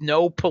is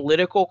no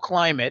political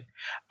climate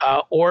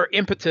or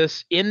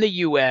impetus in the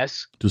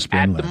U.S.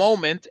 at the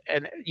moment,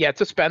 and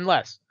to spend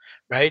less.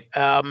 Right?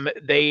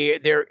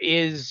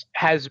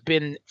 Has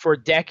been for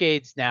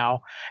decades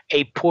now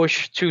a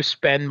push to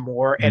spend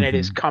more, and it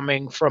is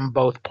coming from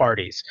both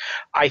parties.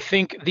 I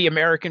think the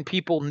American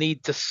people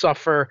need to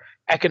suffer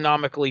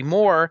economically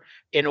more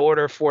in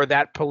order for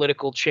that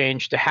political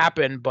change to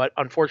happen. But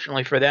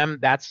unfortunately for them,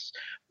 that's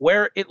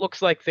where it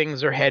looks like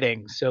things are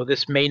heading. So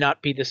this may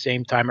not be the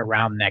same time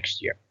around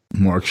next year.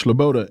 Mark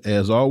Sleboda,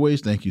 as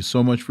always, thank you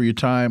so much for your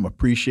time.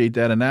 Appreciate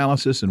that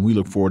analysis, and we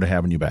look forward to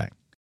having you back.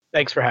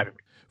 Thanks for having me.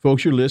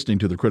 Folks, you're listening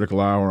to the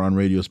Critical Hour on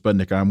Radio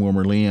Sputnik. I'm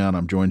Wilmer Leon.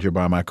 I'm joined here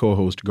by my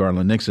co-host,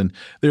 Garland Nixon.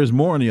 There's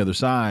more on the other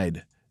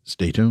side.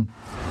 Stay tuned.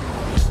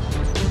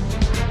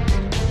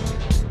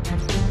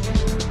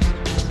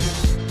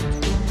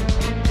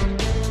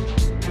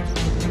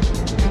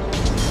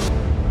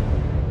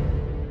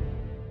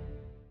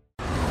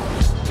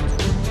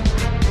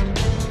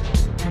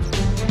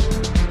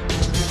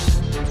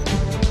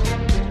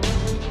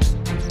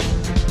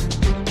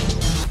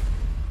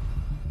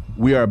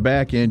 We are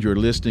back, and you're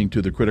listening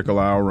to the Critical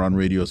Hour on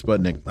Radio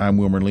Sputnik. I'm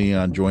Wilmer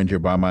Leon, joined here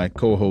by my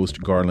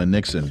co-host, Garland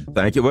Nixon.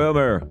 Thank you,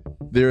 Wilmer.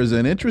 There's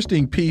an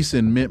interesting piece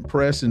in Mint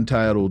Press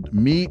entitled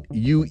Meet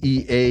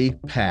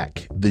UEA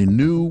PAC, the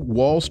new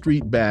Wall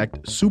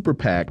Street-backed super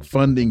PAC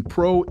funding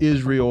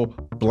pro-Israel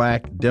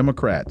black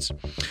Democrats.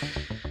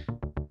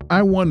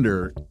 I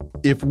wonder,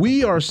 if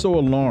we are so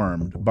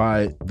alarmed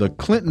by the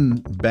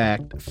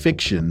Clinton-backed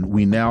fiction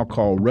we now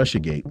call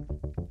Russiagate,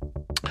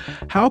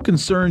 how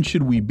concerned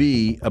should we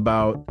be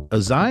about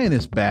a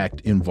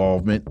Zionist-backed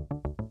involvement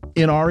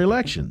in our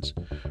elections?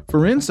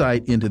 For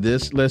insight into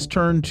this, let's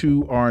turn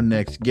to our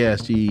next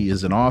guest. He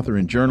is an author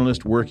and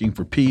journalist working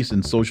for peace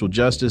and social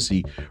justice.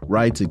 He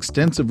writes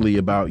extensively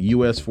about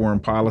U.S. foreign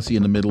policy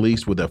in the Middle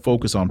East with a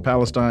focus on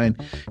Palestine.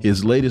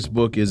 His latest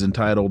book is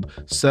entitled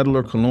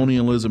Settler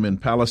Colonialism in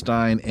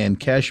Palestine and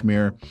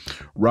Kashmir.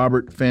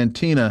 Robert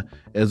Fantina.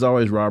 As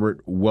always,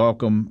 Robert,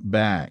 welcome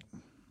back.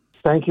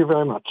 Thank you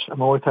very much.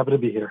 I'm always happy to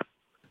be here.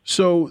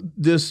 So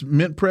this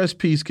Mint Press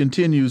piece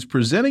continues,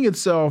 presenting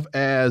itself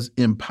as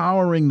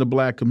empowering the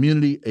black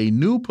community. A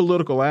new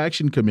political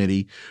action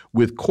committee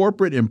with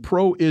corporate and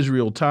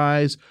pro-Israel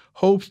ties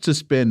hopes to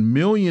spend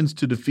millions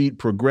to defeat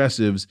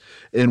progressives.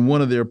 And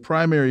one of their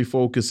primary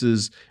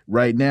focuses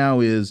right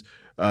now is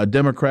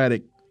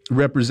Democratic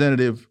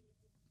Representative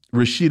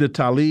Rashida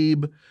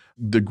Tlaib.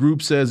 The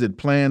group says it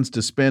plans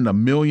to spend $1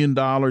 million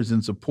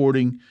in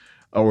supporting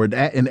or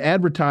in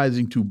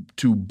advertising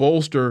to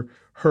bolster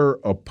her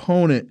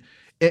opponent.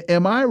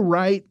 Am I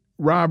right,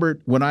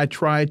 Robert, when I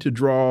try to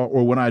draw,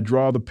 or when I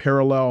draw the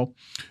parallel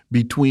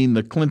between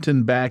the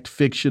Clinton-backed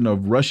fiction of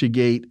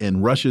Russiagate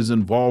and Russia's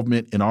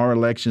involvement in our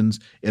elections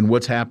and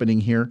what's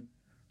happening here?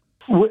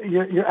 Well,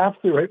 you're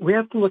absolutely right. We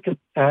have to look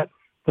at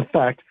the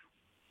fact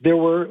there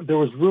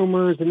was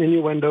rumors and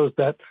innuendos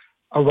that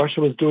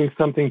Russia was doing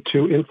something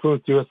to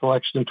influence the U.S.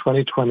 election in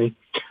 2020,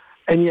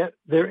 and yet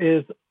there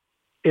is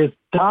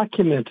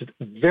documented,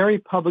 very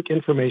public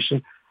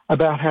information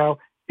about how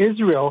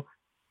Israel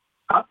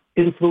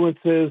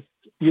influences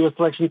U.S.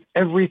 elections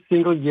every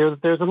single year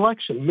that there's an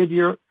election,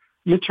 midterm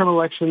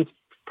elections,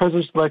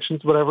 presidential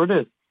elections, whatever it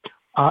is.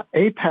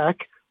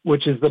 AIPAC,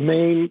 which is the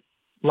main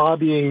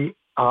lobbying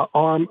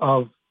arm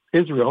of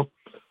Israel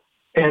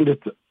and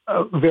its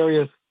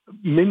various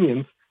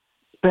minions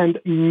spend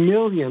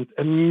millions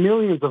and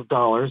millions of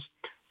dollars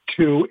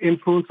to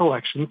influence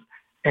elections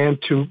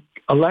and to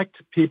elect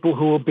people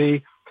who will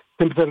be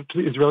sympathetic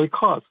to the Israeli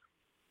cause.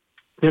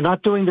 They're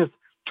not doing this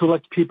to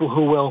elect people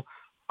who will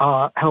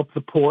help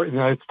the poor in the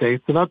United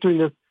States. They're not doing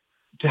this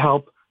to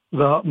help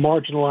the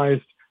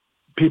marginalized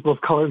people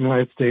of color in the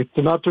United States.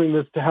 They're not doing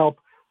this to help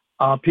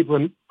people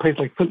in places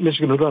like Flint,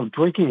 Michigan who don't have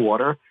drinking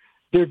water.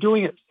 They're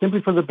doing it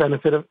simply for the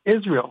benefit of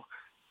Israel.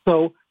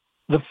 So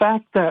the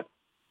fact that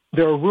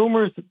there are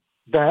rumors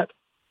that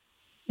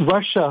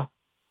Russia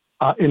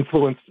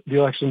influenced the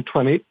election in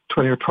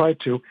 2020 or tried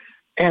to,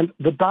 and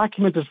the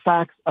documented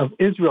facts of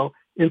Israel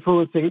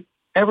influencing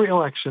every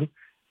election,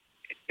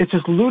 it's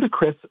just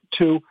ludicrous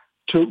to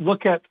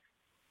look at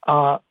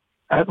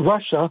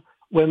Russia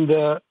when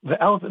the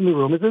elephant in the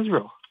room is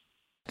Israel.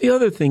 The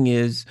other thing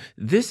is,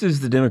 this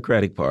is the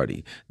Democratic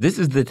Party. This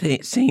is the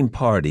same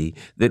party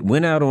that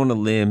went out on a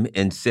limb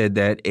and said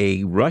that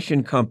a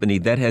Russian company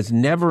that has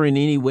never in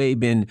any way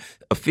been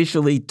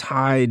officially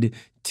tied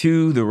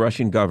to the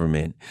Russian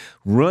government,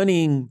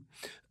 running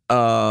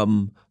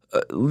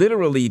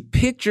literally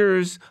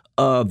pictures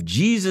of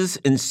Jesus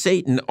and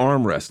Satan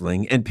arm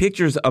wrestling and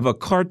pictures of a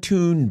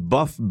cartoon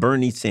buff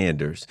Bernie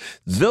Sanders.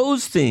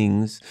 Those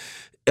things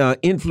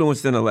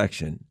influenced an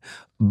election.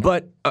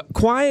 But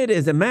quiet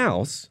as a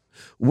mouse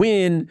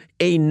when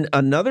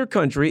another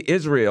country,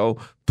 Israel,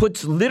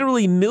 puts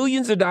literally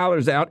millions of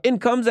dollars out and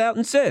comes out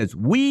and says,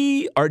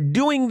 we are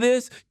doing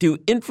this to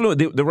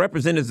influence the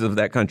representatives of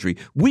that country.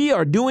 We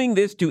are doing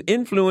this to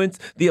influence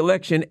the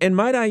election. And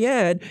might I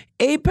add,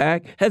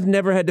 AIPAC has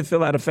never had to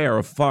fill out a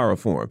FARA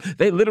form.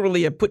 They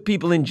literally have put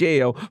people in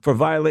jail for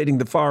violating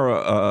the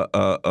FARA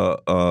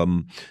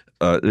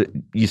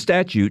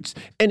statutes.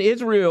 And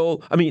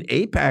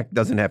AIPAC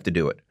doesn't have to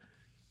do it.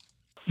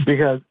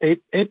 Because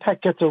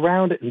AIPAC gets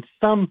around it in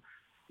some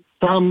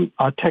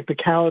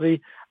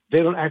technicality.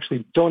 They don't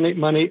actually donate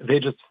money; they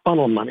just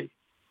funnel money.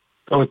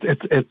 So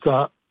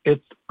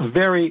it's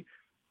very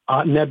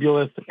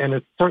nebulous, and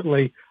it's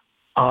certainly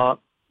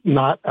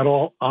not at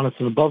all honest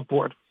and above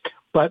board.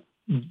 But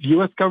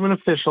U.S. government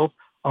officials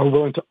are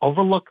willing to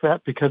overlook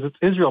that because it's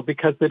Israel,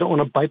 because they don't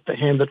want to bite the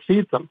hand that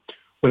feeds them.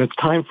 When it's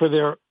time for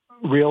their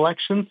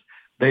re-elections,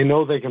 they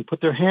know they can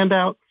put their hand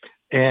out,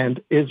 and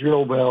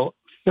Israel will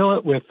fill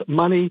it with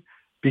money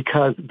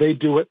because they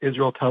do what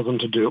Israel tells them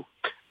to do.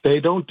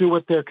 They don't do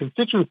what their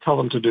constituents tell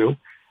them to do.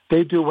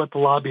 They do what the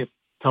lobbyists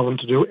tell them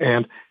to do,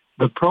 and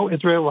the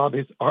pro-Israel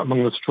lobbies are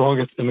among the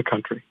strongest in the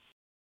country.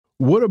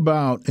 What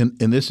about, and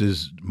this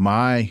is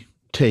my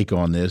take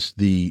on this,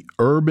 the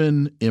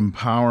Urban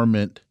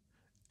Empowerment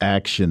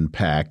Action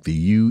PAC,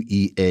 the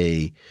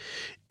UEA,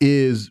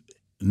 is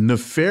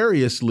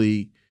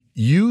nefariously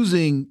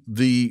using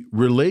the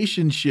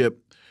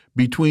relationship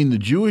between the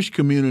Jewish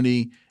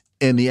community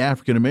and the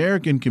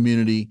African-American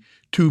community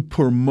to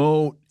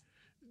promote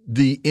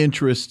the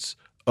interests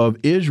of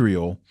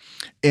Israel.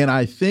 And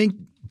I think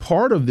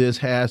part of this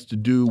has to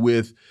do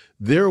with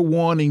their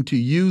wanting to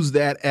use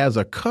that as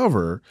a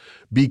cover,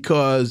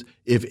 because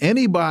if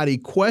anybody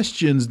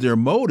questions their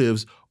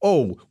motives,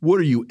 oh, what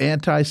are you,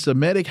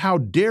 anti-Semitic? How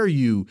dare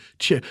you?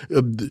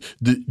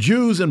 The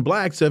Jews and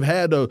blacks have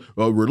had a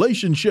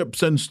relationship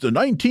since the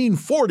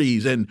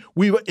 1940s,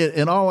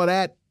 and all of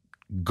that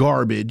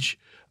garbage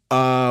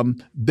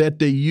that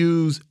they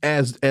use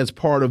as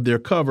part of their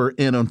cover.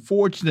 And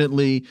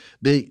unfortunately,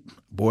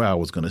 I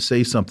was going to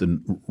say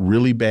something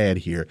really bad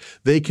here.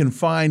 They can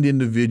find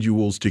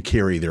individuals to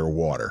carry their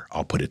water.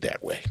 I'll put it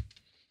that way.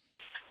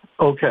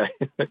 Okay.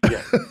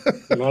 Yeah.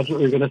 Imagine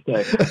what you're going to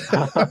say.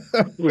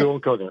 We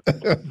won't go there.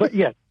 But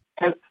yes,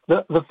 and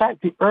the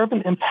fact, the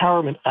Urban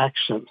Empowerment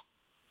Action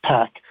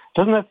PAC,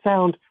 doesn't that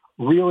sound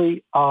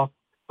really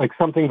like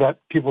something that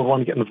people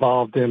want to get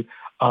involved in?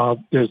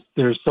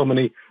 There's so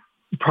many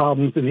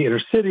problems in the inner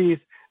cities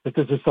that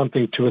this is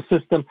something to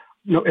assist them.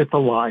 No, it's a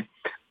lie.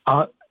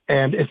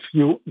 And if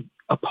you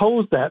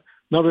oppose that,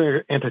 not only are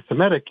you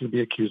anti-Semitic, you'd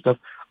be accused of,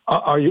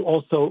 are you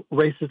also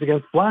racist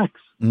against blacks?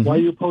 Mm-hmm. Why are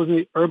you opposing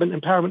the Urban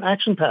Empowerment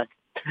Action PAC?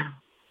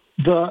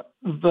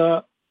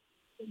 The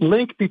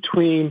link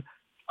between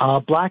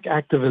black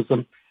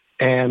activism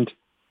and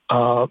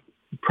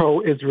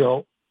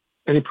pro-Israel,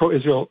 any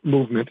pro-Israel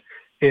movement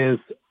is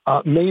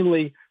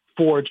mainly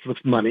forged with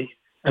money,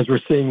 as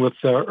we're seeing with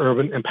the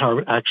Urban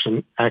Empowerment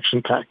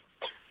Action PAC.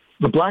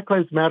 The Black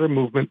Lives Matter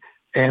movement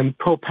and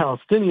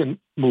pro-Palestinian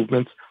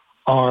movements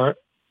are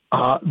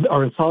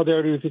in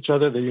solidarity with each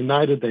other. They're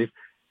united. They've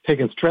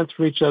taken strength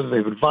from each other.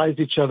 They've advised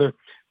each other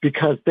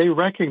because they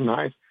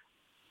recognize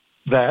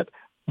that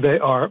they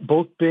are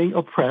both being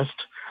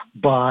oppressed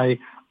by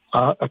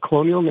a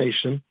colonial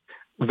nation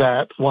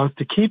that wants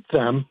to keep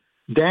them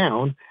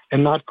down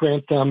and not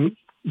grant them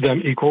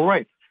equal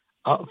rights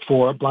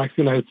for blacks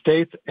in the United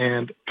States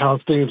and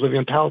Palestinians living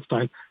in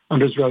Palestine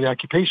under Israeli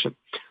occupation.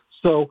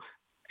 So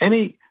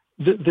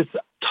this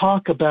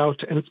talk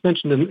about, and it's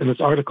mentioned in this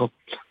article,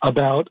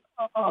 about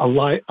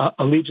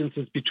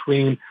allegiances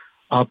between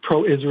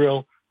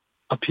pro-Israel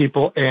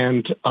people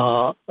and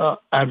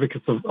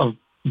advocates of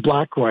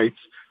black rights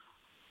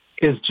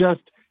is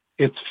just,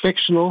 it's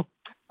fictional.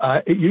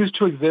 It used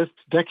to exist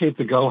decades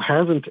ago,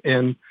 hasn't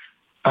in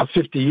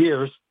 50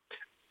 years,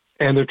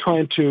 and they're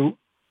trying to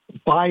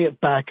buy it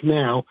back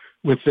now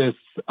with this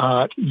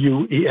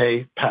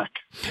UEA PAC.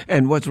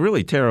 And what's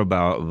really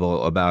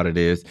terrible about it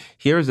is,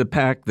 here's a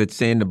PAC that's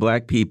saying to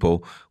black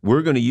people,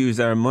 we're going to use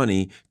our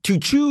money to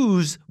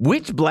choose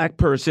which black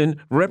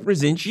person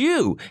represents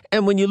you.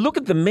 And when you look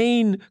at the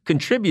main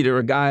contributor,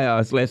 a guy,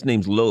 his last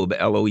name's Loeb,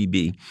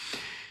 L-O-E-B,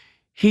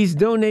 he's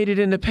donated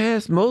in the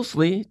past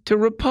mostly to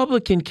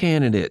Republican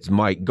candidates,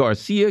 Mike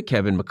Garcia,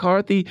 Kevin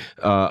McCarthy,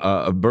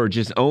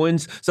 Burgess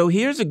Owens. So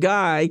here's a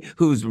guy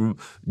who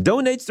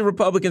donates to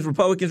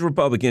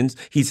Republicans.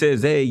 He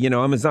says, hey, you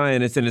know, I'm a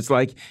Zionist. And it's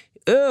like,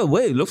 oh,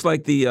 wait, looks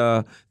like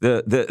the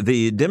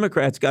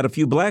Democrats got a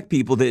few black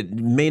people that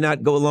may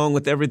not go along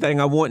with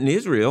everything I want in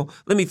Israel.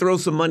 Let me throw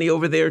some money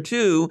over there,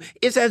 too.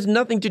 It has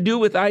nothing to do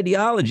with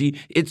ideology.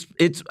 It's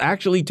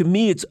actually, to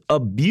me, it's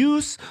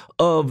abuse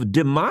of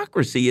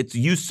democracy. It's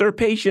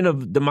usurpation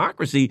of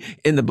democracy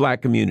in the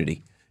black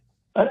community.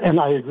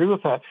 And I agree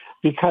with that,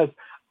 because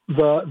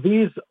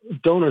these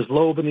donors,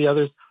 Loeb and the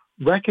others,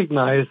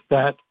 recognize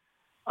that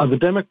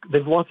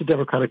they've lost the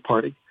Democratic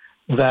Party,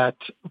 that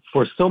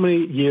for so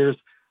many years,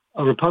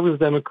 Republicans and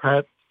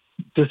Democrats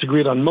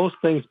disagreed on most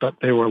things, but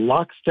they were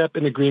lockstep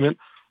in agreement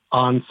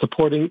on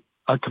supporting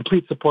a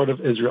complete support of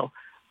Israel.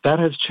 That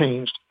has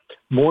changed.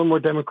 More and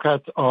more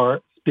Democrats are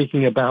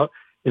speaking about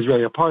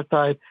Israeli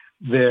apartheid.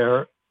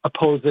 They're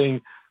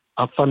opposing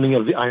funding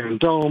of the Iron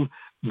Dome.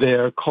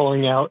 They're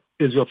calling out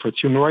Israel for its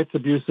human rights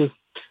abuses.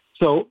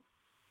 So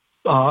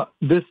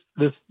this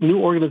new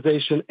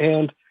organization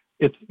and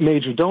its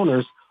major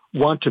donors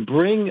want to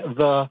bring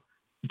the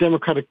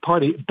Democratic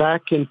Party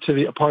back into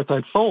the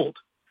apartheid fold,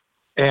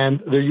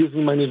 and they're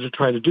using money to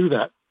try to do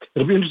that.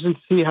 It'll be interesting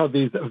to see how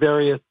these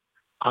various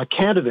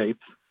candidates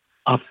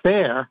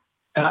fare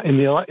in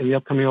the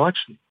upcoming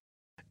election.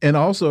 And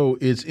also,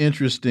 it's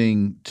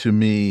interesting to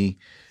me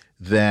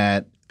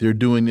that they're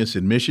doing this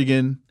in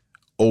Michigan,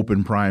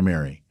 open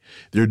primary.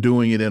 They're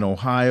doing it in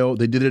Ohio.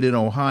 They did it in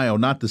Ohio,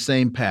 not the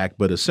same PAC,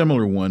 but a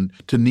similar one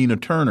to Nina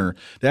Turner.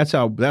 That's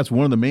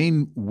one of the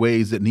main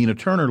ways that Nina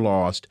Turner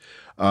lost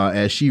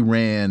as she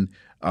ran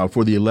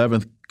for the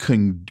 11th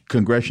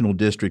congressional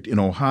district in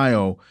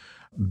Ohio,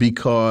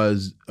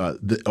 because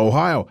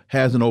Ohio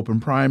has an open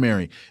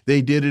primary.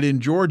 They did it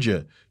in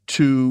Georgia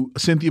to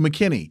Cynthia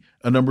McKinney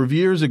a number of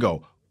years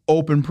ago.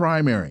 Open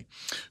primary.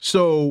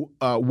 So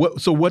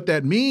what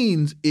that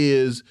means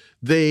is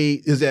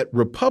that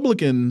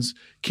Republicans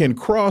can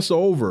cross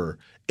over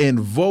and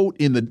vote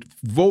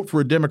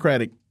for a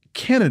Democratic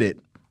candidate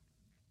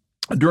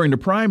during the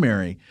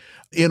primary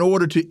in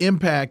order to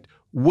impact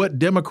what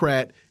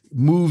Democrat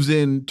moves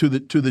into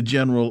the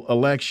general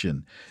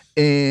election.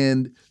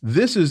 And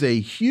this is a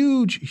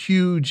huge,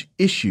 huge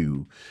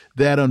issue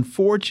that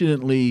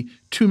unfortunately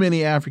too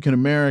many African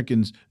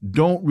Americans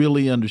don't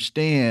really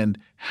understand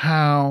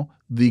how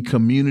the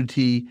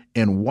community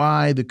and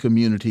why the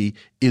community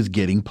is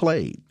getting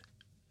played.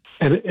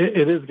 And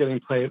it is getting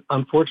played,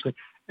 unfortunately.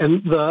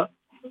 And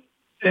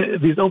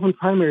these open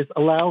primaries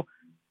allow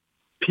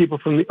people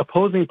from the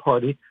opposing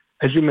party,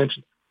 as you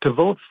mentioned, to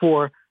vote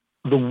for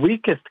the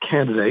weakest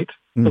candidate.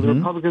 So the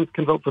Republicans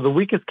can vote for the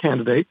weakest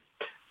candidate,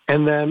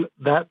 and then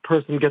that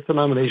person gets the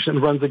nomination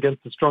and runs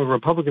against the stronger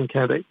Republican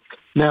candidate.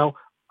 Now,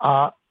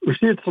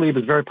 Rashida Tlaib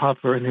is very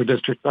popular in her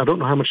district. I don't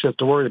know how much she has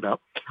to worry about.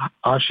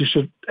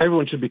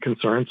 Everyone should be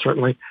concerned,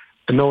 certainly,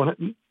 and no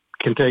one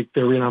can take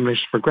their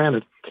renomination for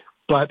granted.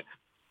 But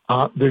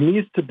there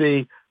needs to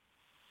be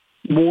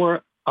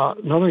more,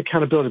 not only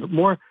accountability, but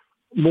more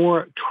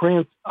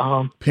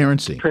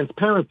transparency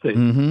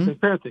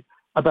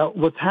about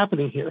what's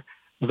happening here.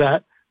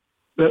 That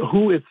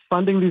who is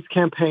funding these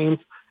campaigns,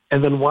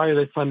 and then why are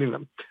they funding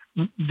them?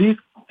 This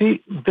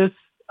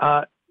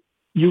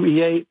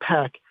UEA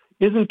PAC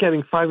isn't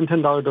getting $5 and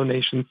 $10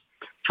 donations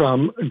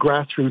from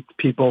grassroots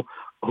people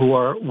who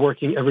are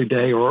working every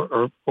day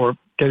or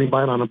getting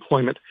by on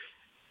unemployment.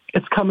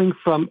 It's coming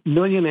from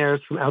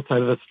millionaires from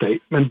outside of the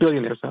state and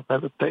billionaires outside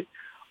of the state.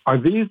 Are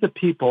these the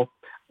people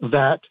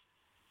that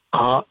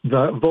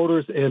the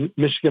voters in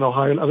Michigan,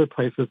 Ohio, and other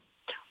places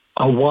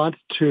want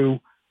to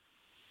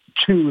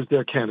choose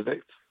their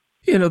candidates?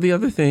 You know, the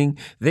other thing,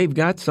 they've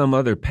got some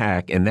other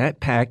PAC, and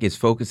that PAC is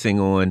focusing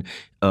on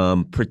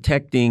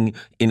protecting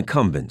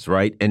incumbents,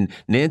 right? And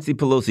Nancy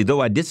Pelosi, though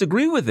I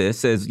disagree with this,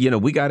 says, you know,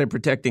 we got to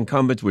protect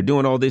incumbents. We're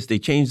doing all this. They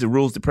changed the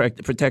rules to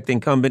protect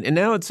incumbent. And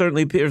now it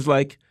certainly appears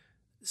like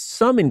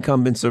some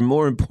incumbents are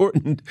more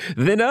important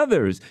than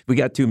others. We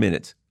got 2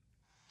 minutes.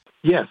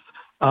 Yes.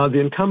 The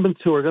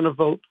incumbents who are going to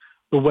vote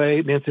the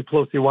way Nancy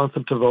Pelosi wants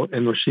them to vote,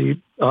 and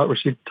Rashid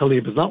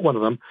Tlaib is not one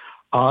of them,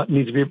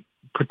 need to be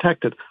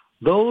protected.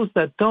 Those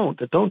that don't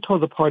toe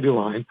the party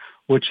line,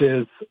 which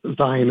is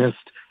Zionist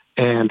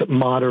and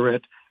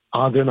moderate,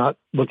 they're not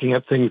looking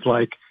at things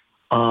like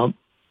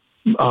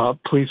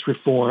police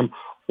reform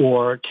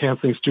or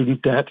canceling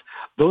student debt.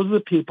 Those are the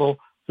people,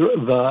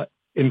 the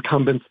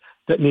incumbents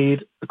that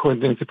need, according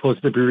to Nancy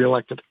Pelosi, to be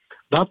reelected,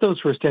 not those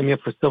who are standing up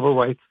for civil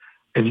rights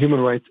and human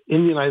rights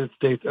in the United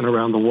States and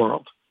around the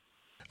world.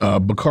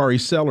 Bakari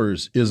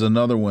Sellers is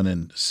another one,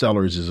 and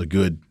Sellers is a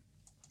good,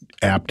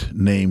 apt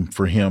name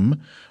for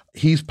him.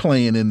 He's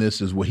playing in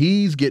this as well.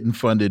 He's getting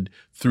funded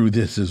through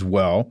this as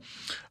well.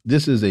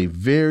 This is a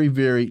very,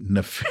 very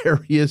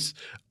nefarious,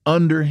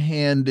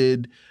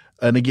 underhanded,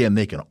 and again,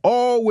 they can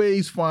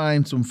always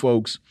find some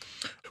folks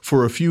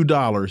for a few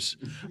dollars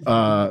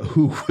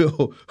who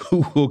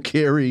will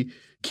carry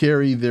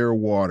their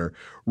water.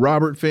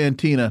 Robert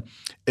Fantina,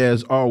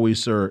 as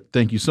always, sir,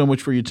 thank you so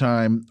much for your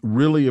time.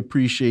 Really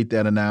appreciate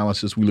that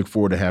analysis. We look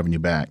forward to having you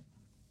back.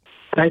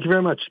 Thank you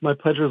very much. My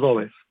pleasure as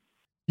always.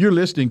 You're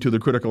listening to the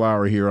Critical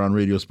Hour here on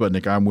Radio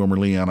Sputnik. I'm Wilmer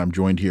Leon. I'm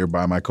joined here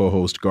by my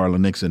co-host,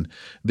 Garland Nixon.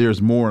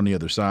 There's more on the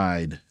other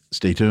side.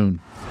 Stay tuned.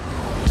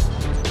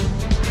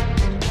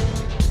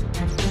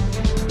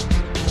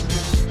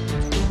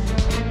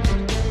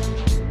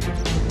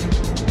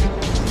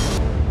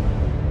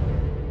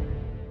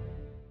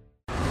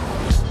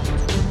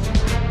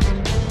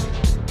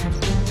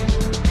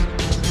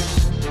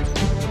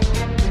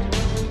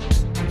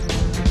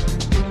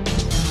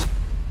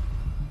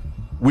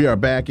 We are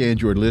back,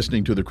 and you're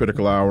listening to the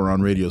Critical Hour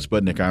on Radio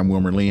Sputnik. I'm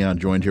Wilmer Leon,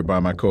 joined here by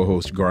my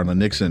co-host, Garland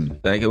Nixon.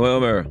 Thank you,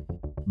 Wilmer.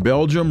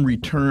 Belgium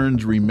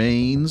returns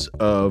remains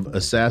of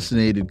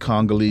assassinated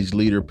Congolese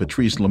leader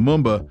Patrice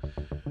Lumumba.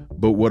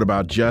 But what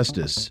about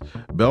justice?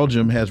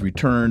 Belgium has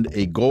returned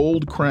a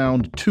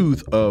gold-crowned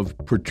tooth of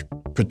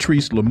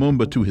Patrice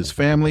Lumumba to his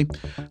family.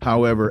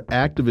 However,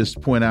 activists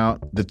point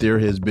out that there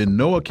has been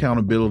no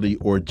accountability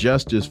or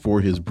justice for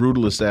his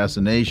brutal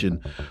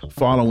assassination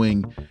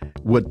following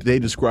what they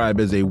describe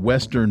as a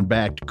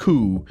Western-backed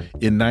coup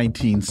in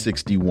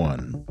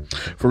 1961.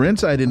 For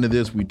insight into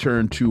this, we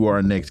turn to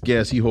our next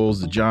guest. He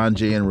holds the John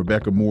J. and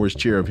Rebecca Moores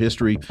Chair of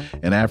History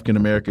and African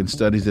American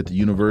Studies at the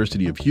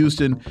University of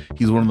Houston.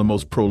 He's one of the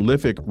most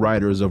prolific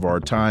writers of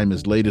our time.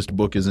 His latest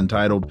book is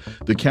entitled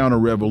The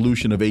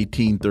Counter-Revolution of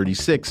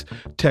 1836,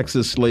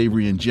 Texas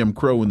Slavery and Jim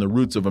Crow and the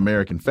Roots of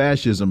American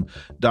Fascism.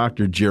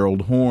 Dr.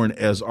 Gerald Horne,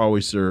 as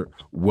always, sir,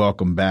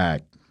 welcome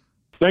back.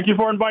 Thank you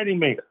for inviting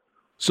me.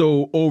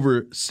 So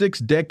over 6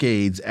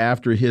 decades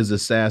after his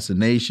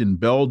assassination,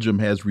 Belgium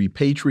has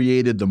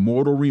repatriated the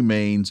mortal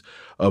remains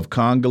of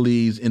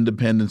Congolese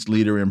independence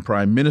leader and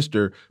Prime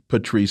Minister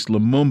Patrice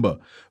Lumumba.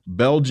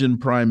 Belgian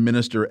Prime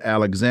Minister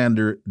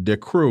Alexander De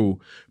Croo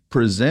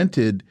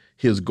presented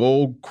his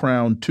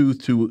gold-crowned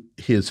tooth to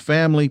his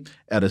family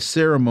at a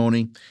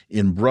ceremony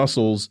in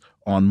Brussels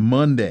on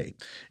Monday.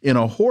 In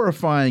a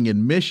horrifying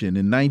admission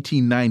in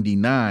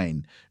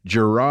 1999,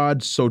 Gerard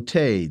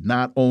Sauté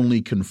not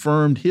only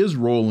confirmed his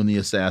role in the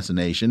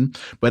assassination,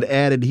 but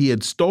added he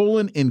had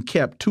stolen and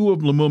kept 2 of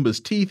Lumumba's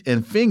teeth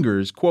and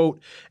fingers,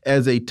 quote,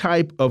 as a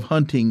type of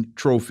hunting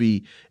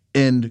trophy,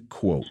 end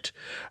quote.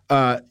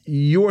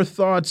 Your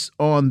thoughts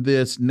on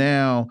this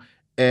now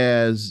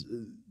as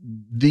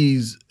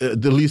these,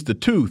 at least the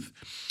tooth,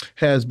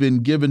 has been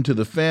given to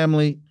the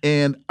family.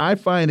 And I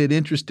find it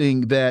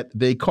interesting that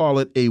they call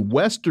it a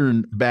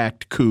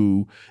Western-backed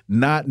coup,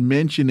 not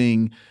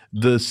mentioning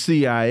the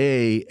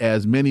CIA,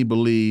 as many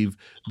believe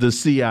the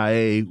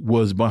CIA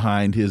was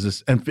behind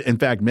his. In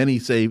fact, many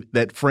say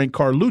that Frank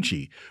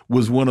Carlucci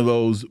was one of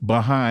those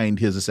behind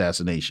his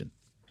assassination.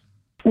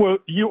 Well,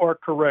 you are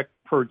correct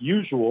per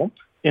usual.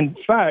 In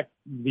fact,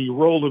 the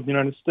role of the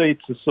United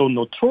States is so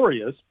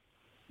notorious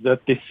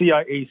that the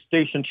CIA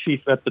station chief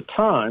at the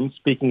time,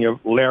 speaking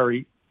of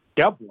Larry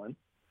Devlin,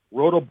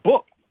 wrote a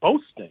book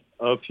boasting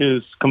of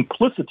his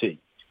complicity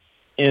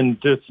in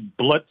this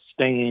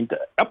blood-stained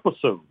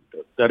episode.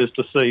 That is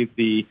to say,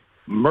 the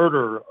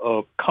murder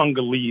of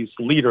Congolese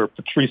leader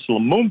Patrice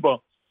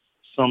Lumumba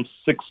some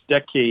 6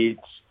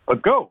 decades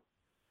ago.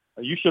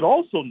 You should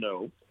also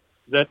know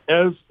that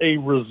as a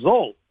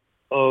result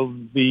of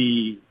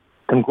the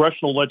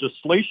congressional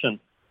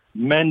legislation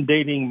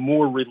mandating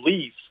more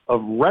release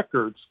of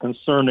records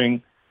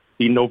concerning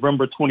the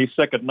November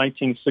 22nd,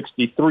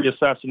 1963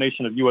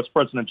 assassination of U.S.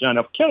 President John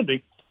F.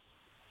 Kennedy,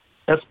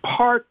 as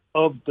part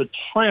of the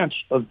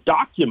tranche of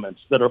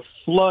documents that are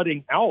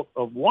flooding out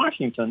of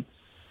Washington,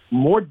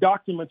 more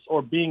documents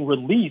are being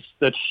released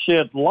that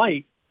shed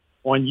light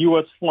on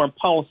U.S. foreign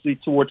policy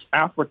towards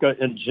Africa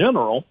in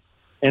general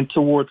and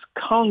towards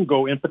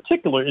Congo in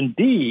particular.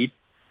 Indeed,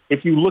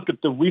 if you look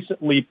at the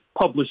recently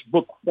published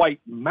book,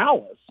 White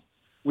Malice,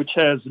 which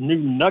has new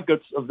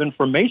nuggets of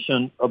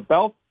information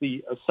about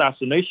the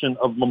assassination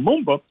of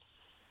Lumumba,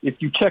 if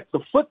you check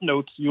the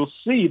footnotes, you'll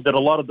see that a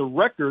lot of the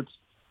records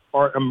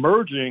are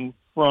emerging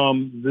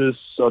from this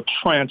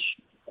tranche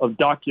of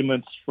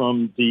documents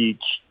from the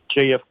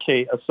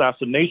JFK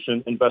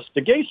assassination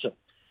investigation.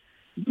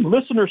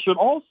 Listeners should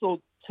also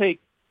take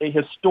a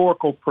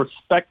historical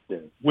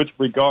perspective with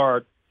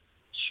regard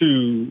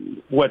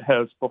to what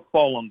has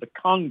befallen the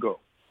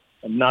Congo.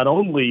 And not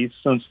only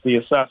since the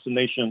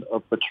assassination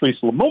of Patrice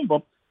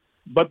Lumumba,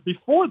 but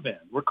before then.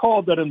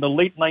 Recall that in the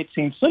late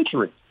 19th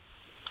century,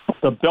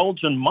 the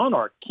Belgian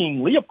monarch,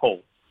 King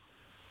Leopold,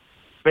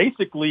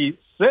 basically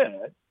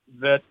said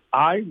that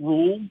I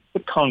rule the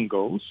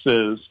Congo,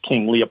 says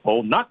King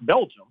Leopold, not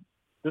Belgium.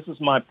 This is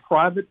my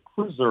private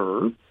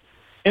preserve.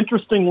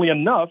 Interestingly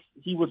enough,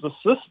 he was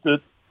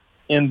assisted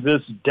in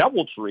this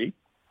deviltry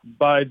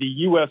by the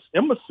U.S.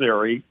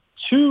 emissary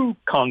to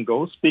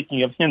Congo,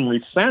 speaking of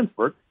Henry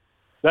Sanford.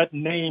 That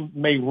name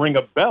may ring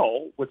a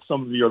bell with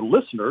some of your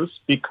listeners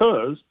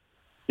because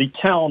the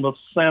town of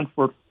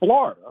Sanford,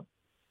 Florida,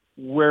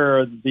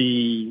 where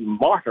the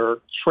martyr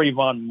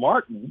Trayvon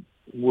Martin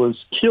was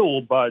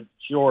killed by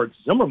George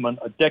Zimmerman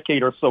a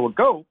decade or so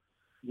ago,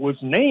 was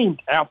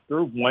named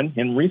after one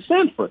Henry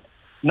Sanford.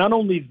 Not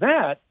only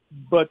that,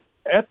 but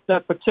at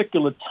that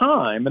particular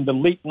time in the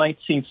late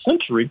 19th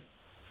century,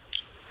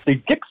 the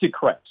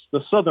Dixiecrats,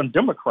 the Southern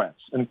Democrats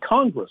in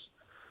Congress,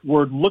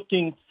 were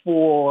looking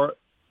for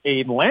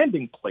a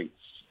landing place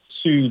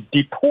to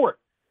deport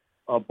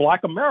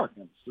Black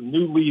Americans,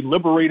 newly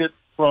liberated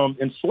from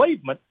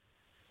enslavement.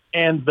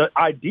 And the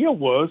idea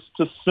was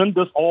to send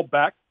us all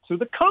back to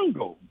the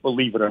Congo,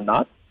 believe it or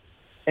not.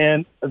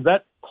 And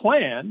that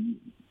plan,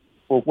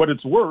 for what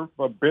it's worth,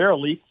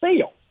 barely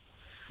failed.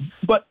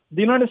 But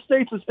the United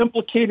States is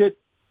implicated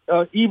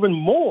even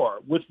more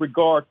with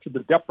regard to the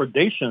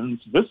depredations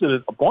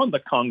visited upon the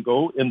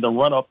Congo in the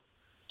run-up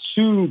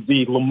to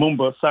the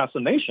Lumumba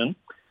assassination,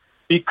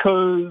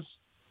 because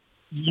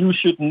you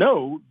should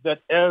know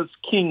that as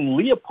King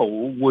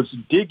Leopold was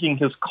digging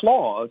his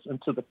claws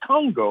into the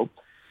Congo,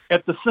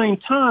 at the same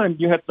time,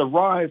 you had the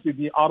rise of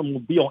the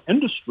automobile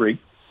industry,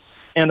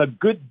 and a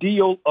good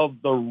deal of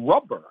the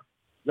rubber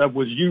that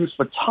was used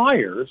for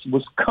tires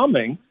was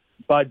coming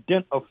by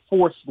dint of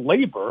forced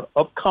labor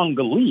of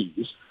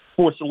Congolese,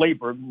 forced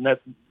labor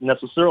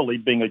necessarily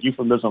being a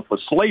euphemism for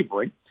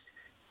slavery,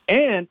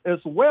 and as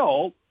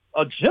well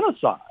a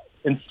genocide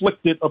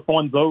inflicted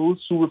upon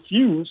those who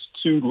refused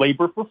to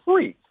labor for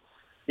free.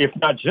 If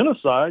not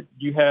genocide,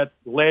 you had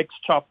legs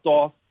chopped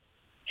off,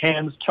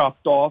 hands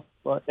chopped off,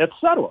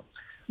 etc.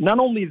 Not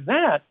only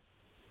that,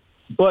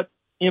 but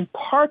in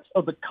parts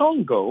of the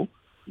Congo,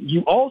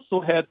 you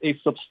also had a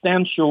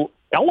substantial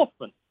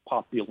elephant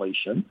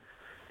population.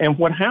 And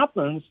what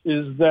happens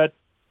is that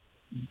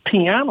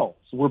pianos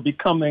were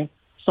becoming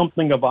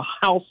something of a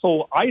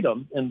household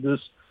item in this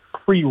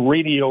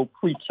pre-radio,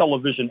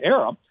 pre-television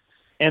era.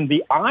 And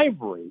the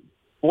ivory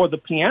for the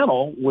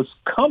piano was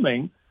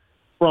coming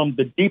from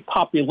the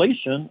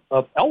depopulation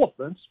of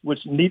elephants, which,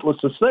 needless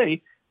to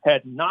say,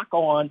 had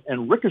knock-on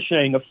and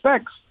ricocheting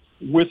effects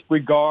with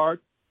regard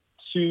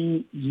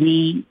to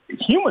the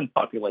human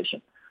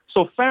population.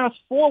 So fast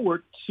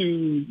forward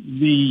to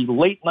the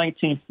late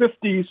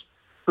 1950s,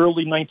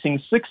 early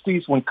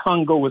 1960s, when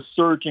Congo was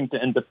surging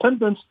to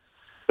independence.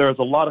 There's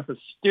a lot of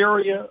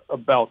hysteria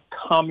about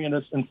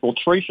communist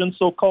infiltration,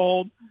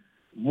 so-called.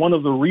 One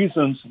of the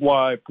reasons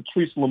why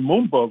Patrice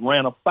Lumumba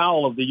ran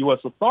afoul of the U.S.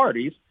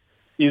 authorities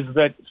is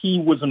that he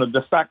was in a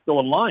de facto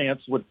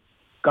alliance with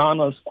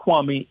Ghana's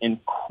Kwame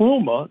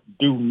Nkrumah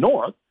due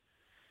north,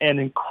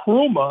 and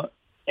Nkrumah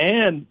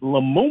and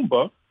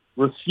Lumumba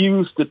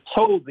refused to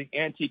toe the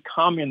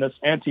anti-communist,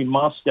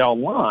 anti-Moscow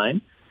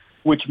line,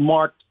 which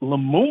marked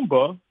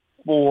Lumumba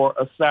for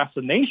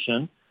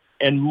assassination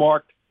and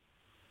marked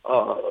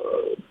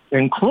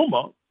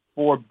Nkrumah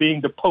for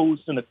being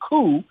deposed in a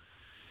coup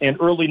in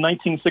early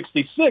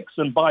 1966.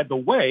 And by the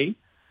way,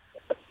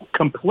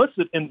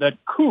 complicit in that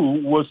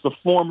coup was the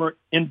former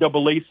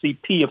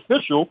NAACP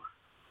official,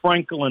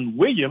 Franklin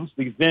Williams,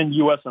 the then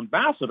U.S.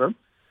 ambassador,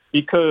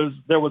 because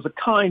there was a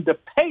kind of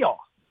payoff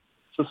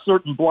to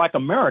certain Black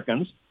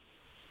Americans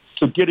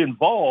to get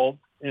involved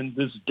in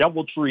this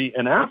deviltry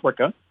in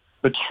Africa,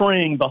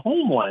 betraying the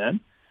homeland,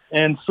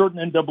 and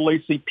certain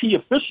NAACP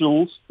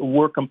officials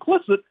were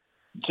complicit,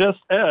 just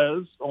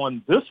as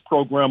on this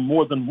program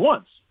more than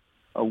once.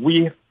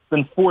 We've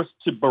been forced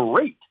to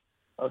berate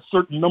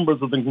certain members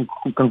of the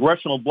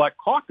Congressional Black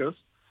Caucus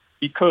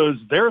because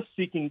they're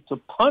seeking to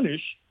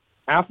punish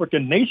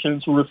African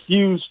nations who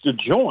refuse to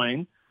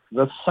join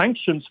the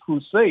sanctions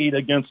crusade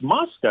against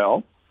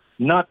Moscow,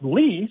 not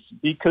least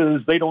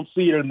because they don't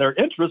see it in their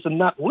interest, and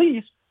not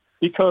least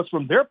because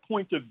from their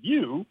point of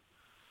view,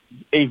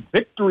 a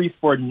victory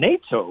for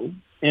NATO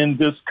in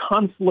this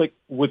conflict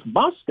with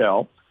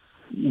Moscow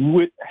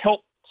would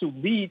help to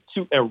lead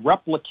to a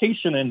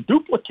replication and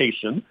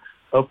duplication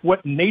of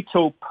what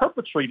NATO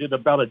perpetrated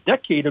about a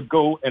decade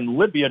ago in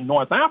Libya,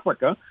 North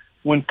Africa,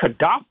 when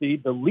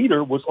Gaddafi, the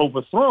leader, was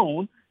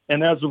overthrown.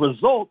 And as a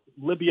result,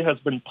 Libya has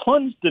been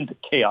plunged into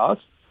chaos.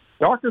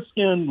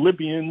 Darker-skinned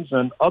Libyans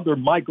and other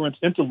migrants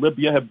into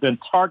Libya have been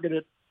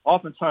targeted,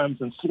 oftentimes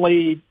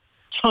enslaved.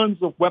 Tons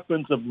of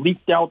weapons have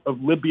leaked out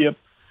of Libya,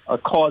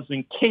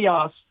 causing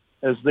chaos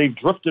as they've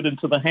drifted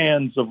into the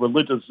hands of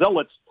religious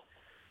zealots.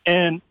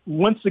 And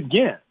once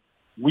again,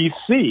 we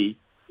see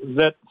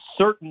that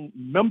certain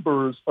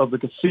members of the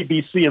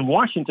CBC in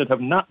Washington have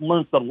not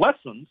learned the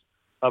lessons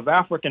of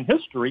African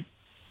history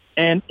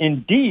and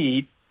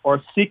indeed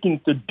are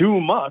seeking to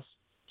doom us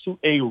to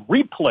a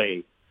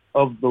replay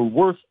of the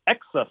worst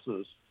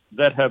excesses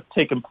that have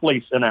taken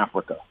place in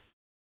Africa.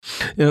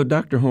 You know,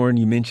 Dr. Horne,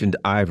 you mentioned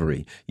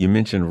ivory, you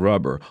mentioned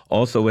rubber.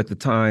 Also, at the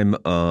time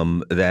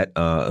that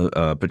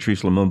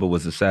Patrice Lumumba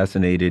was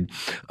assassinated,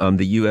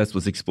 the U.S.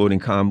 was exploiting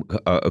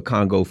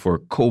Congo for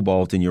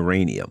cobalt and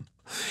uranium.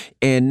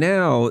 And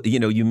now, you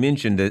know, you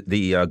mentioned that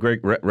the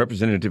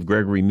Representative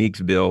Gregory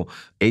Meeks bill,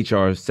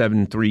 H.R.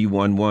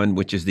 7311,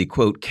 which is the,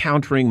 quote,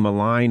 Countering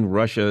Malign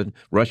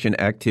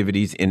Russian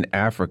Activities in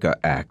Africa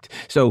Act.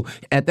 So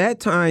at that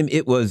time,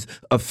 it was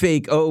a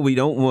fake, oh, we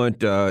don't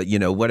want, you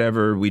know,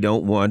 whatever, we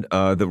don't want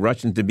the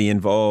Russians to be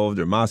involved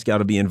or Moscow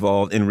to be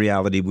involved. In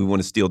reality, we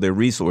want to steal their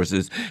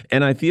resources.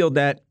 And I feel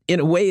that in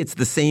a way, it's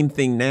the same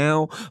thing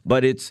now,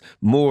 but it's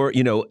more,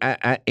 you know,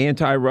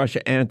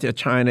 anti-Russia,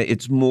 anti-China.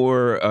 It's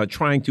more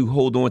trying to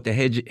hold on to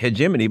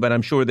hegemony, but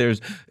I'm sure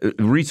there's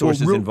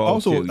resources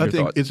involved also, too. I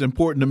think it's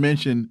important to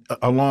mention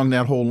along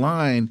that whole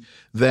line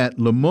that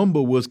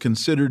Lumumba was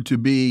considered to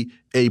be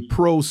a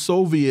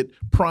pro-Soviet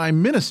prime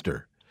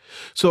minister.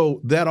 So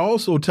that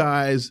also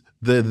ties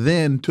the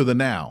then to the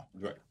now.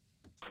 Right.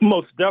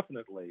 Most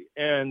definitely.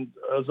 And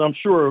as I'm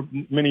sure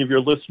many of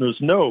your listeners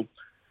know,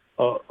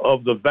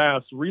 of the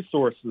vast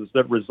resources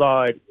that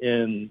reside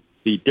in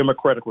the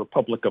Democratic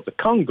Republic of the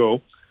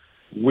Congo,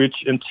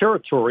 which in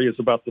territory is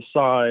about the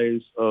size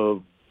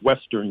of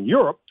Western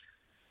Europe,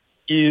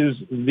 is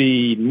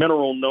the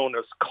mineral known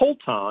as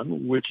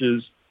coltan, which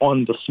is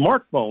in the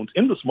smartphones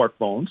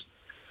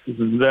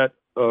that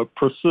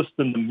persist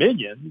in the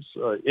millions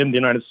in the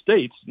United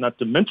States, not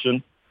to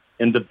mention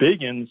in the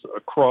billions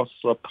across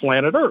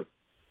planet Earth.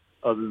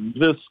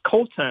 This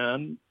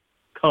coltan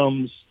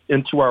comes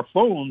into our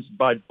phones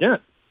by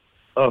dint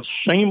of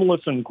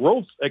shameless and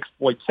gross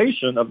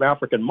exploitation of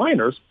African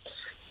minors.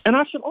 And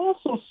I should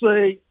also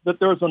say that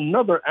there's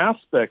another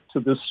aspect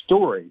to this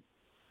story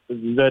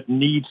that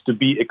needs to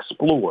be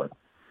explored.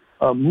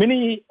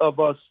 Many of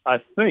us,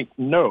 I think,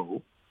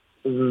 know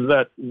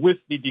that with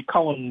the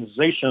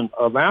decolonization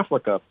of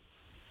Africa,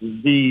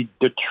 the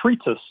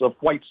detritus of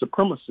white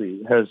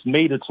supremacy has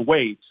made its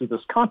way to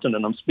this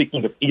continent. I'm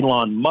speaking of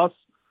Elon Musk,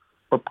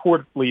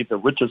 purportedly the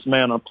richest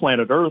man on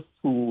planet Earth,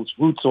 whose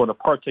roots are in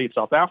apartheid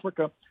South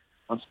Africa.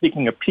 I'm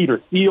speaking of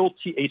Peter Thiel,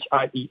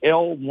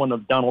 Thiel, one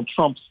of Donald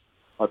Trump's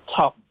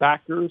top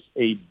backers,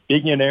 a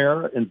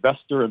billionaire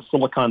investor in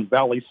Silicon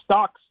Valley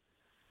stocks,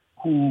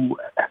 who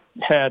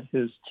had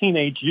his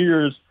teenage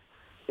years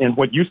in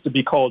what used to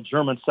be called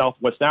German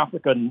Southwest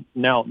Africa,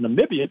 now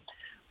Namibia.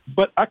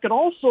 But I could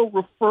also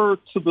refer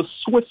to the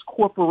Swiss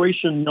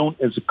corporation known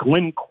as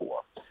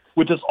Glencore,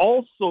 which is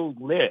also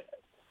led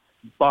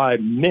by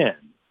men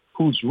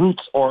whose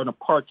roots are in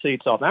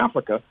apartheid South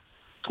Africa.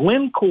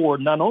 Glencore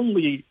not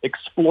only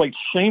exploits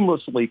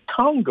shamelessly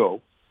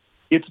Congo,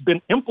 it's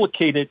been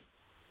implicated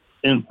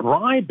in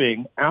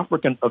bribing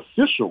African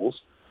officials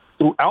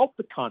throughout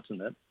the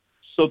continent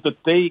so that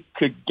they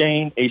could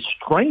gain a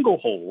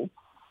stranglehold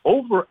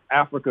over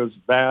Africa's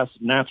vast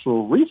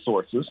natural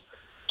resources,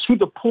 to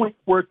the point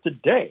where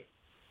today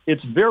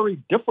it's very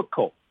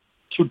difficult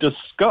to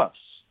discuss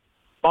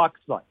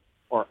bauxite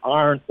or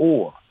iron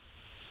ore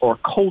or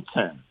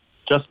coltan,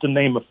 just to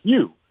name a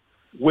few,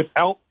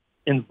 without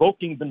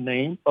invoking the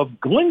name of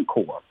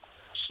Glencore.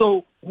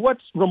 So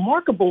what's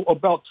remarkable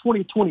about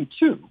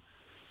 2022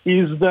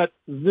 is that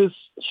this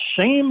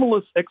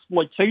shameless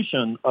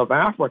exploitation of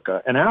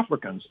Africa and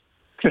Africans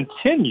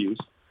continues.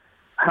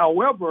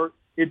 However,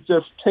 it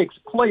just takes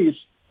place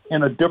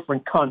in a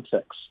different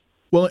context.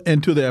 Well,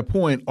 and to that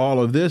point, all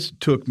of this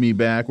took me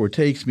back, or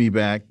takes me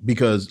back,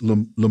 because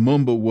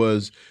Lumumba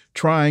was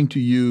trying to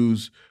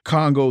use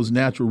Congo's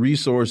natural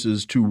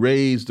resources to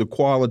raise the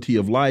quality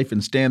of life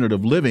and standard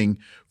of living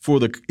for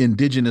the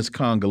indigenous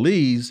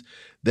Congolese.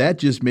 That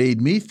just made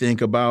me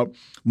think about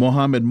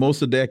Mohammed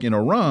Mossadegh in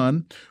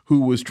Iran,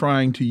 who was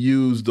trying to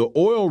use the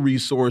oil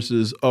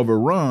resources of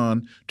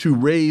Iran to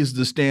raise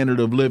the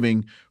standard of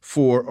living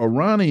for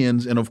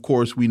Iranians. And of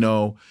course, we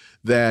know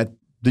that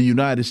the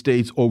United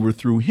States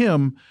overthrew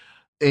him.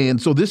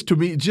 And so this, to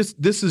me,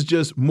 this is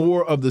just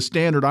more of the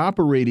standard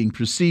operating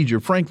procedure.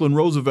 Franklin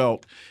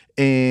Roosevelt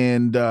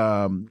and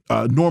Norman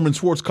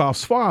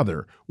Schwarzkopf's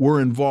father were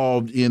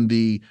involved in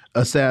the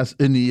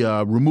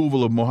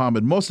removal of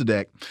Mohammed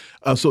Mossadegh.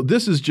 So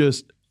this is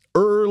just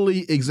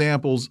early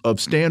examples of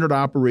standard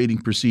operating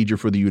procedure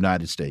for the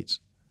United States.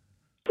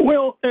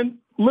 Well, and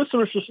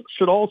listeners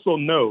should also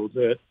know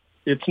that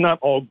it's not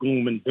all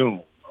gloom and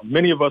doom.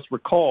 Many of us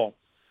recall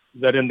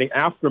that in the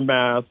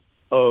aftermath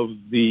of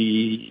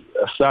the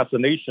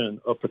assassination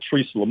of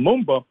Patrice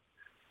Lumumba,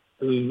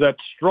 that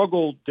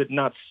struggle did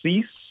not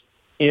cease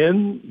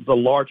in the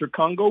larger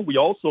Congo. We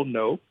also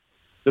know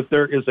that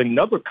there is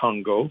another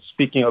Congo,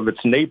 speaking of its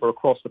neighbor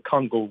across the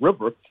Congo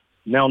River,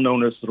 now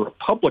known as the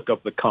Republic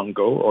of the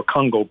Congo, or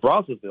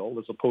Congo-Brazzaville,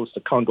 as opposed to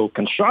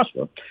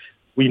Congo-Kinshasa.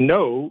 We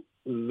know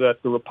that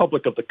the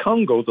Republic of the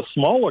Congo, the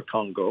smaller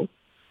Congo,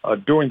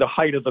 during the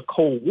height of the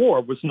Cold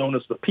War, was known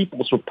as the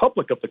People's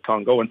Republic of the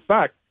Congo. In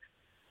fact,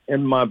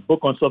 in my book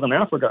on Southern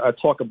Africa, I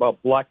talk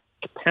about Black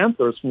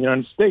Panthers from the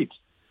United States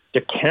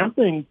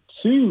decamping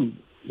to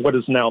what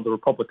is now the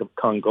Republic of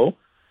Congo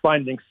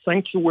finding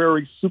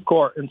sanctuary,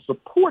 succor, and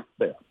support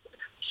there.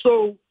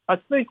 So I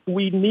think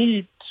we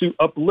need to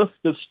uplift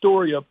the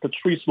story of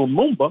Patrice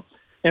Lumumba,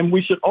 and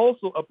we should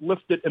also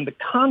uplift it in the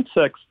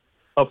context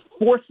of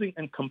forcing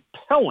and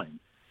compelling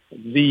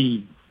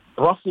the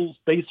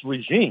Brussels-based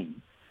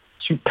regime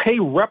to pay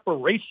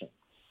reparations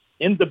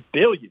in the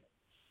billions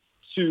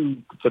to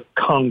the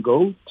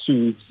Congo,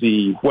 to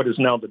what is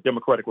now the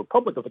Democratic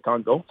Republic of the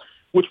Congo,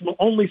 which will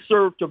only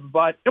serve to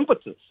provide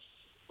impetus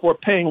for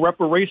paying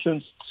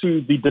reparations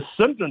to the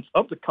descendants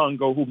of the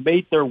Congo who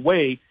made their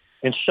way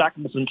in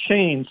shackles and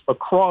chains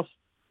across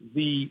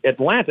the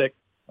Atlantic,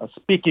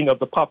 speaking of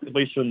the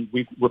population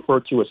we refer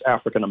to as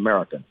African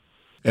American.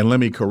 And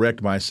let me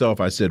correct myself.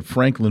 I said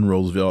Franklin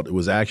Roosevelt. It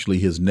was actually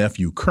his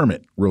nephew,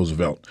 Kermit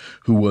Roosevelt,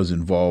 who was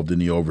involved in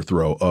the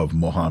overthrow of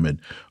Mohammed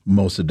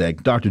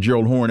Mossadegh. Dr.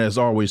 Gerald Horne, as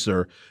always,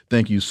 sir,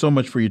 thank you so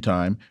much for your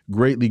time.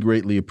 Greatly,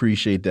 greatly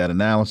appreciate that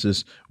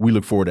analysis. We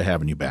look forward to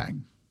having you back.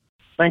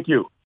 Thank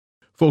you.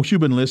 Folks,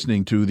 you've been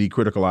listening to the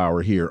Critical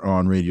Hour here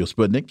on Radio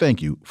Sputnik.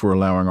 Thank you for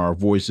allowing our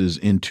voices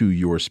into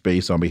your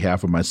space. On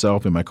behalf of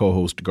myself and my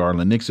co-host,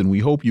 Garland Nixon, we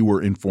hope you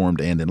were informed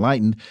and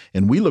enlightened,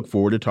 and we look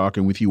forward to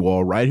talking with you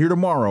all right here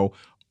tomorrow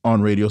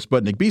on Radio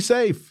Sputnik. Be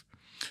safe.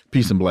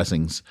 Peace and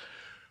blessings.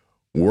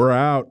 We're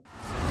out.